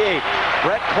 48.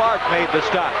 Brett Clark made the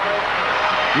stop.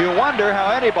 You wonder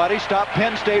how anybody stopped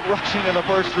Penn State rushing in the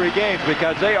first 3 games,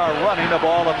 because they are running the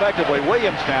ball effectively.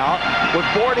 Williams now with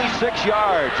 46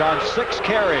 yards on 6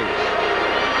 carries.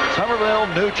 Somerville,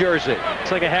 New Jersey.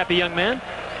 It's like a happy young man.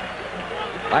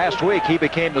 Last week, he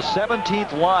became the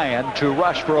 17th Lion to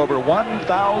rush for over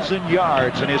 1,000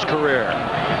 yards in his career.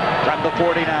 From the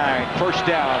 49, first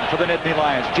down for the Nittany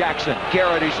Lions. Jackson,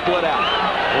 Garrity split out.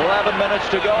 11 minutes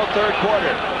to go, third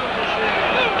quarter.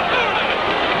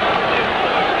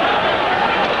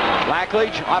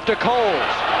 Blackledge off to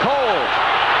Coles. Coles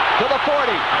to the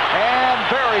 40, and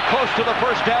very close to the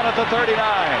first down at the 39.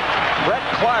 Brett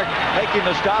Clark making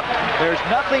the stop. There's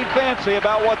nothing fancy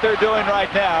about what they're doing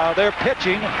right now. They're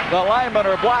pitching, the linemen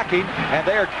are blocking, and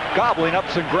they're gobbling up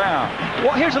some ground.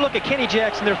 Well, here's a look at Kenny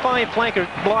Jackson, their fine flanker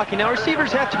blocking. Now,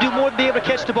 receivers have to do more to be able to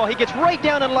catch the ball. He gets right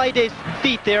down on Lyday's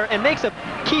feet there and makes a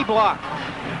key block.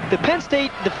 The Penn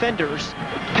State defenders,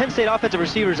 Penn State offensive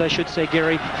receivers, I should say,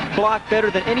 Gary, block better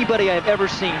than anybody I've ever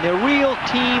seen. They're real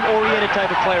team-oriented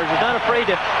type of players. They're not afraid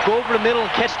to go over the middle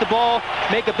and catch the ball,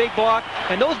 make a big block.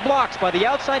 And those blocks by the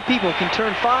outside people can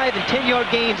turn 5- and 10-yard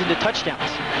gains into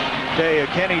touchdowns. Tell you,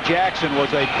 Kenny Jackson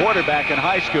was a quarterback in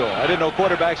high school. I didn't know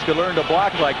quarterbacks could learn to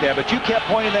block like that, but you kept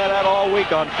pointing that out all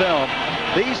week on film.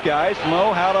 These guys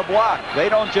know how to block. They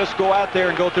don't just go out there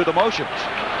and go through the motions.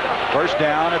 First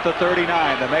down at the 39.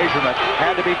 The measurement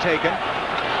had to be taken.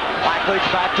 Blackledge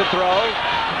back to throw.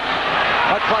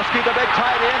 McCluskey, the big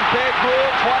tight end, big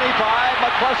move, 25.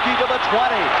 McCluskey to the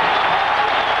 20.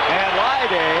 And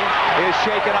Lyday is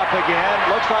shaken up again.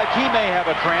 Looks like he may have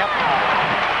a cramp.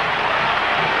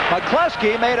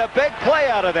 McCluskey made a big play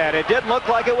out of that. It didn't look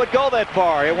like it would go that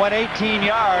far. It went 18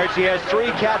 yards. He has 3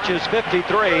 catches, 53.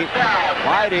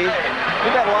 Lyday,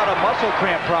 we've got a lot of muscle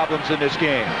cramp problems in this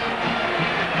game.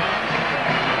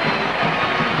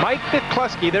 Mike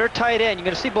McCluskey, their tight end. You're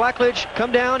going to see Blackledge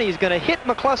come down. He's going to hit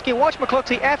McCluskey. Watch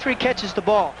McCluskey after he catches the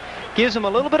ball. Gives him a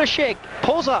little bit of shake,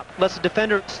 pulls up, lets the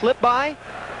defender slip by,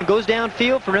 and goes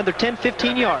downfield for another 10,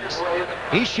 15 yards.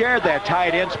 He shared that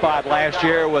tight end spot last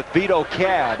year with Vito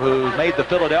Cab, who made the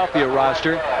Philadelphia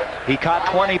roster. He caught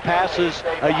 20 passes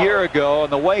a year ago,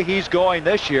 and the way he's going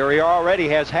this year, he already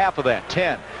has half of that,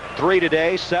 10. 3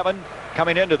 today, 7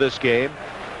 coming into this game.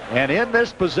 And in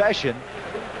this possession,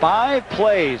 5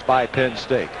 plays by Penn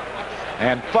State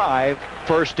and 5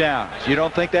 first downs. You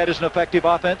don't think that is an effective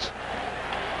offense?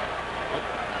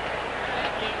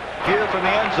 Here from the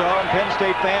end zone, Penn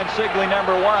State fan signaling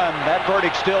number 1. That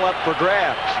verdict's still up for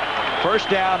grabs.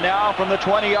 First down now from the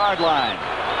 20-yard line.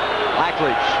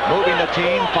 Blackledge moving the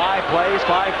team, 5 plays,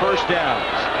 5 first downs.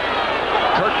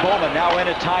 Kirk Bowman now in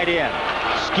at tight end.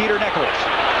 Skeeter Nichols.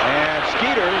 And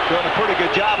Skeeter doing a pretty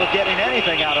good job of getting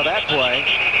anything out of that play.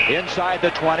 Inside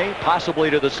the 20, possibly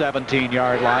to the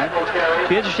 17-yard line. It'll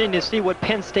be interesting to see what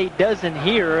Penn State does in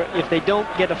here if they don't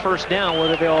get a first down,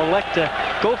 whether they'll elect to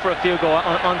go for a field goal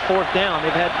on 4th down.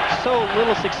 They've had so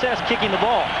little success kicking the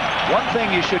ball. One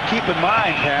thing you should keep in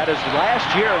mind, Pat, is last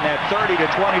year in that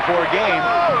 30-24 game,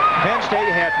 Penn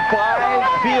State had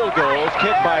 5 field goals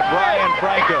kicked by Brian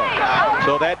Franco.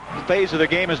 So that phase of the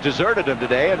game has deserted him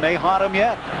today and may haunt him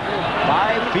yet.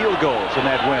 5 field goals in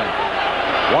that win.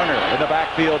 Warner in the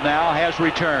backfield now has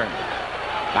returned.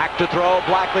 Back to throw.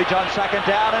 Blackledge on 2nd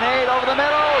down and 8 over the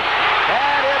middle.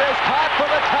 And it is caught for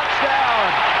the touchdown.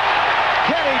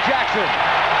 Kenny Jackson.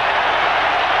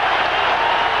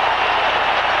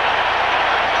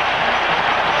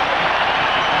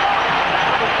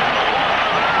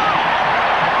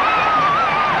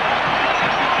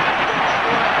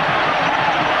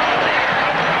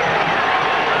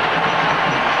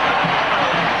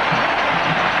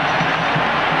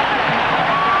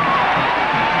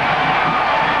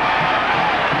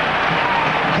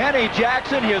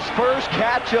 Jackson, his first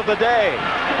catch of the day,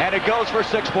 and it goes for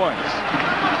 6 points.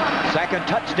 Second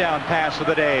touchdown pass of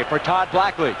the day for Todd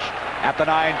Blackledge. At the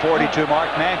 9:42 mark,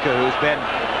 Manka, who's been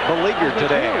beleaguered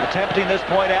today, attempting this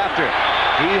point after.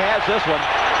 He has this one.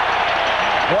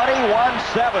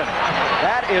 21-7.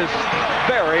 That is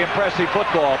very impressive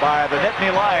football by the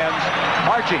Nittany Lions.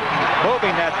 Marching,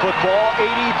 moving that football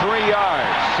 83 yards.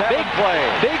 7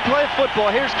 plays. Big play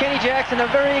football. Here's Kenny Jackson, a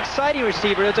very exciting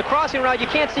receiver. It's a crossing route. You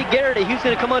can't see Garrity. He's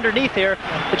going to come underneath there.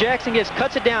 But Jackson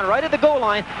cuts it down right at the goal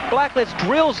line. Blackledge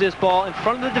drills this ball in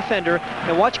front of the defender.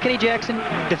 And watch Kenny Jackson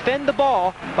defend the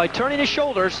ball by turning his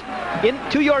shoulders in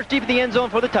 2 yards deep in the end zone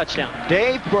for the touchdown.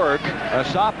 Dave Burke, a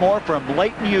sophomore from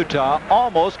Layton, Utah,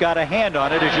 almost got a hand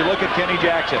on it as you look at Kenny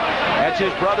Jackson. That's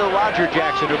his brother Roger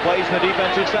Jackson, who plays in the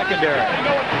defensive secondary.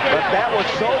 But that was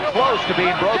so close to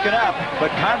being broken up.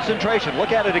 But concentration,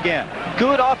 look at it again.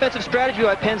 Good offensive strategy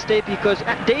by Penn State because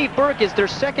Dave Burke is their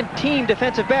 2nd team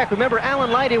defensive back. Remember,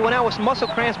 Alan Leidy went out with some muscle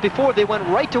cramps before. They went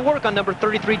right to work on number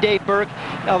 33, Dave Burke.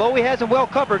 Although he has him well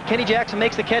covered, Kenny Jackson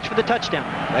makes the catch for the touchdown.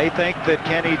 They think that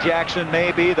Kenny Jackson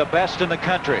may be the best in the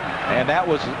country. And that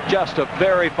was just a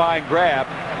very fine grab.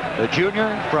 The junior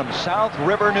from South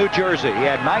River, New Jersey. He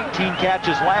had 19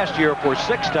 catches last year for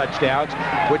 6 touchdowns,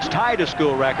 which tied a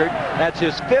school record. That's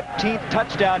his 15th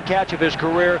touchdown catch of his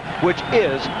career, which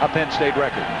is a Penn State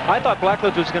record. I thought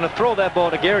Blackledge was going to throw that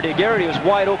ball to Garrity. Garrity was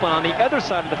wide open on the other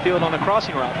side of the field on the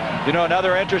crossing route. You know,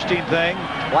 another interesting thing,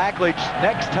 Blackledge's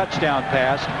next touchdown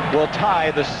pass will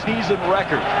tie the season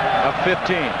record of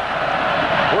 15.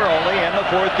 We're only in the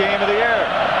 4th game of the year.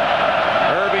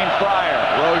 Irving Fryer,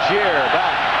 Rozier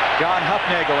back. John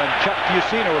Huffnagel and Chuck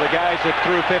Fusina were the guys that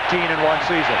threw 15 in one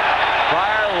season.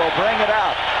 Fryer will bring it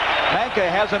out. Manka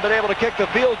hasn't been able to kick the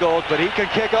field goals, but he can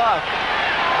kick off.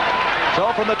 So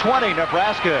from the 20,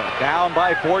 Nebraska down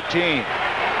by 14.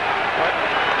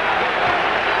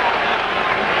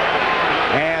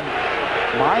 And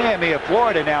Miami of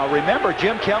Florida now. Remember,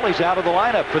 Jim Kelly's out of the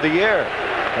lineup for the year,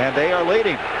 and they are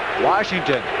leading.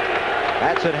 Washington,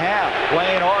 that's at half,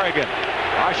 playing Oregon.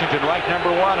 Washington ranked number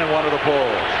 1 in one of the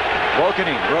polls.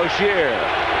 Wokening, Rozier,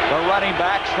 the running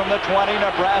backs from the 20.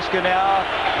 Nebraska now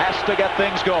has to get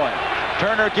things going.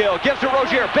 Turner Gill gives to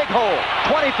Rozier, big hole,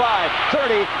 25,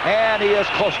 30, and he is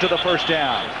close to the first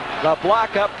down. The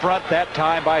block up front that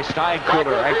time by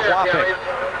Steinkuhler and Quapic.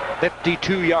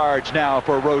 52 yards now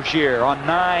for Rozier on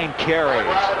 9 carries.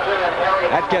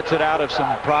 That gets it out of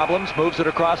some problems, moves it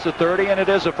across the 30, and it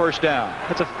is a first down.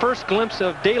 That's a first glimpse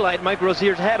of daylight Mike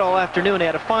Rozier's had all afternoon. They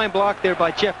had a fine block there by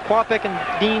Jeff Quapic and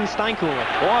Dean Steinkuhler.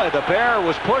 Boy, the Bear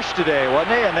was pushed today,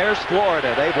 wasn't he? And there's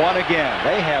Florida. They've won again.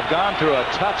 They have gone through a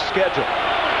tough schedule.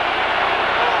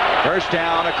 First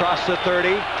down across the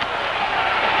 30.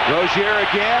 Rozier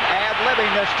again, and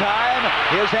ad-libbing this time.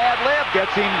 His ad-lib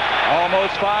gets him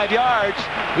almost 5 yards.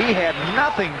 He had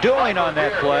nothing doing on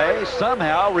that play.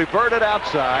 Somehow reverted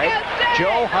outside.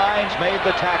 Joe Hines made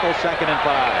the tackle, 2nd and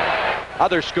 5.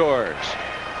 Other scores.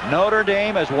 Notre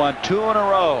Dame has won 2 in a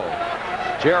row.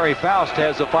 Jerry Faust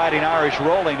has the Fighting Irish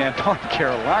rolling, and North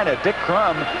Carolina, Dick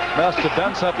Crum must have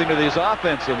done something to his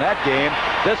offense in that game.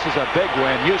 This is a big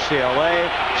win. UCLA,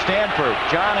 Stanford,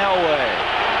 John Elway,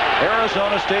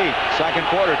 Arizona State, 2nd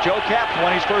quarter. Joe Kapp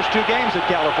won his first 2 games at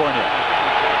California.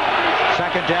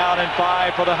 2nd down and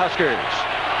 5 for the Huskers.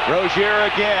 Rozier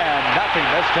again, nothing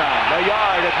this time. A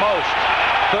yard at most.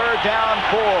 3rd down,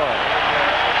 4.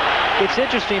 It's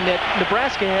interesting that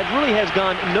Nebraska really has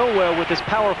gone nowhere with this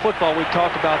power football. We've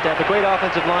talked about that. The great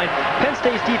offensive line. Penn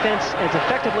State's defense has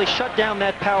effectively shut down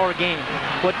that power game.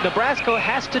 What Nebraska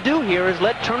has to do here is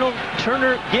let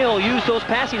Turner Gill use those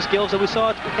passing skills that we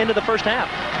saw at the end of the first half.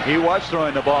 He was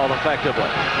throwing the ball effectively.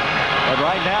 And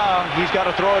right now, he's got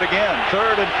to throw it again.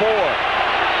 3rd and 4.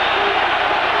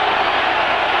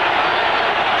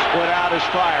 Split out is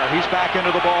Fryer. He's back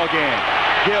into the ball game.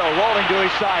 Gill rolling to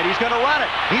his side. He's going to run it.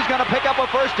 He's going to pick up a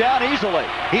 1st down easily.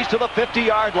 He's to the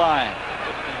 50-yard line.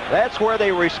 That's where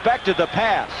they respected the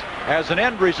pass. As an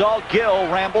end result, Gill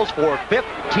rambles for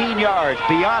 15 yards.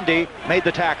 Biondi made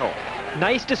the tackle.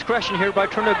 Nice discretion here by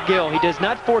Turner Gill. He does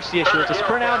not force the issue. It's a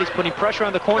sprint out. He's putting pressure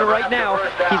on the corner right now.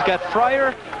 He's got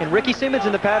Fryer and Ricky Simmons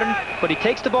in the pattern, but he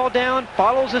takes the ball down,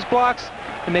 follows his blocks,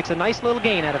 and makes a nice little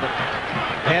gain out of it.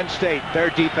 Penn State, their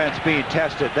defense being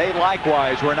tested. They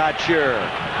likewise were not sure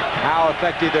how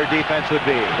effective their defense would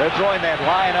be. They're throwing that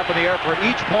line up in the air for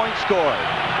each point scored.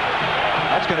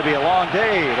 That's going to be a long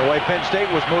day, the way Penn State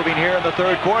was moving here in the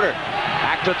 3rd quarter.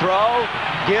 Back to throw.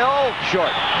 Gill,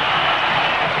 short.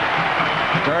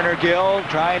 Turner Gill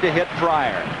trying to hit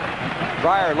Fryer.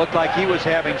 Fryer looked like he was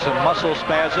having some muscle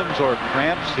spasms or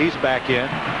cramps. He's back in.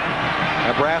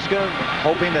 Nebraska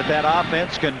hoping that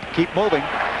offense can keep moving.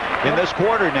 In this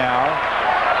quarter now,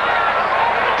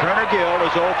 Turner Gill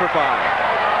is 0 for 5.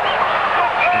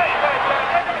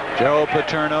 Joe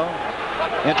Paterno,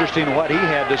 interesting what he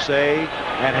had to say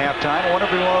at halftime. I wonder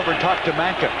if we went over and talked to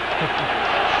Manka.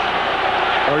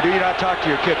 Or do you not talk to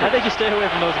your kicker? I think you stay away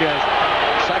from those guys.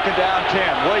 2nd down, 10.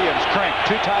 Williams, Crank,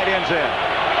 2 tight ends in.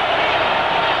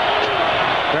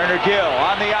 Turner Gill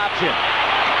on the option.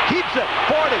 Keeps it,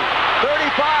 40,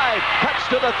 35, cuts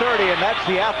to the 30, and that's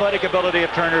the athletic ability of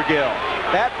Turner Gill.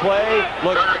 That play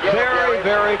looked very,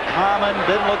 very common,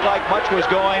 didn't look like much was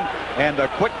going, and the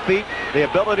quick feet, the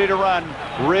ability to run,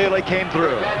 really came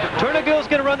through. Turner Gill's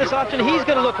going to run this option. He's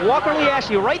going to look Walker Lee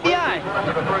Ashley right in the eye,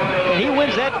 and he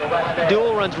wins that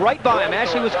duel, runs right by him.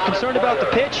 Ashley was concerned about the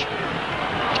pitch.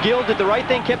 Gill did the right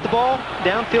thing, kept the ball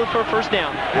downfield for a 1st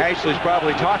down. Ashley's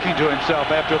probably talking to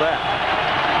himself after that.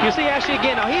 You see Ashley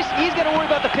again. Now he's got to worry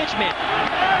about the pitch man.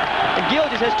 And Gill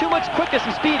just has too much quickness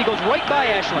and speed. He goes right by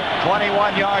Ashley.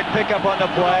 21-yard pickup on the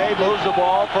play. Moves the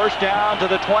ball. 1st down to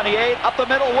the 28. Up the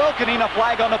middle, Wilkening, a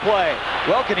flag on the play.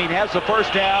 Wilkening has the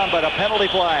 1st down, but a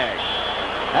penalty flag.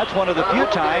 That's one of the few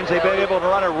times they've been able to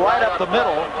run it right up the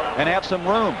middle and have some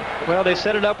room. Well, they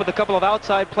set it up with a couple of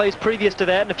outside plays previous to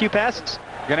that and a few passes.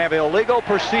 Going to have illegal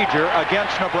procedure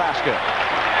against Nebraska.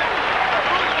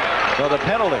 So the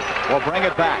penalty will bring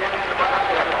it back.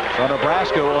 So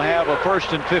Nebraska will have a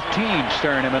 1st and 15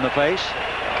 staring him in the face.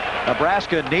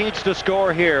 Nebraska needs to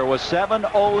score here with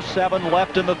 7:07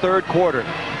 left in the 3rd quarter.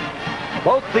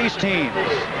 Both these teams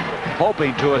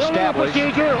hoping to establish.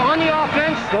 Procedure on the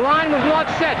offense. The line was not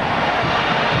set.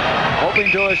 Hoping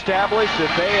to establish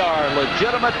that they are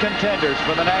legitimate contenders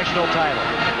for the national title.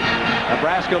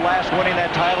 Nebraska last winning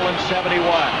that title in 71.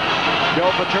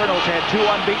 Joe Paterno's had 2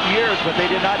 unbeaten years, but they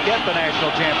did not get the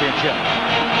national championship.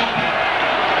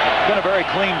 It's been a very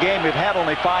clean game. We've had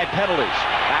only 5 penalties.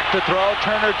 Back to throw,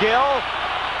 Turner Gill.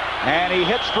 And he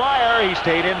hits Fryer. He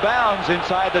stayed in bounds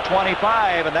inside the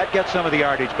 25, and that gets some of the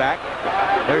yardage back.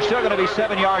 They're still going to be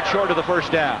 7 yards short of the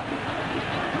 1st down.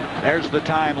 There's the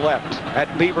time left at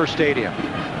Beaver Stadium.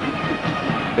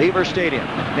 Beaver Stadium,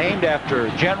 named after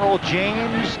General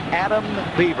James Adam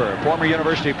Beaver, former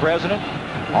university president,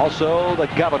 also the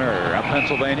governor of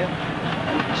Pennsylvania.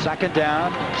 2nd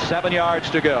down, 7 yards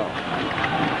to go.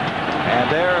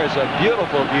 And there is a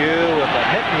beautiful view of the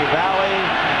Nittany Valley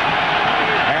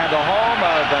and the home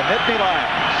of the Nittany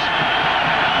Lions.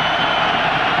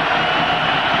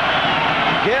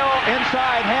 Gill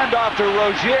inside, handoff to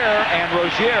Rozier, and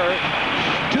Rozier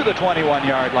to the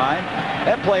 21-yard line.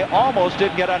 That play almost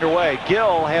didn't get underway.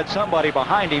 Gill had somebody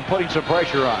behind him putting some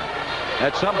pressure on.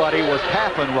 That somebody was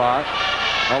Paffenroth,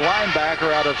 a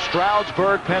linebacker out of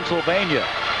Stroudsburg, Pennsylvania,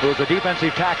 who was a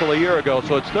defensive tackle a year ago.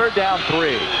 So it's 3rd down,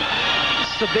 3.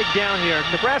 a big down here.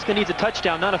 Nebraska needs a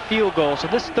touchdown, not a field goal. So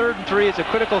this 3rd and 3 is a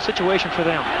critical situation for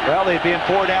them. Well, they'd be in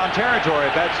 4-down territory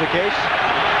if that's the case.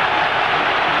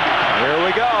 Here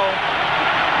we go.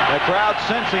 The crowd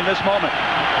sensing this moment.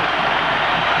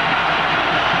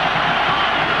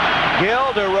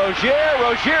 Gill to Rozier.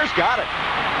 Rozier's got it.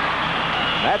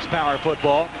 That's power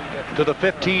football to the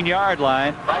 15-yard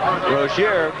line.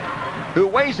 Rozier, who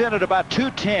weighs in at about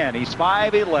 210. He's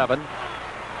 5'11".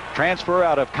 Transfer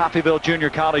out of Coffeyville Junior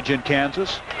College in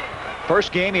Kansas.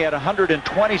 First game, he had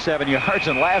 127 yards,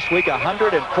 and last week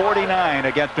 149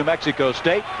 against New Mexico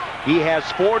State. He has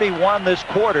 41 this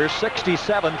quarter,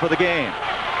 67 for the game.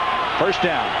 First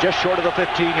down, just short of the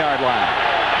 15-yard line.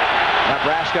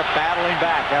 Nebraska battling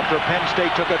back after Penn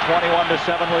State took a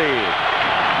 21-7 lead.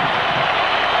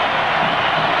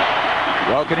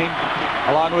 Welkening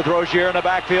along with Rozier in the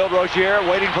backfield. Rozier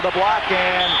waiting for the block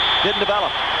and didn't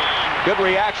develop. Good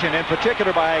reaction, in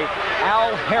particular by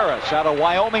Al Harris out of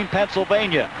Wyoming,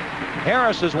 Pennsylvania.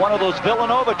 Harris is one of those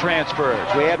Villanova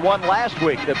transfers. We had one last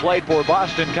week that played for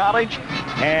Boston College,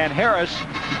 and Harris,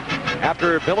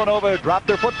 after Villanova dropped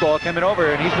their football, coming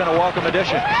over, and he's been a welcome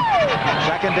addition.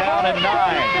 2nd down and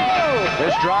 9.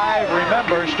 This drive,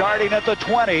 remember, starting at the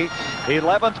 20,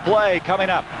 11th play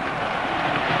coming up.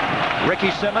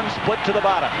 Ricky Simmons split to the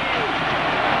bottom.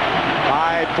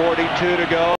 5:42 to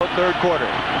go, 3rd quarter.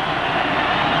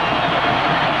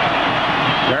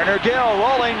 Turner Gill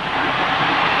rolling.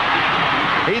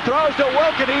 He throws to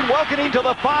Welkening. Welkening to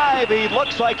the 5. He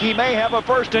looks like he may have a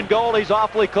 1st and goal. He's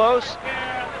awfully close.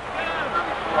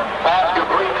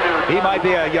 He might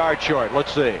be a yard short.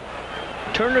 Let's see.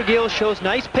 Turner Gill shows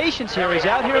nice patience here. He's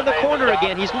out here in the corner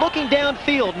again. He's looking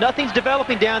downfield. Nothing's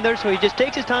developing down there, so he just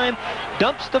takes his time,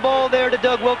 dumps the ball there to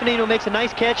Doug Welkening, who makes a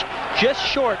nice catch just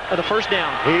short of the 1st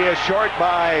down. He is short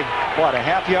by, what, a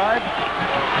half yard?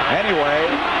 Anyway,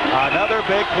 another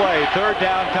big play. 3rd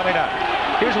down coming up.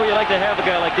 Here's where you like to have a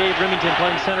guy like Dave Remington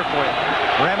playing center for you.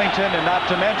 Remington, and not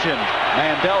to mention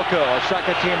Mandelko, a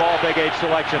second-team All-Big 8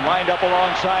 selection, lined up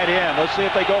alongside him. Let's see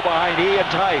if they go behind he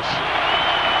and Tice.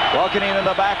 Welkening in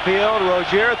the backfield.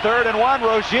 Rozier, 3rd and 1.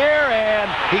 Rozier, and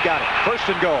he got it.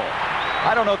 1st and goal.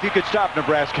 I don't know if you could stop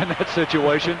Nebraska in that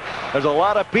situation. There's a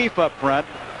lot of beef up front.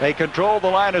 They control the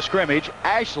line of scrimmage.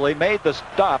 Ashley made the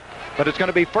stop, but it's going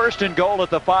to be 1st and goal at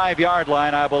the 5-yard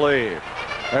line, I believe.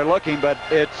 They're looking, but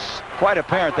it's quite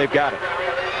apparent they've got it.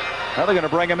 Now they're going to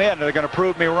bring him in, and they're going to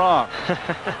prove me wrong.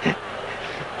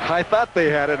 I thought they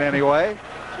had it anyway.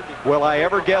 Will I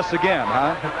ever guess again,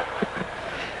 huh?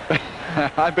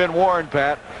 I've been warned,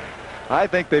 Pat. I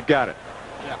think they've got it.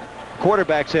 Yeah.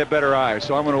 Quarterbacks have better eyes,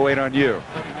 so I'm going to wait on you.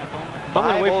 I'm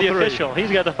going to wait for the official. He's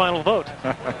got the final vote.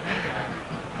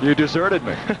 You deserted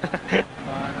me.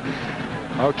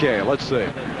 Okay, let's see.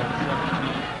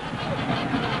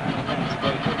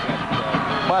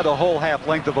 By the whole half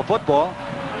length of a football.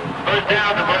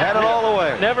 Had it all the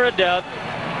way. Never a doubt.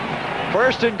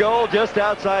 1st and goal just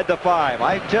outside the 5.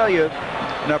 I tell you,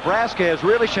 Nebraska has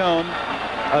really shown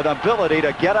an ability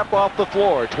to get up off the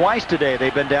floor. Twice today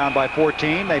they've been down by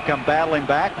 14. They've come battling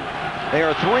back. They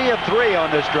are 3 of 3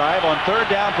 on this drive on 3rd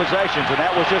down possessions, and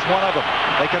that was just one of them.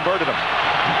 They converted them.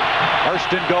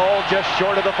 1st and goal just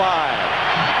short of the 5.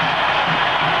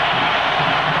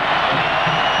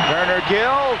 Turner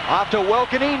Gill off to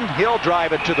Welkening. He'll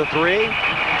drive it to the 3.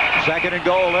 2nd and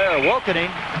goal there.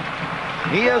 Welkening.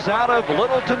 He is out of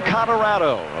Littleton,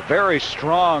 Colorado. A very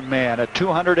strong man at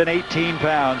 218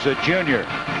 pounds, a junior.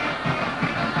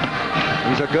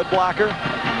 He's a good blocker,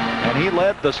 and he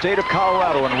led the state of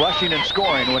Colorado in rushing and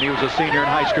scoring when he was a senior in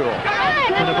high school.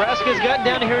 Well, Nebraska's gotten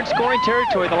down here in scoring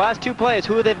territory. The last 2 plays,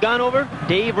 who they've gone over?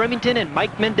 Dave Remington and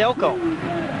Mike Mandelko.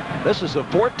 This is the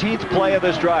 14th play of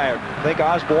this drive. I think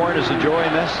Osborne is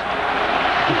enjoying this.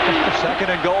 2nd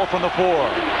and goal from the 4.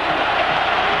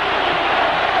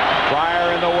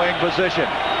 Fryer in the wing position.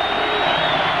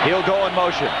 He'll go in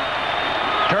motion.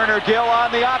 Turner Gill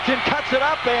on the option, cuts it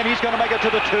up, and he's going to make it to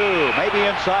the 2, maybe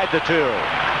inside the 2.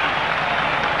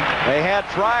 They had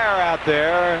Fryer out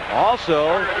there.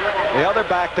 Also, the other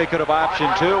back they could have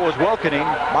optioned to was Welkening.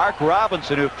 Mark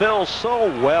Robinson, who fills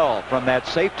so well from that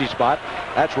safety spot.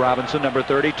 That's Robinson, number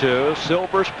 32,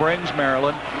 Silver Springs,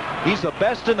 Maryland. He's the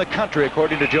best in the country,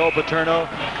 according to Joe Paterno.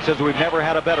 Says we've never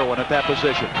had a better one at that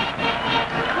position.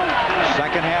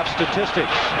 Second half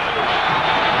statistics.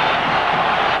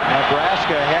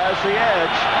 Nebraska has the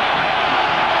edge.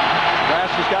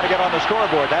 Nebraska's got to get on the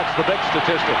scoreboard. That's the big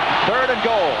statistic. 3rd and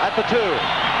goal at the 2.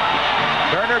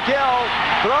 Turner Gill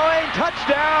throwing,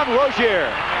 touchdown,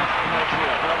 Rozier.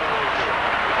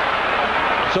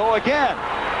 So again,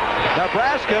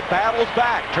 Nebraska battles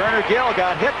back. Turner Gill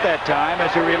got hit that time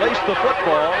as he released the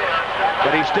football,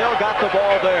 but he still got the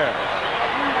ball there.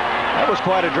 That was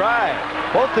quite a drive.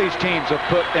 Both these teams have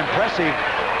put impressive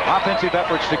offensive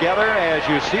efforts together, as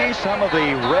you see some of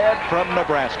the red from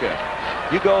Nebraska.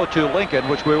 You go to Lincoln,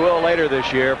 which we will later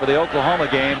this year, for the Oklahoma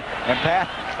game, and Pat,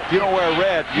 if you don't wear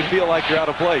red, you feel like you're out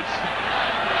of place.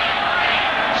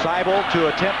 Seibel to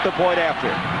attempt the point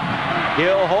after.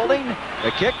 Gill holding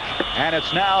the kick, and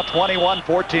it's now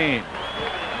 21-14.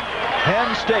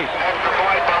 Penn State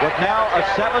with now a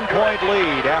 7-point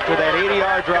lead after that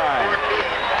 80-yard drive.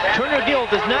 Turner Gill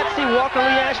does not see Walker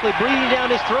Lee Ashley breathing down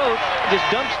his throat. Just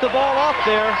dumps the ball off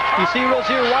there. You see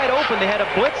Rozier wide open. They had a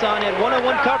blitz on at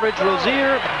one-on-one coverage.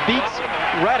 Rozier beats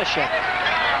Radishek.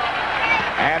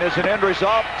 And as an end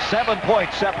result, 7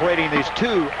 points separating these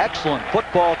two excellent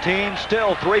football teams.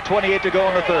 Still 3:28 to go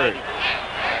in the third.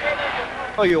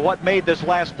 Show you what made this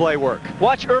last play work.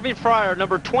 Watch Irving Fryer,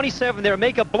 number 27 there,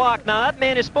 make a block. Now that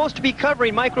man is supposed to be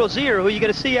covering Mike Rozier, who you're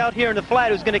going to see out here in the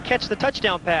flat, who's going to catch the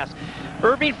touchdown pass.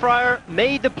 Irving Fryer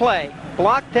made the play,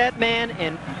 blocked that man,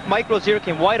 and Mike Rozier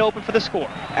came wide open for the score.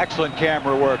 Excellent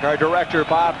camera work. Our director,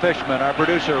 Bob Fishman, our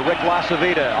producer, Rick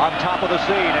Lasavita, on top of the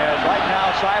scene as right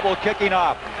now Seibel kicking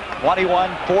off.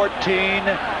 21-14,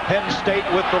 Penn State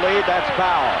with the lead. That's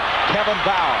Bowell. Kevin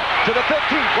Bowell to the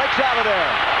 15, breaks out of there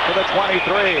to the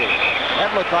 23.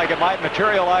 That looked like it might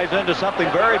materialize into something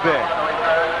very big.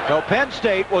 So Penn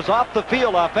State was off the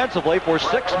field offensively for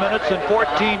 6 minutes and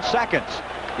 14 seconds.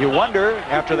 You wonder,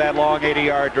 after that long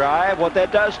 80-yard drive, what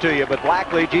that does to you. But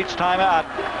Blackledge, each time out,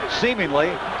 seemingly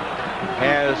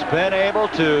has been able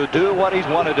to do what he's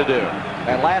wanted to do.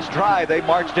 That last drive, they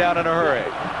marched down in a hurry.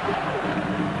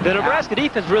 The Nebraska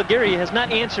defense, Real Gary, has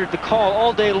not answered the call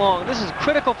all day long. This is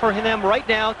critical for them right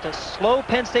now to slow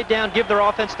Penn State down, give their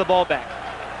offense the ball back.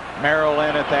 Merrill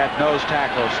in at that nose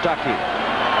tackle. Stuckey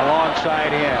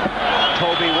alongside him.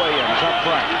 Toby Williams up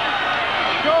front.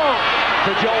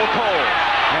 To Joel Cole.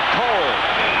 And Cole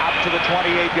out to the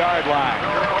 28-yard line.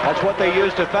 That's what they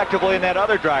used effectively in that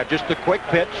other drive. Just a quick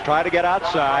pitch, try to get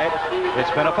outside.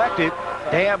 It's been effective.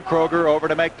 Dan Kroger over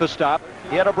to make the stop.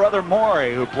 He had a brother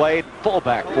Maury who played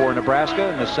fullback for Nebraska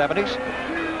in the 70s.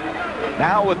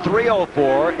 Now with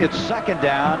 3:04, it's second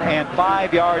down and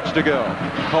 5 yards to go.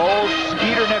 Cole,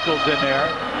 Skeeter Nichols in there.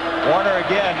 Warner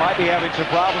again might be having some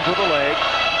problems with the leg.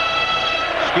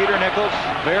 Skeeter Nichols,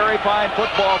 very fine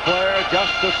football player,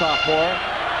 just a sophomore.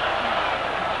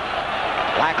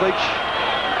 Blackledge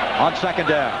on second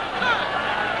down.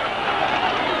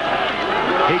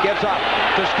 He gets up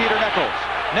to Skeeter Nichols.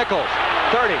 Nichols,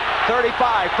 30,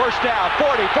 35, first down,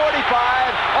 40,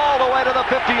 45, all the way to the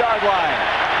 50-yard line.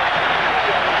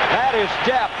 That is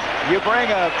depth. You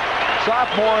bring a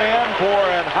sophomore in for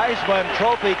a Heisman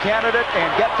Trophy candidate and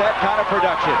get that kind of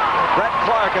production. Brett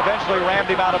Clark eventually rammed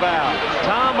him out of bounds.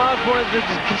 Tom Osborne is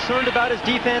concerned about his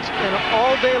defense, and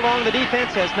all day long the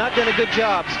defense has not done a good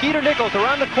job. Skeeter Nichols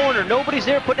around the corner. Nobody's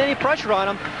there putting any pressure on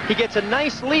him. He gets a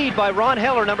nice lead by Ron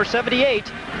Heller, number 78.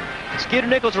 Skeeter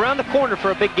Nichols around the corner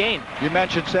for a big gain. You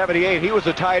mentioned 78. He was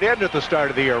a tight end at the start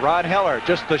of the year. Ron Heller,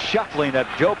 just the shuffling that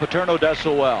Joe Paterno does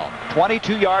so well.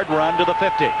 22-yard run to the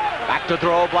 50. Back to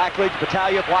throw, Blackledge,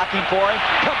 Battaglia blocking for him.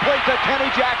 Complete to Kenny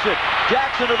Jackson.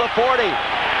 Jackson to the 40.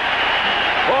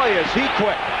 Boy, is he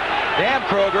quick. Dan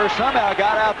Kroger somehow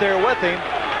got out there with him.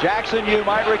 Jackson, you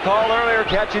might recall earlier,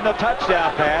 catching the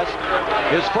touchdown pass.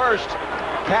 His first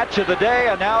catch of the day,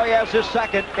 and now he has his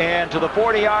second, and to the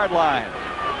 40-yard line.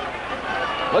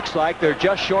 Looks like they're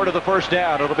just short of the first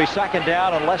down. It'll be second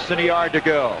down and less than a yard to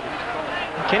go.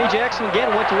 Kenny Jackson again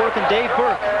went to work on Dave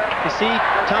Burke. You see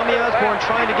Tommy Osborne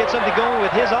trying to get something going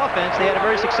with his offense. They had a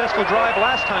very successful drive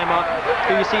last time up.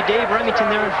 Here you see Dave Remington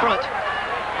there in front.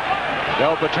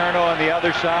 Joe Paterno on the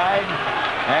other side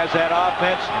has that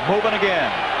offense moving again.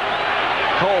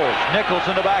 Coles, Nichols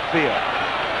in the backfield.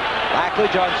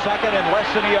 Blackledge on second and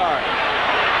less than a yard.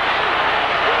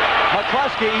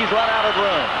 McCluskey, he's run out of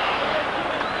room.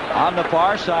 On the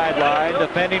far sideline,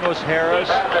 defending was Harris.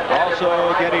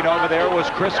 Also getting over there was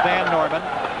Chris Van Norman.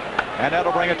 And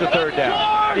that'll bring it to third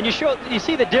down. And you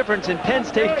see the difference in Penn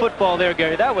State football there,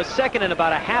 Gary. That was second and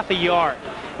about a half a yard.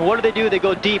 And what do? They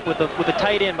go deep with the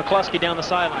tight end, McCluskey, down the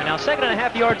sideline. Now, second and a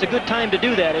half yards is a good time to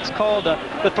do that. It's called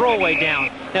the throwaway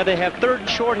down. Now, they have third and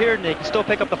short here, and they can still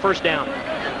pick up the first down.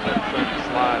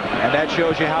 And that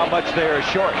shows you how much they are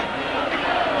short.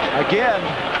 Again,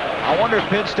 I wonder if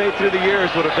Penn State through the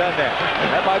years would have done that.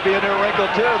 That might be a new wrinkle,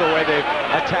 too, the way they've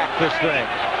attacked this thing.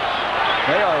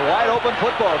 They are a wide-open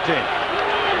football team.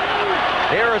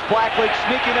 Here is Blackledge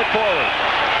sneaking it forward.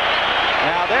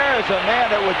 Now there is a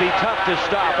man that would be tough to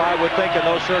stop, I would think, in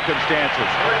those circumstances.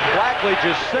 Blackledge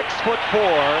is 6'4".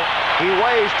 He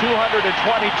weighs 222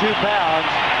 pounds,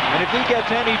 and if he gets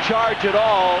any charge at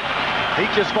all, he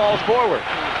just falls forward.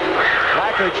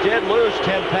 Blackledge did lose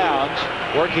 10 pounds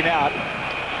working out,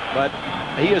 but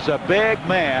he is a big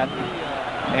man,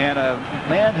 and a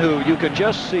man who you can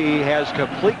just see has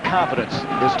complete confidence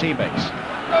in his teammates.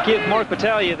 Give Mark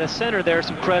Battaglia, the center there,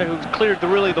 some credit, who cleared the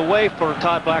way for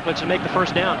Todd Blackledge to make the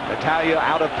first down. Battaglia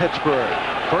out of Pittsburgh.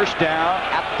 First down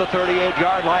at the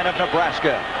 38-yard line of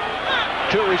Nebraska.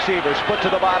 Two receivers put to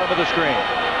the bottom of the screen.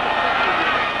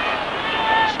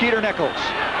 Skeeter Nichols.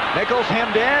 Nichols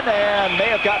hemmed in and may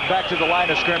have gotten back to the line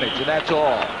of scrimmage, and that's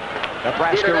all.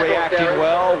 Nebraska reacting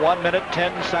well. 1 minute,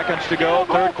 10 seconds to go,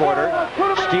 third quarter.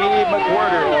 Steve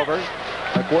McWhirter over.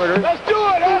 McWhirter, Let's do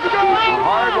it. Let's go. a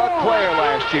hard luck player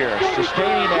last year,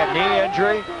 sustaining that knee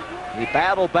injury. He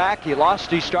battled back. He lost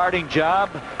his starting job,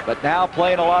 but now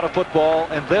playing a lot of football,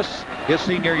 and this his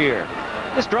senior year.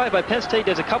 This drive by Penn State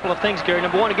does a couple of things, Gary.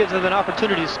 Number one, it gives them an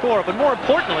opportunity to score, but more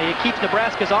importantly, it keeps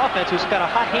Nebraska's offense, who's got a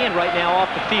hot hand right now, off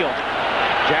the field.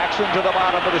 Jackson to the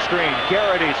bottom of the screen.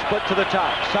 Garrity split to the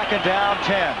top. Second down,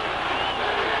 10.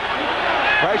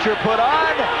 Pressure put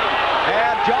on,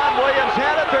 and John Williams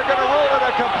had it. They're going to rule it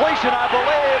a completion, I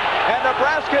believe, and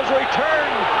Nebraska's return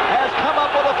has come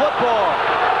up with a football.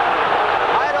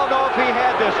 I don't know if he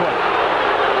had this one.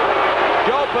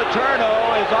 Joe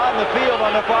Paterno is on the field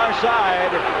on the far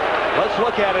side. Let's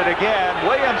look at it again.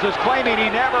 Williams is claiming he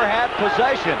never had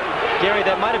possession. Gary,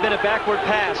 that might have been a backward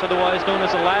pass, otherwise known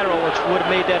as a lateral, which would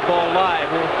have made that ball live.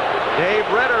 Dave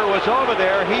Ritter was over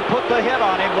there. He put the hit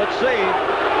on him. Let's see.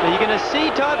 You're going to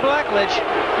see Todd Blackledge.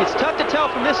 It's tough to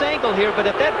tell from this angle here, but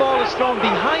if that ball is thrown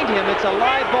behind him, it's a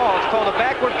live ball. It's called a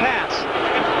backward pass,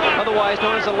 otherwise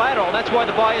known as a lateral. That's why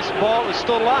the ball is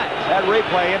still alive. That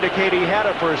replay indicated he had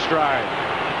it for a stride.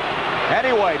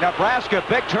 Anyway, Nebraska,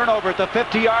 big turnover at the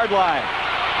 50-yard line.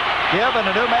 Given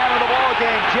a new man in the ball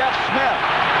game, Jeff Smith.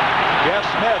 Jeff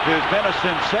Smith, who's been a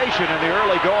sensation in the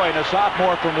early going, a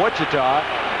sophomore from Wichita.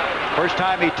 First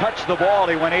time he touched the ball,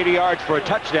 he went 80 yards for a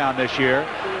touchdown this year.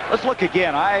 Let's look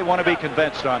again. I want to be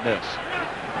convinced on this.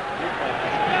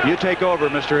 You take over,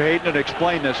 Mr. Hayden, and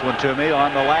explain this one to me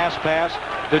on the last pass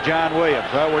to John Williams.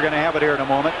 Well, we're going to have it here in a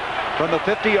moment. From the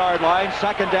 50-yard line,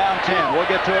 second down, 10. We'll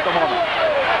get to it in a moment.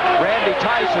 Randy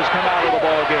Tice has come out of the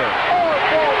ball game.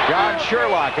 John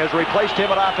Sherlock has replaced him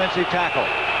at offensive tackle.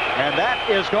 And that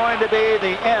is going to be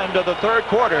the end of the third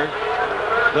quarter.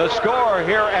 The score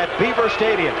here at Beaver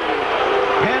Stadium.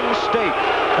 Penn State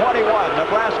 21,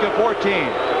 Nebraska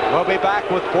 14. We'll be back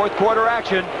with fourth quarter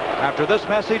action after this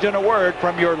message and a word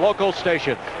from your local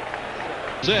station.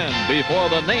 In before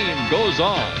the name goes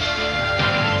on.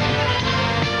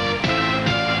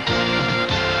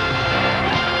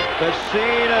 The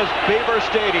scene is Beaver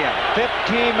Stadium.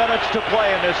 15 minutes to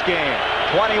play in this game.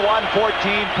 21-14,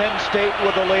 Penn State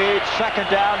with the lead. Second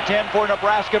down, 10 for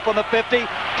Nebraska from the 50.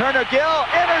 Turner Gill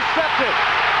intercepted.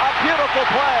 A beautiful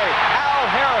play. Al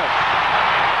Harris.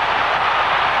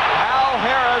 Al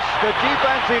Harris, the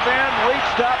defensive end,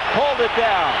 reached up, pulled it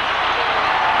down.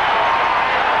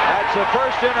 That's the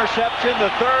first interception,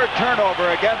 the third turnover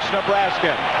against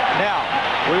Nebraska. Now,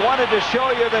 we wanted to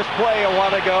show you this play a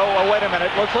while ago. Oh, wait a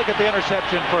minute. Let's look at the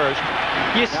interception first.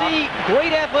 You see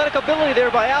great athletic ability there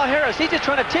by Al Harris. He's just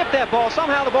trying to tip that ball.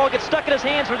 Somehow the ball gets stuck in his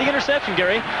hands for the interception,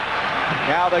 Gary.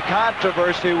 Now the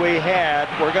controversy we had,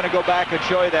 we're going to go back and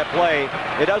show you that play.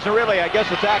 It doesn't really, I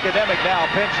guess it's academic now.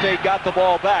 Penn State got the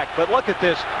ball back. But look at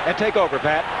this, and take over,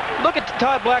 Pat. Look at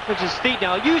Todd Blackledge's feet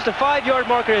now. Use the 5-yard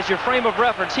marker as your frame of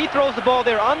reference. He throws the ball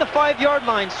there on the 5-yard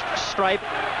line stripe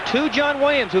to John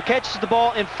Williams, who catches the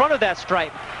ball in front of that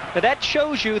stripe. Now that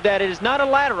shows you that it is not a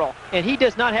lateral, and he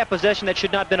does not have possession. That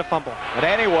should not have been a fumble. But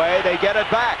anyway, they get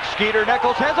it back. Skeeter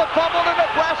Nichols has a fumble, and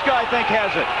Nebraska, I think,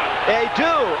 has it. They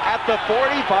do at the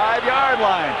 45-yard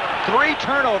line. 3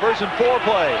 turnovers in 4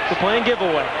 plays. The playing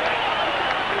giveaway.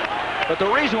 But the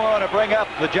reason we want to bring up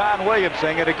the John Williams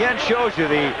thing, it again shows you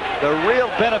the real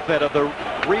benefit of the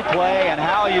replay and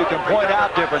how you can point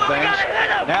out different things.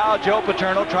 Now Joe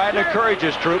Paterno trying to encourage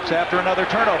his troops after another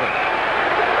turnover.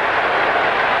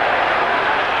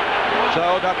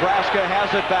 So Nebraska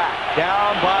has it back,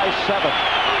 down by 7.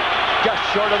 Just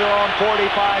short of their own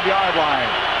 45-yard line.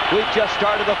 We've just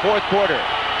started the fourth quarter.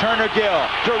 Turner Gill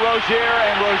to Rozier,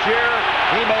 and Rozier,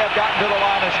 he may have gotten to the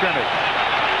line of scrimmage.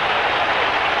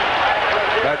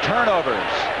 The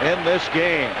turnovers in this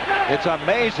game. It's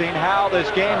amazing how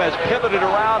this game has pivoted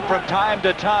around from time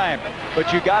to time.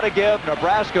 But you got to give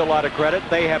Nebraska a lot of credit.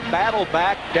 They have battled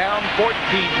back down 14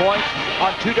 points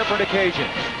on 2 different occasions.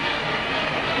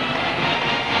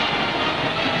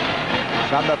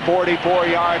 From the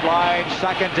 44-yard line,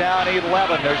 second down,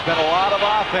 11. There's been a lot of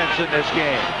offense in this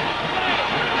game.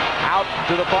 Out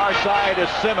to the far side is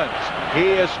Simmons. He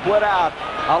is split out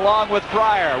along with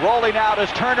Fryer. Rolling out is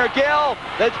Turner Gill.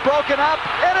 It's broken up,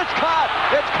 and it's caught.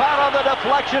 It's caught on the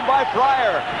deflection by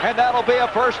Fryer, and that'll be a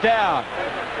first down.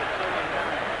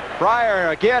 Fryer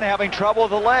again having trouble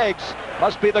with the legs.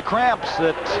 Must be the cramps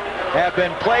that have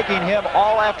been plaguing him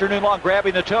all afternoon long.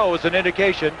 Grabbing the toe is an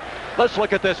indication. Let's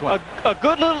look at this one. A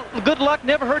good luck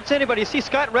never hurts anybody. You see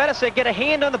Scott Radisek get a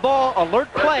hand on the ball,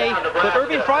 alert play, but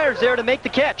Irving Fryer's there to make the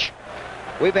catch.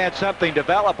 We've had something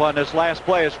develop on this last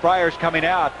play as Fryer's coming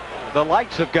out. The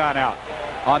lights have gone out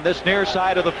on this near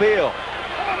side of the field.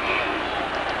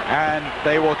 And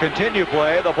they will continue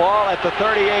play. The ball at the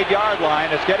 38-yard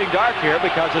line. It's getting dark here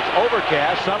because it's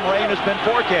overcast. Some rain has been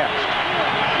forecast.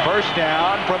 First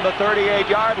down from the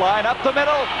 38-yard line, up the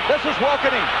middle. This is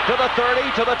Wilkening to the 30,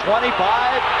 to the 25.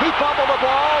 He fumbled the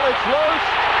ball. It's loose.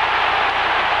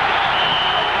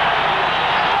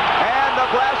 And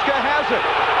Nebraska has it.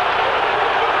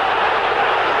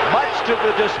 Much to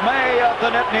the dismay of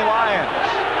the Nittany Lions.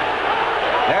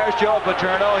 There's Joe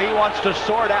Paterno. He wants to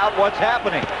sort out what's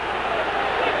happening.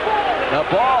 The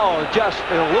ball is just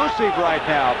elusive right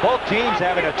now. Both teams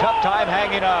having a tough time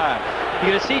hanging on.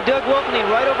 You're going to see Doug Wilkening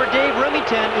right over Dave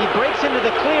Remington. He breaks into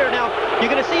the clear. Now, you're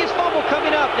going to see his fumble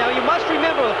coming up. Now, you must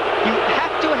remember, you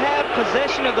have to have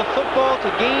possession of the football to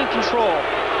gain control.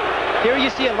 Here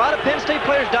you see a lot of Penn State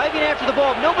players diving after the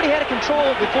ball. Nobody had a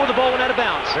control before the ball went out of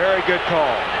bounds. Very good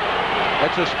call.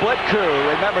 It's a split coup.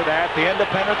 Remember that. The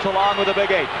Independents along with the Big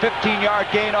 8.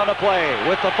 15-yard gain on the play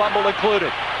with the fumble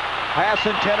included. Pass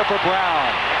intended for Brown.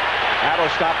 That'll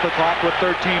stop the clock with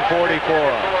 13:44.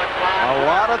 A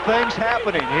lot of things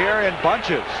happening here in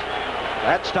bunches.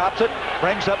 That stops it.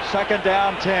 Brings up second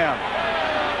down 10.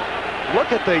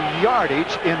 Look at the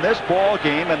yardage in this ball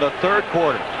game in the third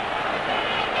quarter.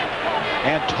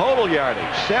 And total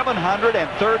yardage,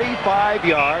 735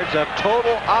 yards of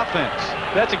total offense.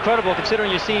 That's incredible considering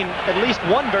you've seen at least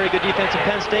one very good defense in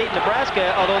Penn State.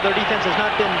 Nebraska, although their defense has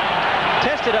not been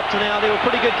tested up to now, they were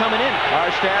pretty good coming in.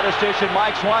 Our statistician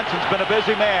Mike Swanson's been a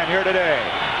busy man here today.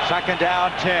 Second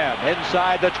down 10,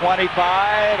 inside the 25,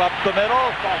 up the middle.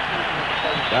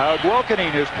 Doug Wilkening,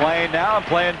 who's playing now and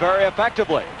playing very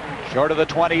effectively, short of the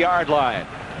 20-yard line.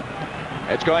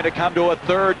 It's going to come to a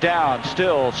third down,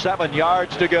 still 7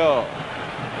 yards to go.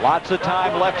 Lots of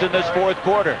time left in this fourth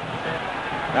quarter.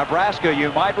 Nebraska,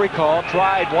 you might recall,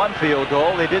 tried one field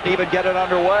goal. They didn't even get it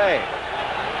underway.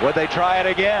 Would they try it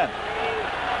again?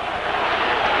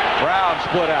 Brown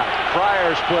split out.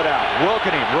 Fryer split out.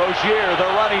 Wilkening, Rozier, the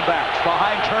running backs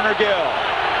behind Turner Gill.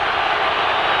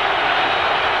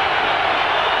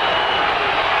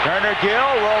 Turner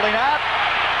Gill rolling out.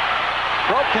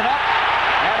 Broken up.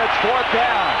 And it's fourth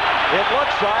down. It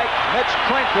looks like Mitch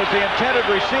Klink was the intended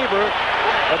receiver.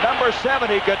 But number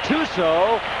 70,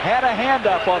 Gattuso, had a hand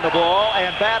up on the ball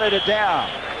and batted it down.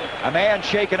 A man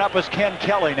shaken up is Ken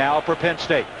Kelly now for Penn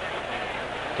State.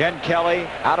 Ken Kelly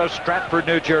out of Stratford,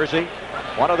 New Jersey,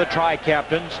 one of the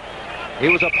tri-captains. He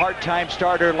was a part-time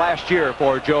starter last year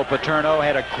for Joe Paterno,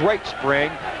 had a great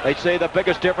spring. They say the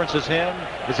biggest difference is him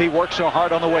is he works so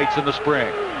hard on the weights in the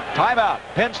spring. Timeout,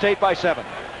 Penn State by 7.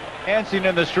 Dancing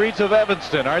in the streets of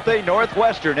Evanston, aren't they?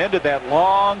 Northwestern ended that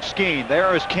long scheme.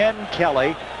 There is Ken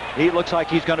Kelly. He looks like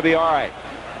he's going to be all right.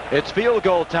 It's field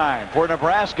goal time for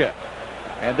Nebraska.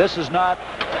 And this is not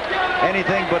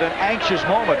anything but an anxious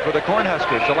moment for the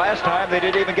Cornhuskers. The last time they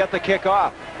didn't even get the kick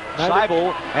off.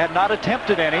 Seibel had not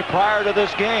attempted any prior to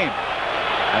this game.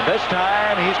 And this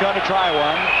time he's going to try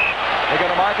one. They're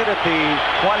going to mark it at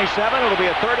the 27. It'll be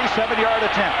a 37-yard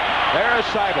attempt. There is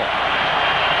Seibel.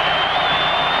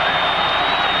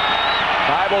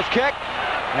 Seibel's kick,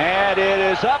 and it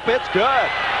is up. It's good.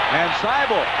 And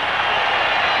Seibel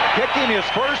kicking his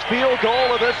first field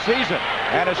goal of this season,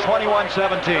 and it's 21-17.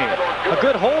 A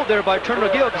good hold there by Turner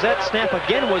Gill because that snap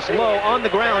again was low on the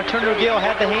ground. Turner Gill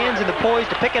had the hands and the poise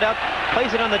to pick it up,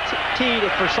 plays it on the tee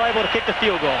for Seibel to kick the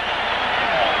field goal.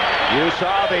 You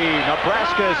saw the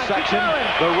Nebraska section,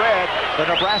 the red, the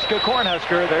Nebraska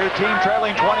Cornhusker, their team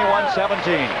trailing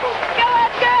 21-17.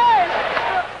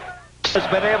 Has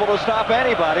been able to stop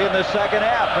anybody in the second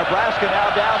half. Nebraska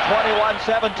now down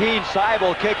 21-17.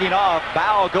 Seibel kicking off.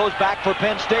 Bow goes back for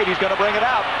Penn State. He's going to bring it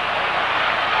out.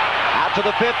 Out to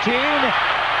the 15.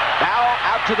 Bow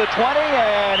out to the 20,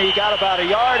 and he got about a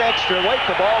yard extra. Wait,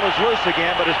 the ball is loose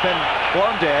again, but it's been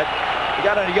blown dead. He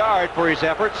got a yard for his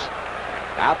efforts.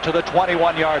 Out to the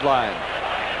 21-yard line.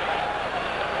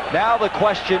 Now the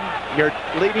question You're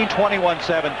leading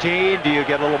 21-17. Do you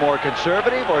get a little more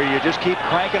conservative, or you just keep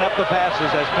cranking up the passes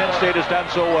as Penn State has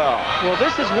done so well? Well,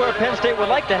 this is where Penn State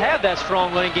would like to have that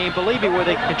strong running game, believe me, where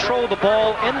they control the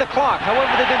ball and the clock.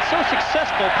 However, they've been so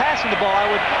successful passing the ball,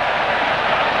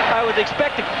 I would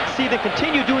expect to see them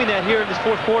continue doing that here in this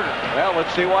fourth quarter. Well,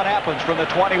 let's see what happens from the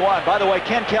 21. By the way,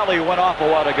 Ken Kelly went off a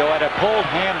while ago at a pulled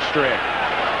hamstring.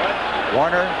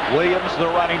 Warner, Williams,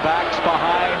 the running backs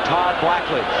behind Todd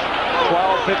Blackledge.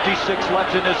 12:56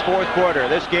 left in this fourth quarter.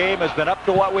 This game has been up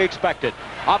to what we expected.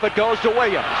 Up it goes to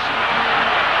Williams.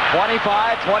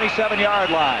 25, 27-yard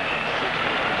line.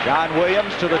 John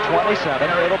Williams to the 27.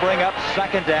 It'll bring up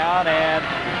second down and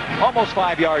almost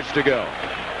 5 yards to go.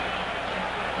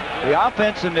 The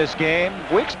offense in this game,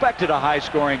 we expected a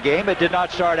high-scoring game. It did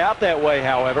not start out that way,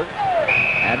 however.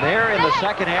 And there in the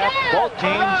second half, both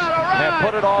teams have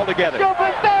put it all together.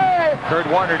 Kurt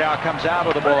Warner now comes out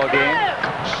of the ball game.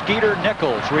 Skeeter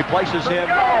Nichols replaces him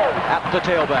at the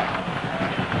tailback.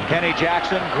 Kenny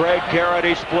Jackson, Greg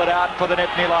Garrity split out for the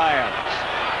Nittany Lions.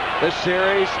 This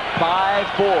series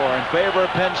 5-4 in favor of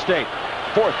Penn State.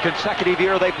 Fourth consecutive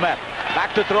year they've met.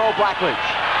 Back to throw, Blackledge.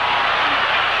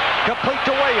 Complete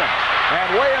to Williams.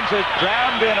 And Williams is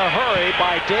drowned in a hurry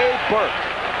by Dave Burke.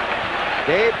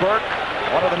 Dave Burke,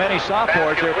 one of the many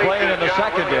sophomores they're playing in the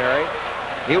secondary.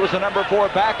 He was the number 4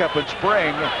 backup in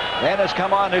spring, then has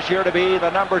come on this year to be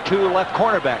the number 2 left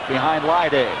cornerback behind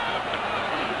Lyday.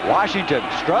 Washington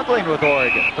struggling with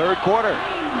Oregon, third quarter.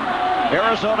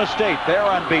 Arizona State, they're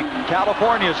unbeaten.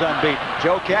 California's unbeaten.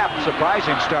 Joe Cap,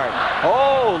 surprising start.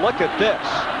 Oh, look at this.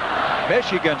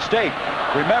 Michigan State.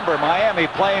 Remember, Miami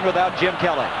playing without Jim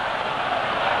Kelly.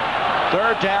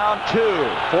 Third down, 2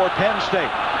 for Penn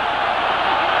State.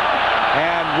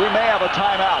 And we may have a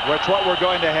timeout, which is what we're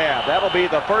going to have. That'll be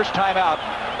the first timeout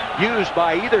used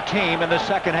by either team in the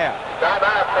second half.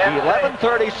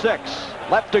 11:36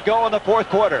 left to go in the fourth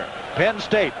quarter. Penn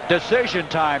State, decision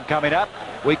time coming up.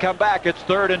 We come back, it's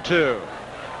 3rd and 2.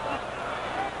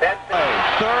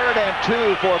 3rd and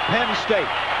 2 for Penn State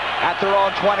at their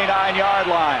own 29-yard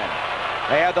line.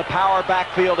 They have the power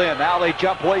backfield in. Now they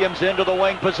jump Williams into the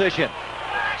wing position.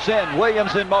 Send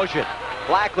Williams in motion.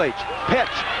 Blackledge, pitch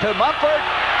to Mumford,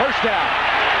 first down.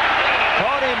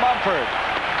 Tony Mumford,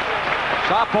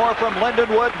 sophomore from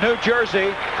Lindenwood, New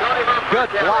Jersey. Good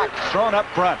block thrown up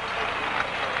front.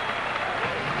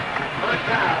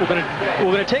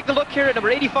 We're going to take a look here at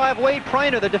number 85, Wade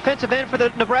Priner, the defensive end for the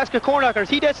Nebraska Cornhuskers.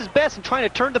 He does his best in trying to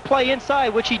turn the play inside,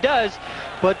 which he does,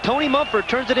 but Tony Mumford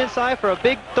turns it inside for a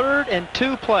big 3rd and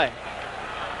 2 play.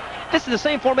 This is the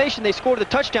same formation they scored the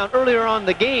touchdown earlier on in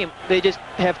the game. They just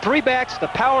have 3 backs, the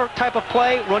power type of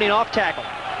play, running off tackle.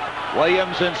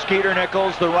 Williams and Skeeter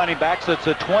Nichols, the running backs. It's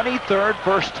the 23rd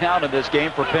first down in this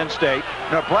game for Penn State.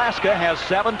 Nebraska has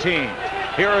 17.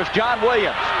 Here is John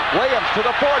Williams. Williams to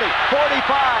the 40,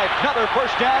 45, another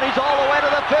first down. He's all the way to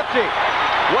the 50.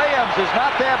 Williams is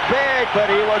not that big, but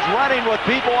he was running with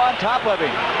people on top of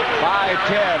him.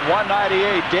 5'10",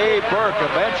 198. Dave Burke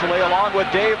eventually, along with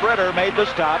Dave Ritter, made the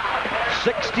stop.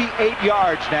 68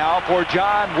 yards now for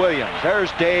John Williams.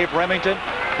 There's Dave Remington.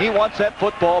 He wants that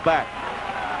football back.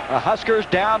 The Huskers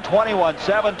down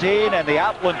 21-17, and the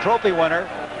Outland Trophy winner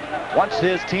wants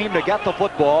his team to get the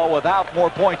football without more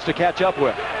points to catch up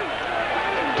with.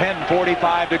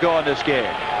 10:45 to go in this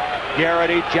game.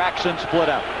 Garrity, Jackson split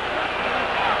up.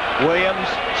 Williams,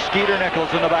 Skeeter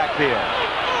Nichols in the backfield.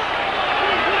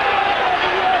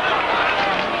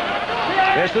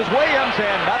 This is Williams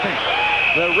and nothing.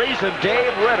 The reason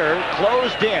Dave Ritter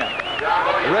closed in.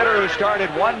 Ritter, who started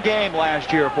 1 game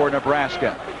last year for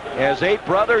Nebraska, has 8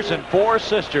 brothers and 4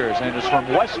 sisters, and is from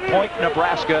West Point,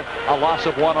 Nebraska. A loss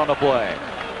of 1 on the play.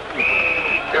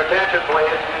 Your attention,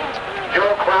 please.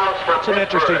 Joe Kraus from It's an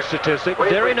interesting statistic.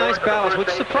 Very nice balance. What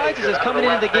surprises us coming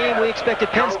into the game, we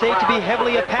expected Penn State to be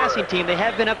heavily a passing team. They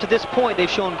have been up to this point. They've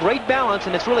shown great balance,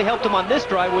 and it's really helped them on this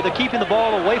drive where they're keeping the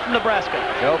ball away from Nebraska.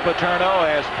 Joe Paterno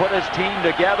has put his team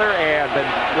together and been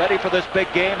ready for this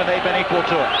big game, and they've been equal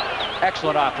to it.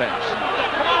 Excellent offense.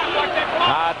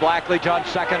 Todd Blackledge on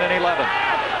 2nd and 11.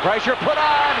 Pressure put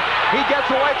on. He gets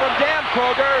away from Dan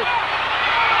Kroger.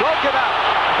 Broken up.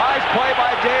 Nice play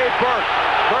by Dave Burke.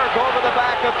 Burke over the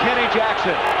back of Kenny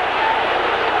Jackson.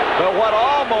 But what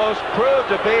almost proved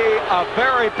to be a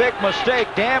very big mistake,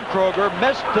 Dan Kroger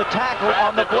missed the tackle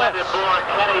on the blitz.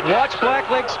 Watch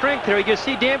Blackledge's strength here. You can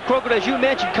see Dan Kroger, as you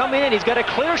mentioned, come in. He's got a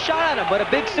clear shot on him, but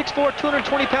a big 6'4",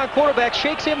 220-pound quarterback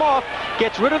shakes him off,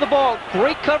 gets rid of the ball.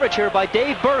 Great coverage here by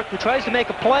Dave Burke, who tries to make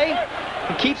a play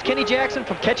and keeps Kenny Jackson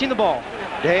from catching the ball.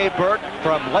 Dave Burke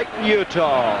from Layton,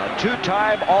 Utah, a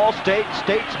two-time All-State,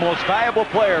 state's most valuable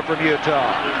player from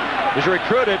Utah. He's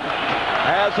recruited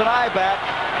as an I-back,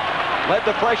 led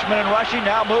the freshman in rushing,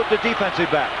 now moved to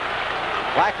defensive back.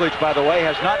 Blackledge, by the way,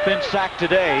 has not been sacked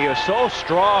today. He is so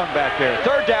strong back there.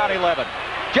 3rd down, 11.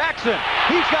 Jackson,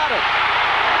 he's got it.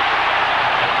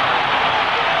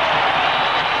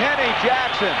 Kenny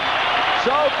Jackson,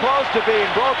 so close to being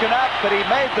broken up, but he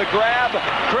made the grab.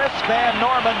 Chris Van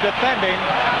Norman defending.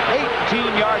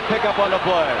 18-yard pickup on the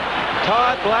play.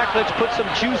 Todd Blackledge put some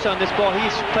juice on this ball.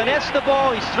 He's finessed the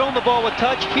ball. He's thrown the ball with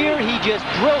touch. Here he just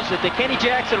drills it to Kenny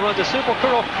Jackson, runs a simple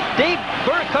curl. Dave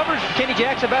Burke covers Kenny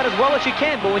Jackson about as well as you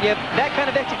can, but when you have that kind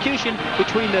of execution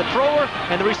between the thrower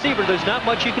and the receiver, there's not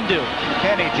much you can do.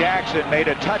 Kenny Jackson made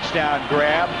a touchdown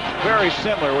grab, very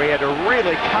similar. We had to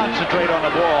really concentrate on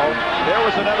the ball. There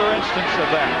was another instance of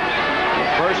that.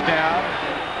 1st down.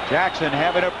 Jackson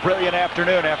having a brilliant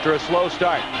afternoon after a slow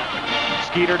start.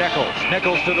 Skeeter Nichols.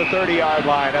 Nichols to the 30-yard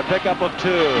line. A pickup of 2.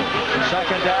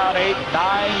 2nd down, 8,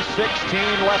 9,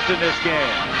 16 left in this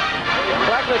game.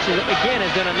 Blackledge, again,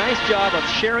 has done a nice job of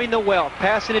sharing the wealth,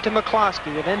 passing it to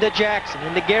McCloskey, and then to Jackson,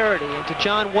 and to Garrity, and to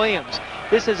John Williams.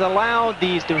 This has allowed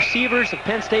the receivers of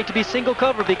Penn State to be single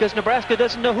cover because Nebraska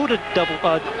doesn't know who to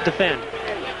defend.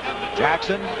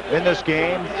 Jackson in this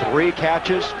game, 3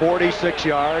 catches, 46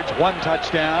 yards, 1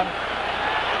 touchdown.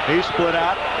 He split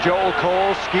out. Joel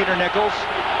Cole, Skeeter Nichols,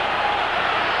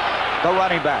 the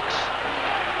running backs.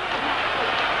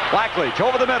 Blackledge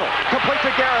over the middle, complete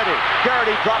to Garrity.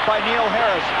 Garrity dropped by Neil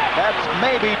Harris. That's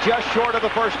maybe just short of the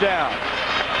 1st down.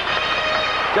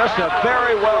 Just a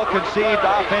very well-conceived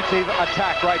offensive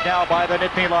attack right now by the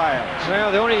Nittany Lions.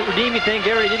 Well, the only redeeming thing,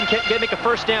 Garrity didn't make a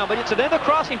 1st down, but it's another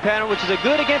crossing pattern, which is a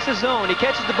good against the zone. He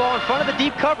catches the ball in front of the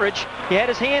deep coverage. He had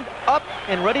his hand up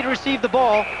and ready to receive the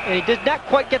ball, and he did not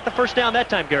quite get the 1st down that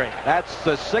time, Gary. That's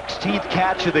the 16th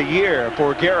catch of the year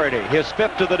for Garrity. His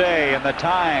 5th of the day, and the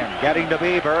time getting to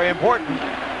be very important.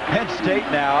 Penn State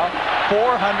now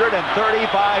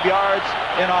 435 yards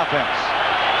in offense.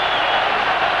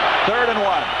 3rd and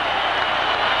 1.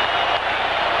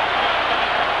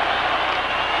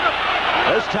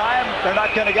 This time, they're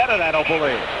not going to get it, I don't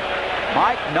believe.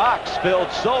 Mike Knox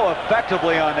filled so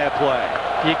effectively on that play.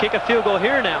 You kick a field goal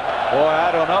here now. Boy,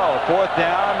 I don't know. 4th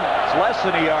down, it's less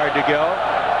than a yard to go.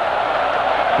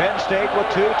 Penn State with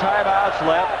 2 timeouts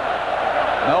left.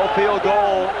 No field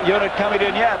goal unit coming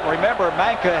in yet. Remember,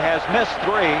 Manka has missed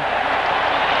 3.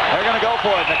 They're going to go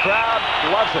for it. The crowd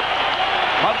loves it.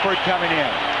 Mumford coming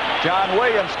in. John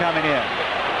Williams coming in.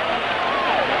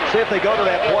 See if they go to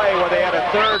that play where they had a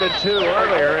 3rd and 2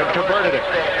 earlier and converted it.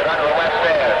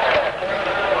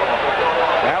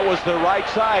 That was the right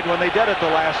side when they did it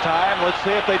the last time. Let's see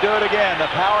if they do it again. The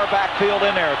power backfield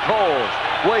in there. Coles,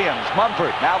 Williams,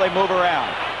 Mumford. Now they move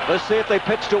around. Let's see if they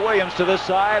pitch to Williams to this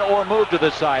side or move to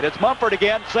this side. It's Mumford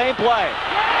again. Same play.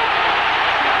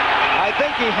 I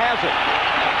think he has it.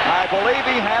 I believe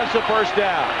he has the 1st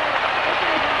down.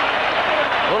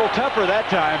 A little tougher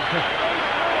that time.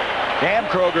 Dan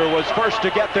Kroger was first to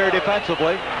get there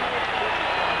defensively.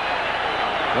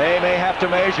 They may have to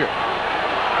measure.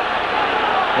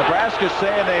 Nebraska's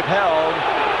saying they've held.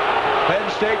 Penn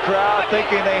State crowd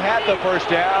thinking they had the 1st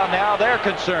down. Now they're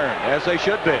concerned, as they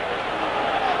should be.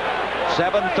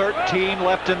 7:13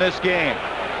 left in this game.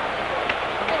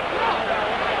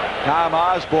 Tom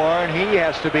Osborne, he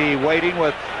has to be waiting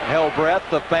with held breath.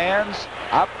 The fans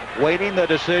up, waiting the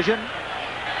decision.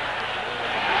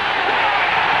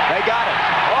 They got it.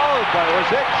 Oh, but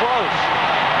was it close?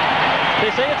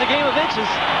 They say it's a game of inches.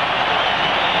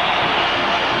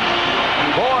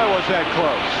 Boy, was that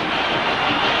close.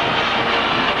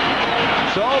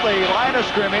 So the line of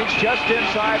scrimmage just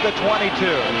inside the 22.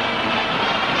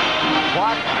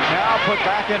 Clock now put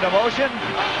back into motion.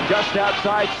 Just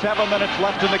outside 7 minutes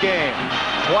left in the game.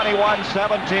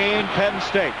 21-17, Penn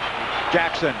State.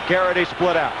 Jackson, Garrity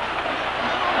split out.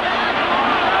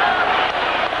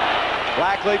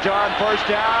 Blackledge on 1st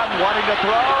down, wanting to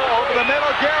throw over the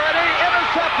middle. Garrity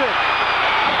intercepted.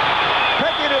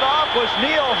 Picking it off was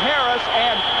Neil Harris,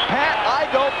 and Pat, I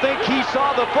don't think he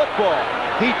saw the football.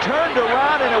 He turned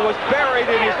around and it was buried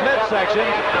in his midsection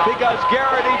because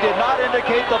Garrity did not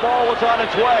indicate the ball was on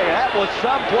its way. That was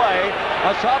some play.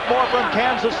 A sophomore from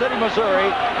Kansas City,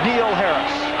 Missouri, Neil Harris.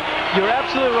 You're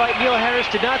absolutely right. Neil Harris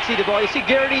did not see the ball. You see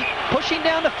Garrity pushing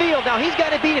down the field. Now he's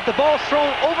got to beat it. The ball's thrown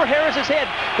over Harris's head.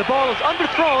 The ball is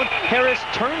underthrown. Harris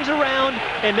turns around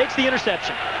and makes the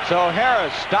interception. So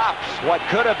Harris stops what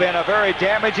could have been a very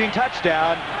damaging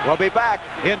touchdown. We'll be back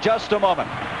in just a moment.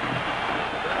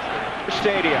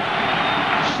 Stadium.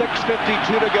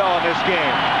 6:52 to go in this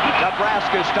game.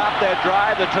 Nebraska stopped that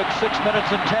drive that took 6 minutes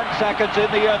and 10 seconds in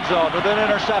the end zone with an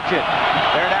interception.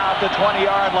 They're now at the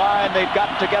 20-yard line. They've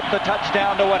got to get the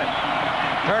touchdown to win it.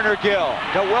 Turner Gill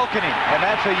to Wilkening, and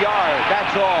that's a yard.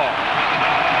 That's all.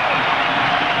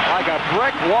 Like a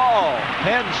brick wall,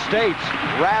 Penn State's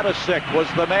Radisick was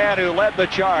the man who led the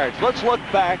charge. Let's look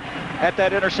back at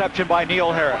that interception by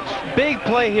Neil Harris. Big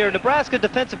play here. Nebraska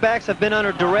defensive backs have been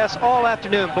under duress all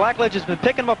afternoon. Blackledge has been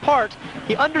picking them apart.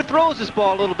 He underthrows this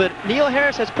ball a little bit. Neil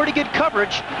Harris has pretty good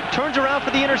coverage, turns around for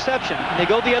the interception, and they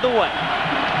go the other way.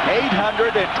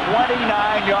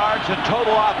 829 yards in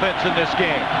total offense in this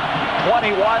game.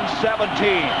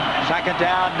 21-17. Second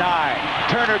down, 9.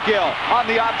 Turner Gill on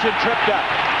the option, tripped up.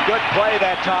 Good play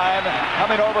that time.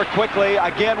 Coming over quickly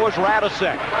again was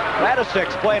Radisick.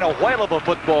 Radisick's playing a whale of a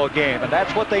football game, and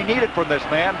that's what they needed from this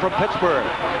man from Pittsburgh.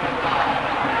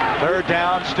 Third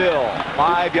down still.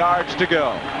 5 yards to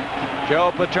go.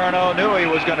 Joe Paterno knew he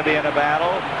was going to be in a battle,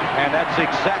 and that's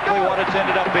exactly what it's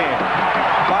ended up being.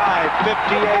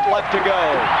 5:58 left to go.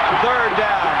 Third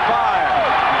down, 5.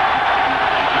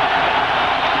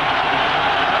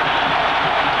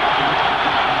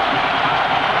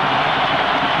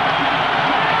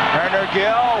 Turner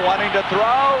Gill wanting to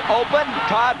throw, open,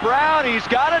 Todd Brown, he's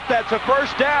got it, that's a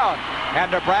first down.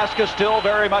 And Nebraska still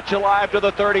very much alive to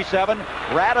the 37.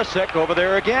 Radisick over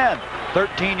there again,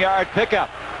 13-yard pickup.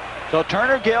 So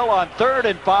Turner Gill on 3rd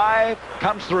and 5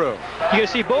 comes through. You can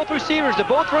see both receivers, they're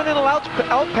both running out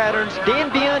patterns.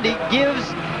 Dan Biondi gives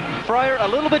Fryer a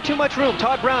little bit too much room.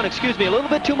 Todd Brown, excuse me, a little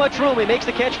bit too much room. He makes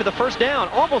the catch for the first down.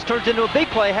 Almost turns into a big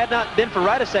play had not been for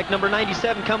Radisick, number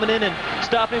 97, coming in and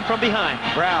stopping him from behind.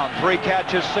 Brown, 3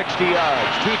 catches, 60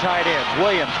 yards. 2 tight ends.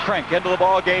 Williams, Krink into the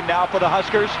ball game now for the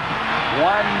Huskers.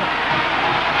 1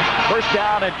 first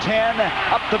down and 10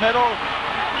 up the middle.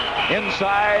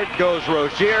 Inside goes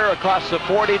Rozier across the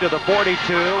 40 to the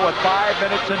 42 with 5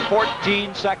 minutes and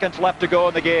 14 seconds left to go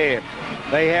in the game.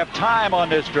 They have time on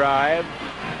this drive,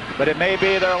 but it may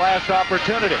be their last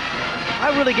opportunity.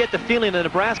 I really get the feeling that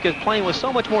Nebraska is playing with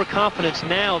so much more confidence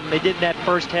now than they did in that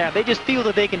first half. They just feel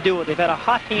that they can do it. They've had a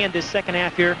hot hand this second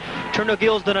half here. Turner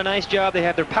Gill's done a nice job. They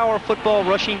have their power football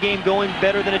rushing game going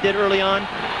better than it did early on.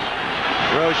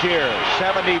 Rozier,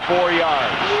 74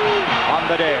 yards on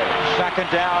the day.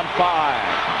 Second down,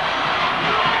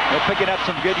 5. They're picking up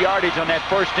some good yardage on that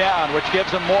first down, which gives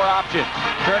them more options.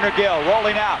 Turner Gill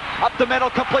rolling out. Up the middle,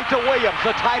 complete to Williams,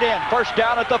 the tight end. First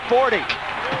down at the 40.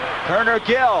 Turner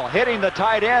Gill hitting the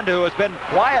tight end, who has been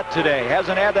quiet today.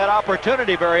 Hasn't had that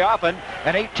opportunity very often.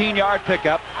 An 18-yard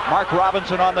pickup. Mark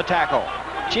Robinson on the tackle.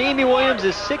 Jamie Williams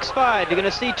is 6'5". You're going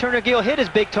to see Turner Gill hit his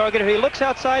big target. He looks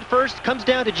outside first, comes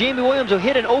down to Jamie Williams, who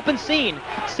hit an open seam.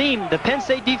 The Penn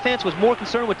State defense was more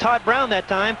concerned with Todd Brown that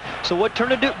time. So what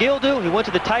Turner Gill do? He went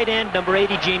to the tight end, number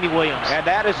 80, Jamie Williams. And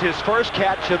that is his first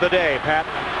catch of the day, Pat.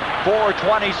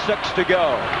 4:26 to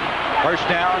go. First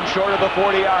down short of the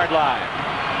 40-yard line.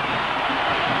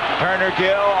 Turner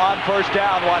Gill on first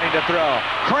down wanting to throw.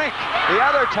 Krink, the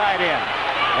other tight end.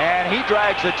 And he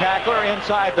drags the tackler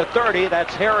inside the 30.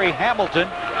 That's Harry Hamilton.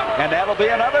 And that'll be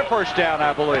another first down,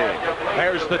 I believe.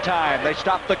 There's the time. They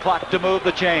stop the clock to move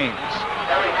the chains.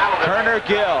 Turner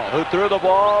Gill, who threw the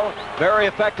ball very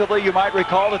effectively, you might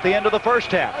recall, at the end of the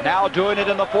first half. Now doing it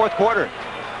in the fourth quarter.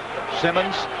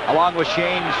 Simmons, along with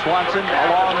Shane Swanson,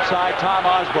 alongside Tom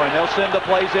Osborne. They'll send the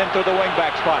plays in through the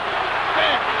wingback spot.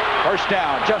 First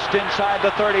down, just inside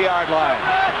the 30-yard line.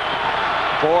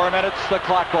 4 minutes, the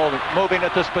clock moving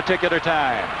at this particular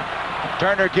time.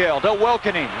 Turner Gill to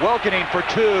Wilkening. Wilkening for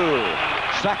 2.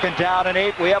 Second down and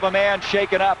 8. We have a man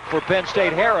shaken up for Penn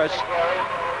State. Harris.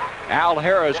 Al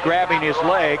Harris grabbing his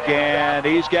leg, and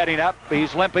he's getting up.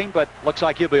 He's limping, but looks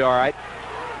like he'll be all right.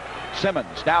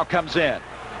 Simmons now comes in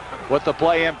with the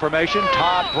play information.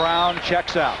 Todd Brown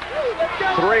checks out.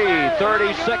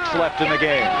 3:36 left in the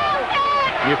game.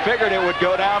 You figured it would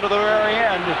go down to the very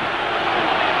end.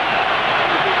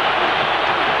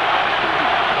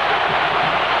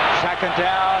 Second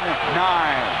down,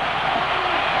 9.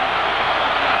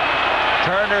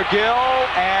 Turner Gill,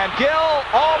 and Gill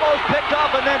almost picked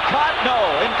up and then caught. No,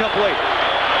 incomplete.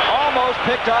 Almost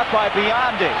picked up by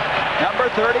Biondi. Number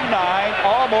 39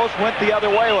 almost went the other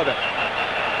way with it.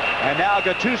 And now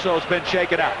Gattuso's been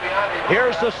shaken out.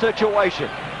 Here's the situation.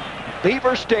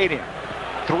 Beaver Stadium.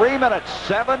 3 minutes,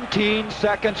 17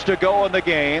 seconds to go in the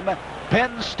game.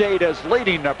 Penn State is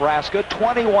leading Nebraska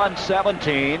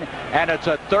 21-17, and it's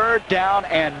a 3rd down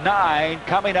and 9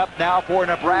 coming up now for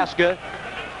Nebraska.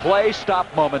 Play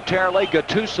stopped momentarily.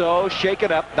 Gattuso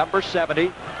shaken up, number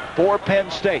 70, for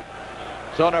Penn State.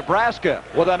 So Nebraska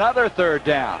with another 3rd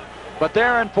down. But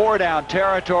they're in 4-down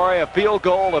territory, a field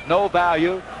goal of no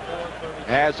value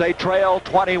as they trail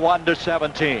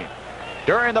 21-17.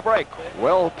 During the break,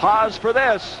 we'll pause for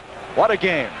this. What a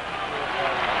game.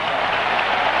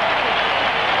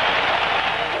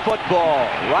 Football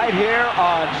right here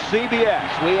on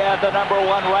CBS. We had the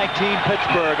 #1 ranked team,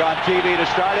 Pittsburgh, on TV to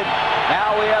start it.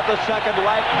 Now we have the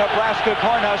second-ranked Nebraska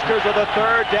Cornhuskers with a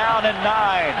 3rd down and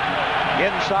 9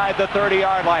 inside the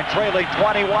 30-yard line, trailing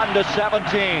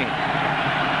 21-17.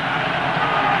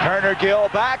 Turner Gill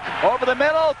back over the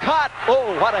middle, caught.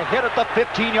 Oh, what a hit at the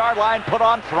 15-yard line put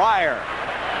on Fryer.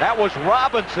 That was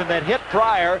Robinson that hit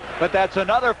Fryer, but that's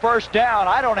another 1st down.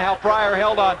 I don't know how Fryer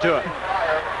held on to it.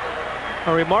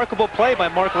 A remarkable play by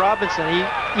Mark Robinson. You're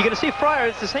going to see Fryer.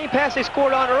 It's the same pass they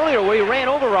scored on earlier where he ran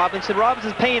over Robinson.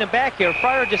 Robinson's paying him back here.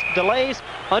 Fryer just delays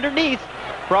underneath.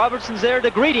 Robinson's there to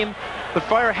greet him, but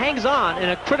Fryer hangs on in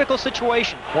a critical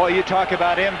situation. Boy, you talk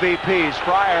about MVPs.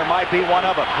 Fryer might be one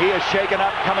of them. He is shaken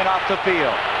up coming off the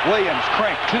field. Williams,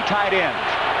 Crink, 2 tight ends.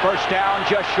 1st down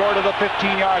just short of the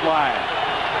 15-yard line.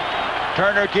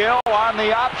 Turner Gill on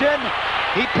the option.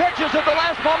 He pitches at the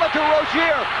last moment to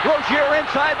Rozier. Rozier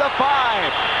inside the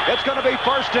 5. It's going to be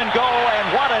 1st and goal, and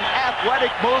what an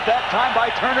athletic move that time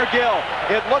by Turner Gill.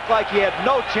 It looked like he had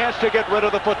no chance to get rid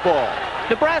of the football.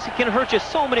 Nebraska can hurt you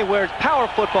so many ways. Power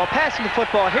football, passing the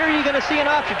football. Here you're going to see an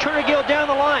option. Turner Gill down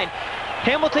the line.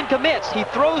 Hamilton commits. He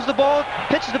throws the ball,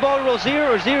 pitches the ball to Rozier.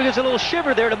 Rozier gives a little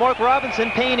shiver there to Mark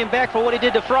Robinson, paying him back for what he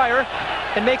did to Fryer,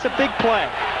 and makes a big play.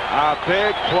 A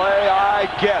big play,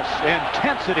 I guess.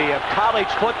 Intensity of college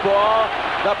football,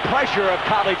 the pressure of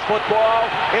college football.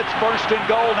 It's 1st and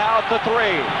goal now at the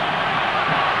 3.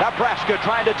 Nebraska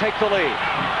trying to take the lead.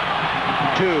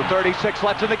 2:36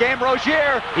 left in the game.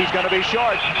 Rozier, he's going to be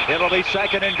short. It'll be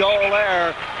 2nd and goal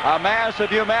there. A mass of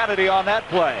humanity on that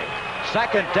play.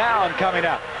 2nd down coming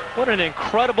up. What an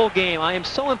incredible game. I am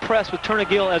so impressed with Turner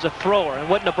Gill as a thrower and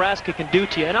what Nebraska can do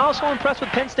to you. And also impressed with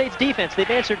Penn State's defense. They've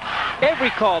answered every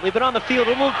call. They've been on the field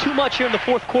a little too much here in the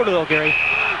 4th quarter, though, Gary.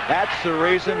 That's the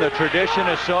reason the tradition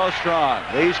is so strong.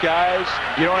 These guys,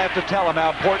 you don't have to tell them how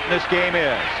important this game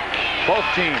is. Both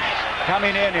teams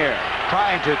coming in here,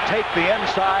 trying to take the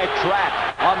inside track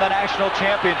on the national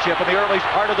championship in the early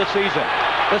part of the season.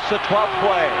 This is the 12th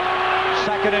play.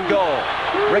 2nd and goal.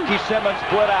 Ricky Simmons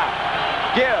split out.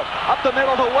 Give up the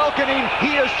middle to Wilkening.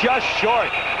 He is just short.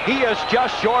 He is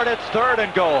just short. It's 3rd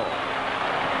and goal.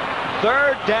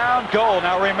 3rd down goal.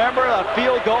 Now remember, a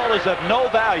field goal is of no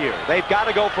value. They've got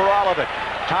to go for all of it.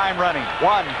 Time running.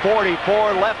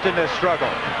 1:44 left in this struggle.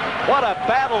 What a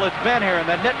battle it's been here in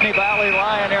the Nittany Valley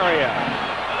Lion area.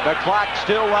 The clock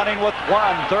still running with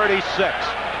 1:36.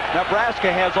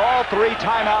 Nebraska has all 3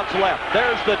 timeouts left.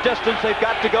 There's the distance they've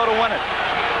got to go to win it.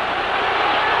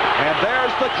 And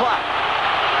there's the clock.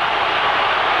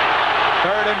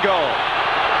 3rd and goal.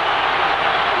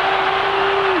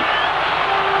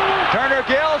 Turner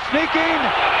Gill sneaking,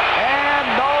 and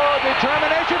no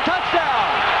determination. Touchdown.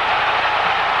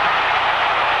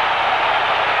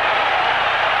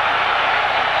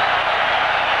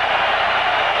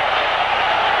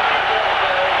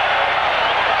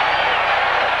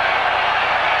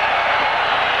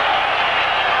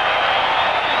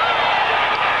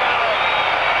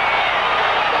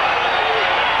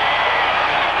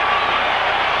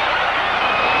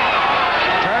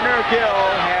 Gill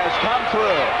has come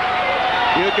through.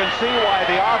 You can see why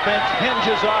the offense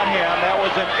hinges on him. That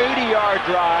was an 80-yard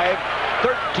drive,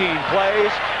 13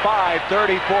 plays,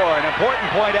 5:34. An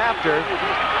important point after,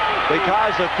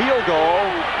 because the field goal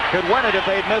could win it if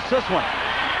they'd missed this one.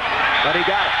 But he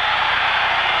got it.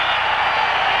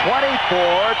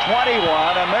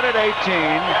 24-21, a minute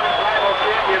 18.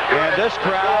 And this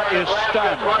crowd is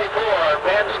stunned.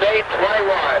 Penn State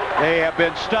 21. They have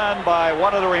been stunned by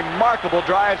one of the remarkable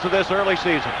drives of this early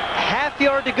season. Half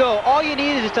yard to go. All you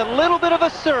need is just a little bit of a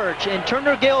surge, and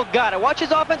Turner Gill got it. Watch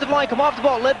his offensive line come off the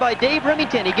ball, led by Dave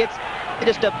Remington. He gets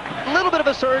just a little bit of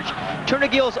a surge. Turner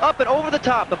Gill's up and over the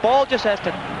top. The ball just has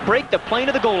to break the plane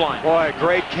of the goal line. Boy,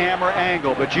 great camera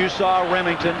angle, but you saw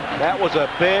Remington. That was a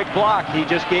big block. He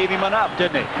just gave him enough,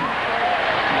 didn't he?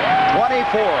 24-21.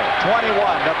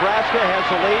 Nebraska has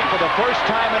the lead for the first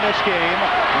time in this game.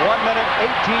 1 minute,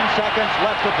 18 seconds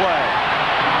left to play.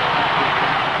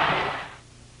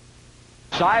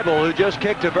 Seibel, who just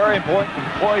kicked a very important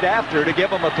point after to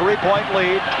give them a 3-point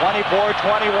lead.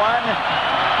 24-21.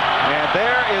 And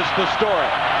there is the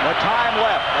story. The time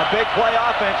left. A big play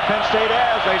offense Penn State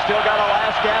has. They still got a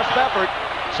last gasp effort.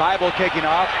 Seibel kicking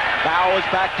off. Bow is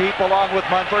back deep along with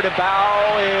Munford, and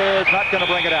Bow is not going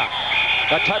to bring it out.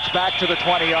 A touchback to the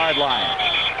 20-yard line.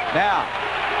 Now,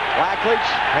 Blackledge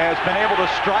has been able to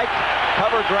strike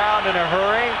cover ground in a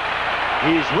hurry.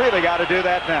 He's really got to do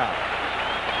that now.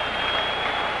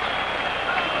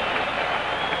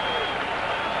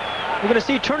 We're going to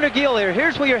see Turner Gill here.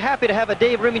 Here's where you're happy to have a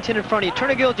Dave Remington in front of you.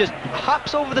 Turner Gill just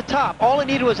hops over the top. All he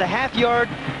needed was a half yard.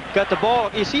 Got the ball.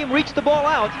 You see him reach the ball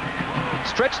out.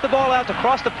 Stretch the ball out to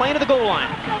cross the plane of the goal line.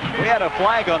 We had a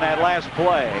flag on that last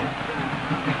play.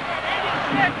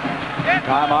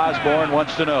 Tom Osborne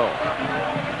wants to know.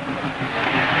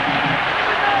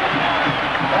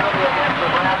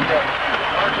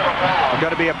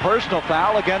 Going to be a personal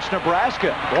foul against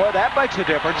Nebraska. Boy, that makes a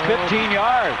difference. 15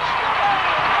 yards.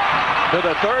 To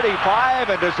the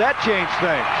 35, and does that change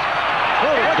things?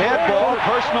 Dead ball,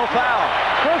 personal foul.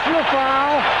 Personal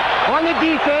foul on the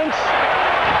defense.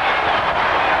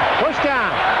 First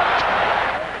down.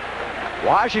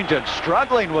 Washington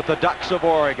struggling with the Ducks of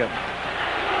Oregon.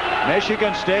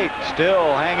 Michigan State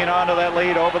still hanging on to that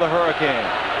lead over the Hurricane.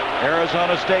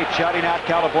 Arizona State shutting out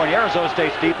California. Arizona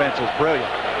State's defense is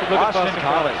brilliant. Boston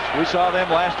College, we saw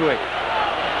them last week.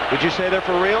 Would you say they're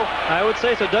for real? I would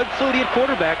say so. Doug Flutie at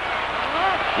quarterback.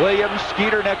 Williams,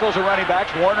 Skeeter, Nichols are running backs.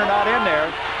 Warner not in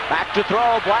there. Back to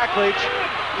throw. Blackleach.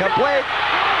 Complete.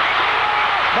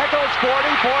 Nichols 40,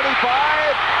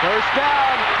 45. First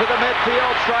down to the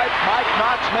midfield stripe. Mike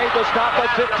Knox made the stop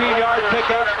at 15-yard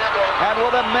pickup. And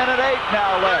with a minute 8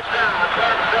 now left.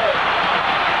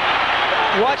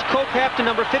 Watch co-captain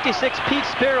number 56, Pete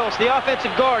Spiros, the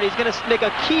offensive guard. He's going to make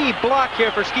a key block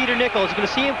here for Skeeter Nichols. You're going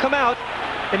to see him come out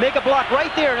and make a block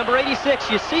right there, number 86.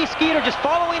 You see Skeeter just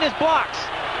following his blocks.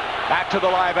 Back to the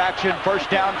live action. First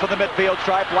down for the midfield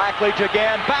stripe. Blackleach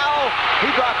again. Bowell.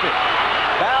 He dropped it.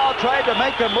 Bowell tried to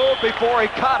make the move before he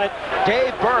caught it.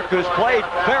 Dave Burke, who's played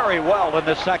very well in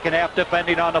the second half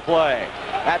defending on the play.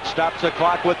 That stops the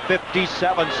clock with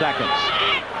 57 seconds.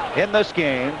 In this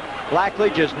game,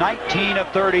 Blackleach is 19 of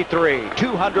 33,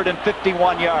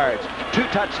 251 yards, 2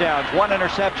 touchdowns, 1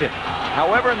 interception.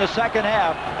 However, in the second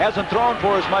half, hasn't thrown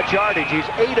for as much yardage. He's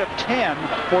 8 of 10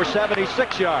 for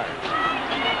 76 yards.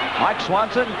 Mike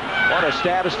Swanson, what a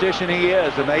statistician he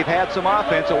is, and they've had some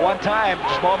offense at one time,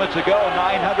 just moments ago,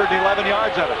 911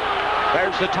 yards of it.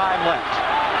 There's the time left.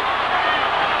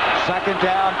 Second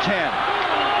down, 10.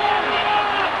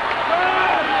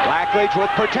 Blackleach with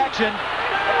protection.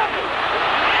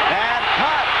 And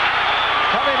cut.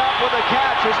 Coming up with a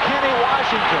catch is Kenny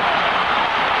Washington.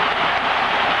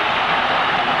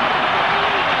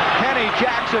 Kenny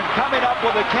Jackson coming up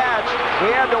with a catch. We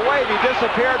had to wait. He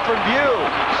disappeared from view.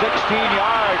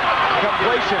 16-yard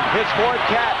completion. His 4th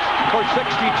catch for 62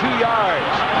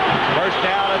 yards. First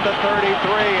down at the 33,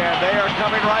 and they are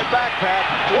coming right back, Pat.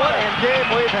 What a game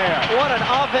we've had. What an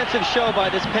offensive show by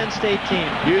this Penn State team.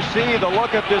 You see the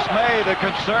look of dismay, the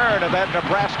concern of that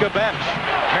Nebraska bench.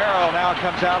 Merrill now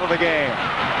comes out of the game.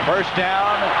 First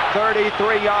down,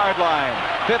 33-yard line.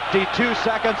 52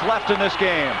 seconds left in this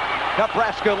game.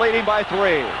 Nebraska leading by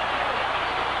 3.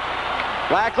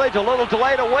 Blackleach, a little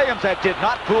delay to Williams. That did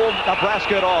not fool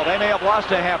Nebraska at all. They may have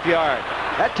lost a half yard.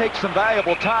 That takes some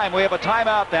valuable time. We have a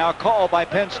timeout now called by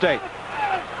Penn State.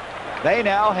 They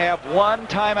now have 1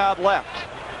 timeout left.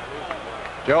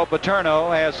 Joe Paterno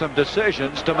has some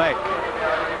decisions to make.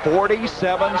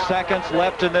 47 seconds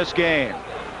left in this game.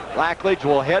 Blackleach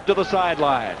will head to the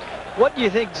sideline. What do you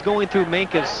think is going through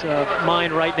Minka's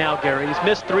mind right now, Gary? He's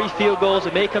missed 3 field goals.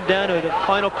 It may come down to the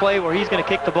final play where he's going to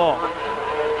kick the ball.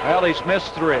 Well, he's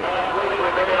missed 3.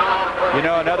 You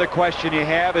know, another question you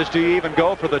have is, do you even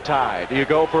go for the tie? Do you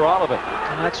go for all of it?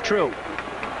 That's true.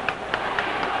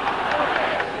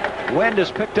 Wind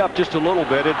has picked up just a little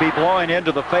bit. It'd be blowing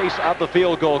into the face of the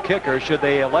field goal kicker should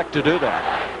they elect to do that.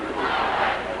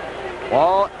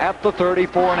 Ball at the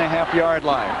 34.5-yard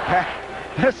line.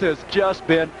 This has just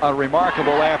been a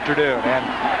remarkable afternoon.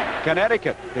 And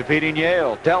Connecticut defeating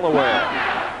Yale. Delaware,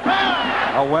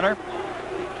 a winner.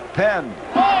 Penn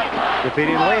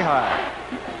defeating Lehigh.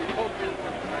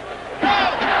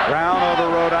 Brown over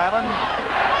Rhode Island.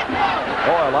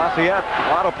 Boy, Lafayette, a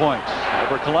lot of points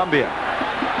over Columbia.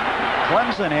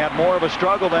 Clemson had more of a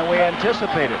struggle than we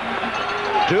anticipated.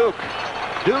 Duke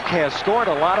has scored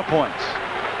a lot of points.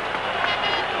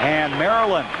 And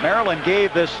Maryland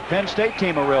gave this Penn State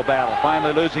team a real battle,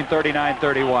 finally losing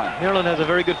 39-31. Maryland has a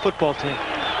very good football team.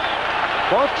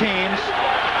 Both teams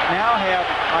now have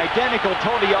identical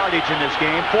total yardage in this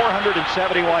game,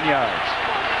 471 yards.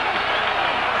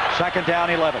 Second down,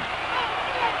 11.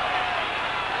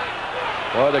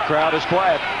 Boy, the crowd is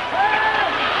quiet.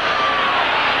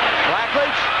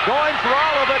 Blackleach going for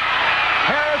all of it.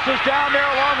 Harris is down there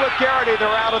along with Garrity.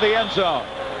 They're out of the end zone.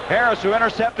 Harris, who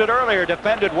intercepted earlier,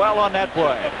 defended well on that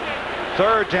play.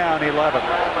 Third down, 11.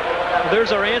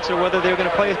 There's our answer, whether they're going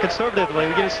to play it conservatively.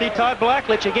 We're going to see Todd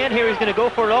Blackledge again here. He's going to go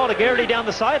for it all to Garrity down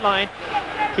the sideline.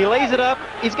 He lays it up.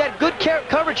 He's got good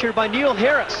coverage here by Neil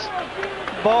Harris.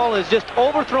 Ball is just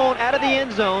overthrown out of the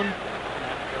end zone.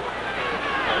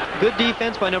 Good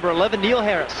defense by number 11, Neil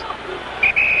Harris.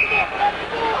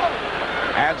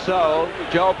 And so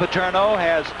Joe Paterno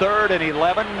has 3rd and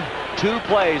 11. 2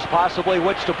 plays possibly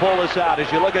which to pull this out.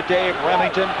 As you look at Dave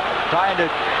Remington trying to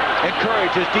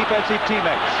encourage his defensive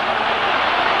teammates.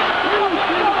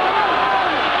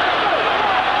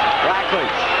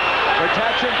 Blackledge,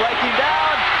 protection, breaking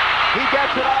down. He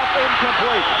gets it off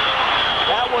incomplete.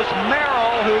 That was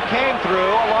Merrill who came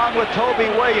through along with Toby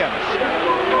Williams.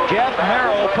 Jeff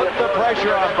Merrill put the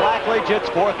pressure on Blackledge. It's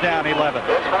 4th down, 11.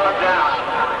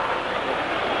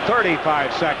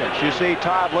 35 seconds. You see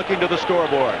Todd looking to the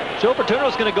scoreboard. Joe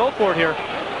Paterno's going to go for it here.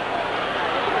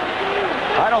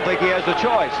 I don't think he has a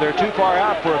choice. They're too far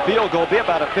out for a field goal. Be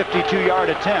about a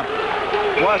 52-yard attempt.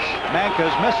 Plus,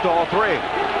 Manka's missed all 3.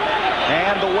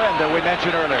 And the wind that we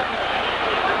mentioned earlier.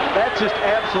 That's just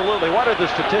absolutely, what are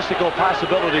the statistical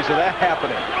possibilities of that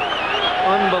happening?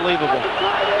 Unbelievable.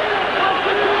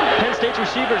 Penn State's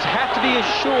receivers have to be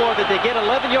assured that they get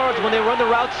 11 yards when they run the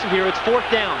routes here. It's 4th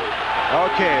down.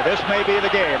 Okay, this may be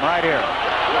the game right here.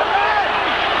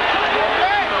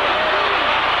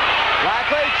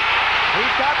 Blackledge,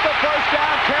 he's got the first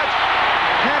down catch.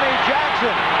 Kenny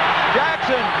Jackson.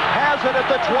 Jackson has it at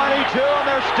the 22, and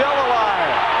they're still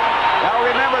alive. Now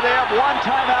remember, they have 1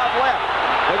 timeout left.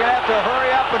 They're going to have to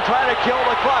hurry up and try to kill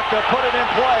the clock to put it in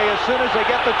play as soon as they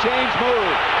get the chains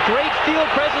moved. Great field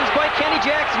presence by Kenny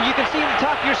Jackson. You can see at the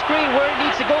top of your screen where he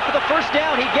needs to go for the first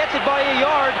down. He gets it by a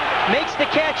yard, makes the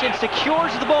catch, and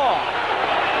secures the ball.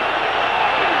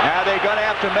 Now they're going to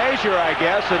have to measure, I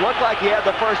guess. It looked like he had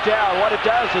the first down. What it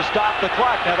does is stop the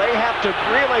clock. Now they have to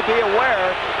really be aware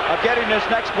of getting this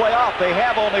next play off. They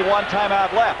have only 1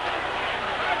 timeout left.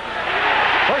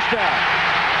 First down.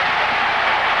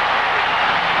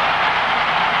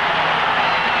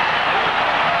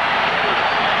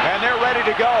 They're ready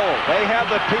to go. They have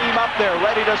the team up there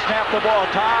ready to snap the ball.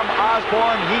 Tom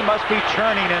Osborne, he must be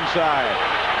churning inside.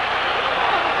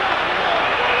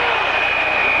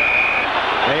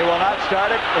 They will not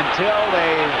start it until they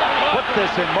put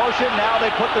this in motion. Now they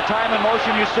put the time in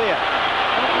motion. You see it.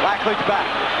 Blackledge back.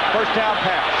 First down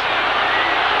pass.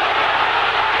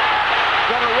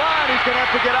 Going to run. He's going to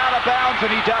have to get out of bounds,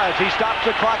 and he does. He stops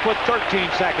the clock with 13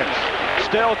 seconds.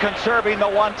 Still conserving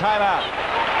the 1 timeout.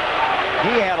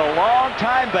 He had a long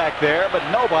time back there, but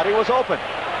nobody was open.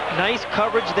 Nice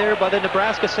coverage there by the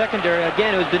Nebraska secondary.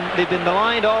 Again, they've been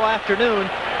maligned all afternoon.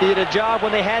 They did a job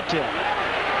when they had to.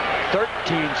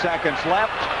 13 seconds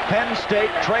left. Penn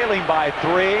State trailing by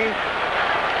 3.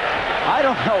 I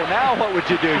don't know. Now what would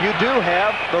you do? You do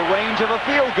have the range of a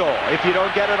field goal if you don't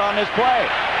get it on this play.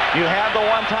 You have the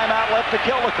 1 timeout left to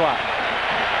kill the clock.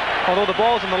 Although the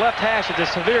ball's in the left hash, it's a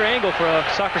severe angle for a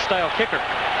soccer-style kicker.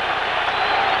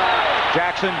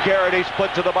 Jackson, Garrity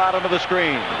split to the bottom of the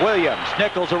screen. Williams,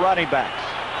 Nichols are running backs.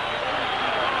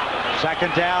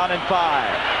 2nd down and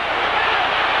 5.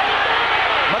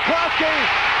 McCloskey!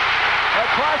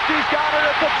 McCloskey's got it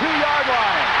at the 2-yard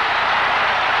line.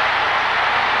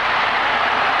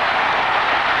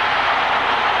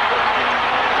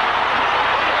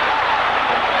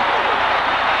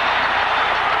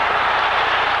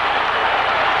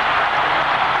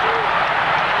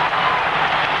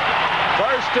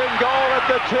 And goal at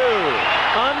the 2.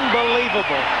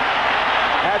 Unbelievable.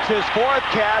 That's his 4th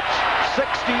catch,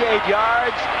 68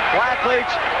 yards. Blackledge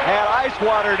had ice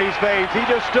water in his veins. He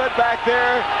just stood back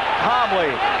there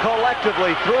calmly,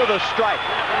 collectively through the strike.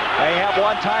 They have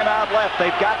 1 timeout left.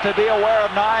 They've got to be aware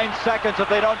of 9 seconds if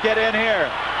they don't get in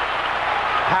here.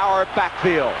 Power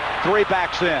backfield, 3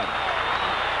 backs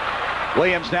in.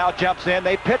 Williams now jumps in.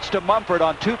 They pitched to Mumford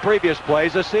on 2 previous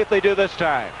plays. Let's see if they do this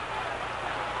time.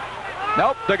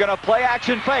 Nope, they're going to play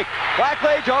action fake.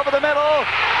 Blackledge over the middle.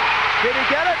 Did he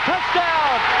get it?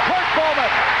 Touchdown! Kurt Bowman.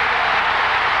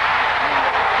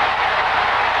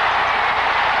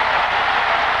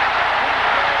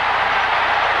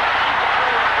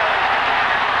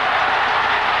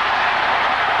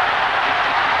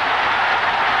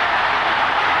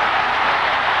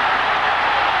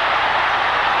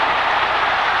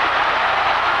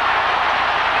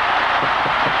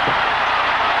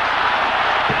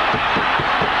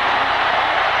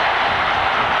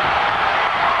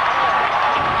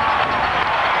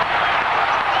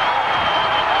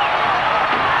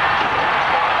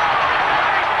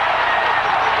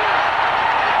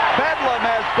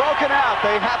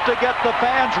 They have to get the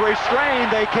fans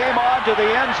restrained. They came on to the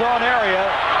end zone area.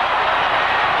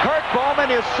 Kurt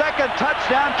Bowman, his second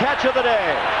touchdown catch of the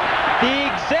day. The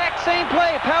exact same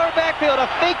play, power backfield, a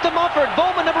fake to Mumford.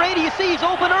 Bowman, number 80, you see he's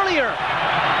open earlier.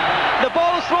 The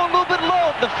ball is thrown a little bit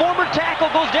low. The former tackle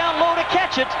goes down low to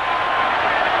catch it.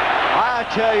 I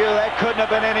tell you, that couldn't have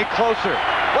been any closer.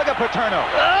 Look at Paterno.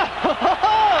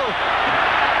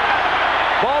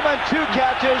 Bowman, 2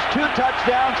 catches, 2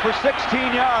 touchdowns for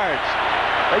 16 yards.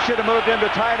 They should have moved him to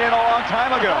tight end a long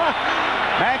time ago.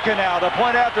 Manka now, the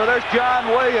point after. There's John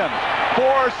Williams.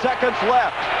 4 seconds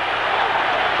left.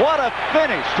 What a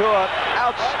finish to an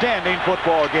outstanding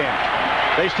football game.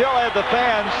 They still have the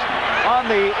fans on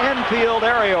the infield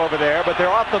area over there, but they're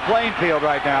off the playing field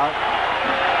right now.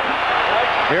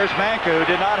 Here's Manka, who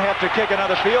did not have to kick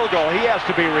another field goal. He has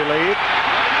to be relieved.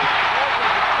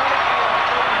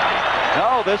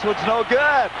 No, this one's no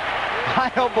good. I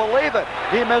don't believe it.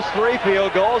 He missed 3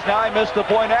 field goals. Now he missed the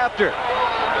point after.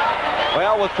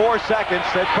 Well, with 4 seconds,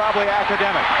 that's probably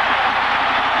academic.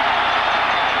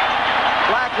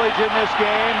 Blackledge in this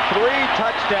game, 3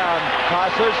 touchdown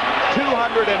passes,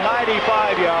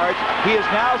 295 yards. He has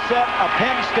now set a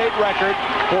Penn State record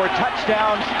for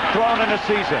touchdowns thrown in a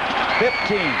season,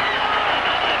 15.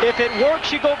 If it works,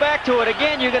 you go back to it.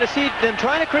 Again, you're going to see them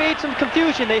trying to create some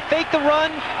confusion. They fake the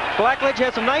run. Blackledge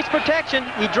has some nice protection.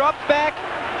 He drops back,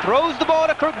 throws the ball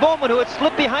to Kirk Bowman, who had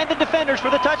slipped behind the defenders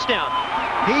for the touchdown.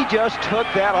 He just took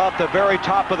that off the very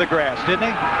top of the grass, didn't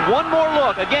he? One more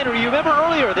look. Again, you remember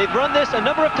earlier, they've run this a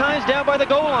number of times down by the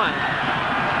goal line.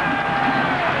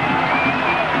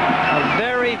 A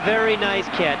very, very nice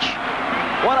catch.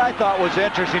 What I thought was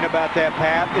interesting about that,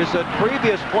 Pat, is that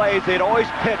previous plays, they'd always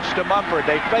pitched to Mumford.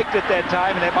 They faked it that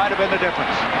time, and it might have been the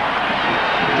difference.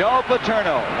 Joe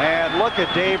Paterno, and look at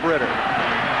Dave Ritter.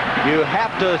 You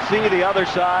have to see the other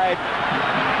side.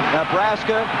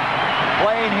 Nebraska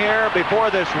playing here before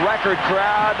this record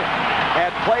crowd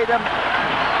had played them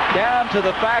down to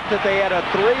the fact that they had a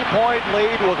 3-point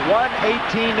lead with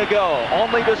 1:18 to go,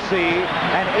 only to see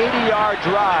an 80-yard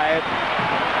drive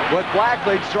with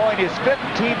Blackledge throwing his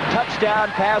 15th touchdown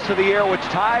pass of the year, which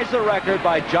ties the record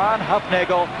by John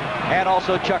Huffnagel and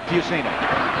also Chuck Fusina.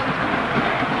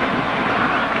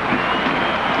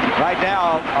 Right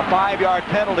now, a 5-yard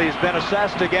penalty has been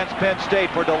assessed against Penn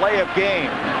State for delay of game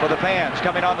for the fans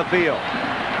coming on the field.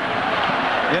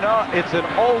 You know, it's an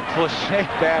old cliche,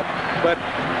 Pat, but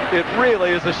it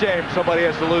really is a shame somebody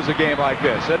has to lose a game like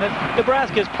this, isn't it?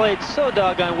 Nebraska has played so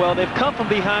doggone well. They've come from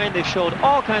behind. They've showed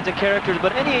all kinds of characters.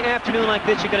 But any afternoon like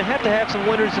this, you're going to have some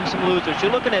winners and some losers.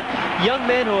 You're looking at young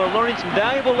men who are learning some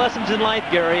valuable lessons in life,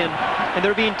 Gary, and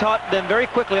they're being taught them very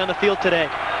quickly on the field today.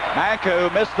 Manka, who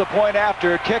missed the point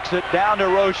after, kicks it down to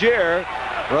Rozier.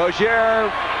 Rozier,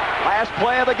 last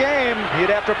play of the game. He'd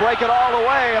have to break it all the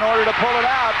way in order to pull it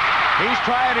out. He's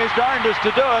trying his darndest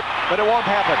to do it, but it won't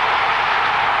happen.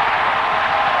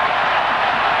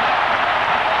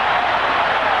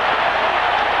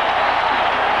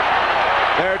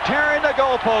 They're tearing the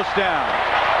goalpost down.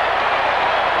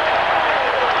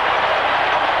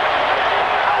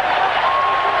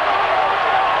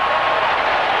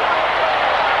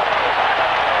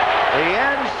 The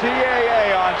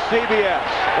NCAA on CBS.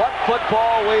 What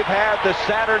football we've had this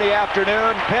Saturday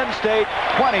afternoon. Penn State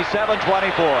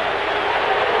 27-24.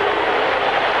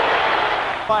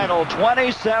 Final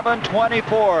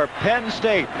 27-24. Penn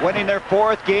State winning their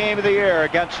 4th game of the year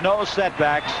against no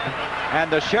setbacks. And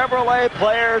the Chevrolet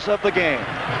players of the game.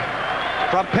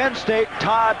 From Penn State,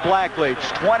 Todd Blackledge,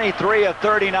 23 of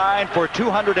 39 for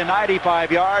 295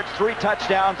 yards, 3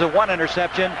 touchdowns and 1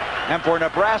 interception. And for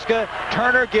Nebraska,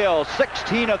 Turner Gill,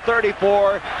 16 of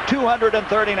 34,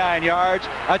 239 yards.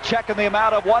 A check in the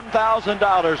amount of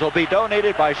 $1,000 will be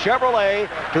donated by Chevrolet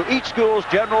to each school's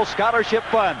general scholarship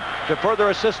fund to further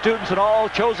assist students in all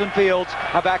chosen fields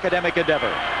of academic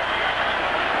endeavor.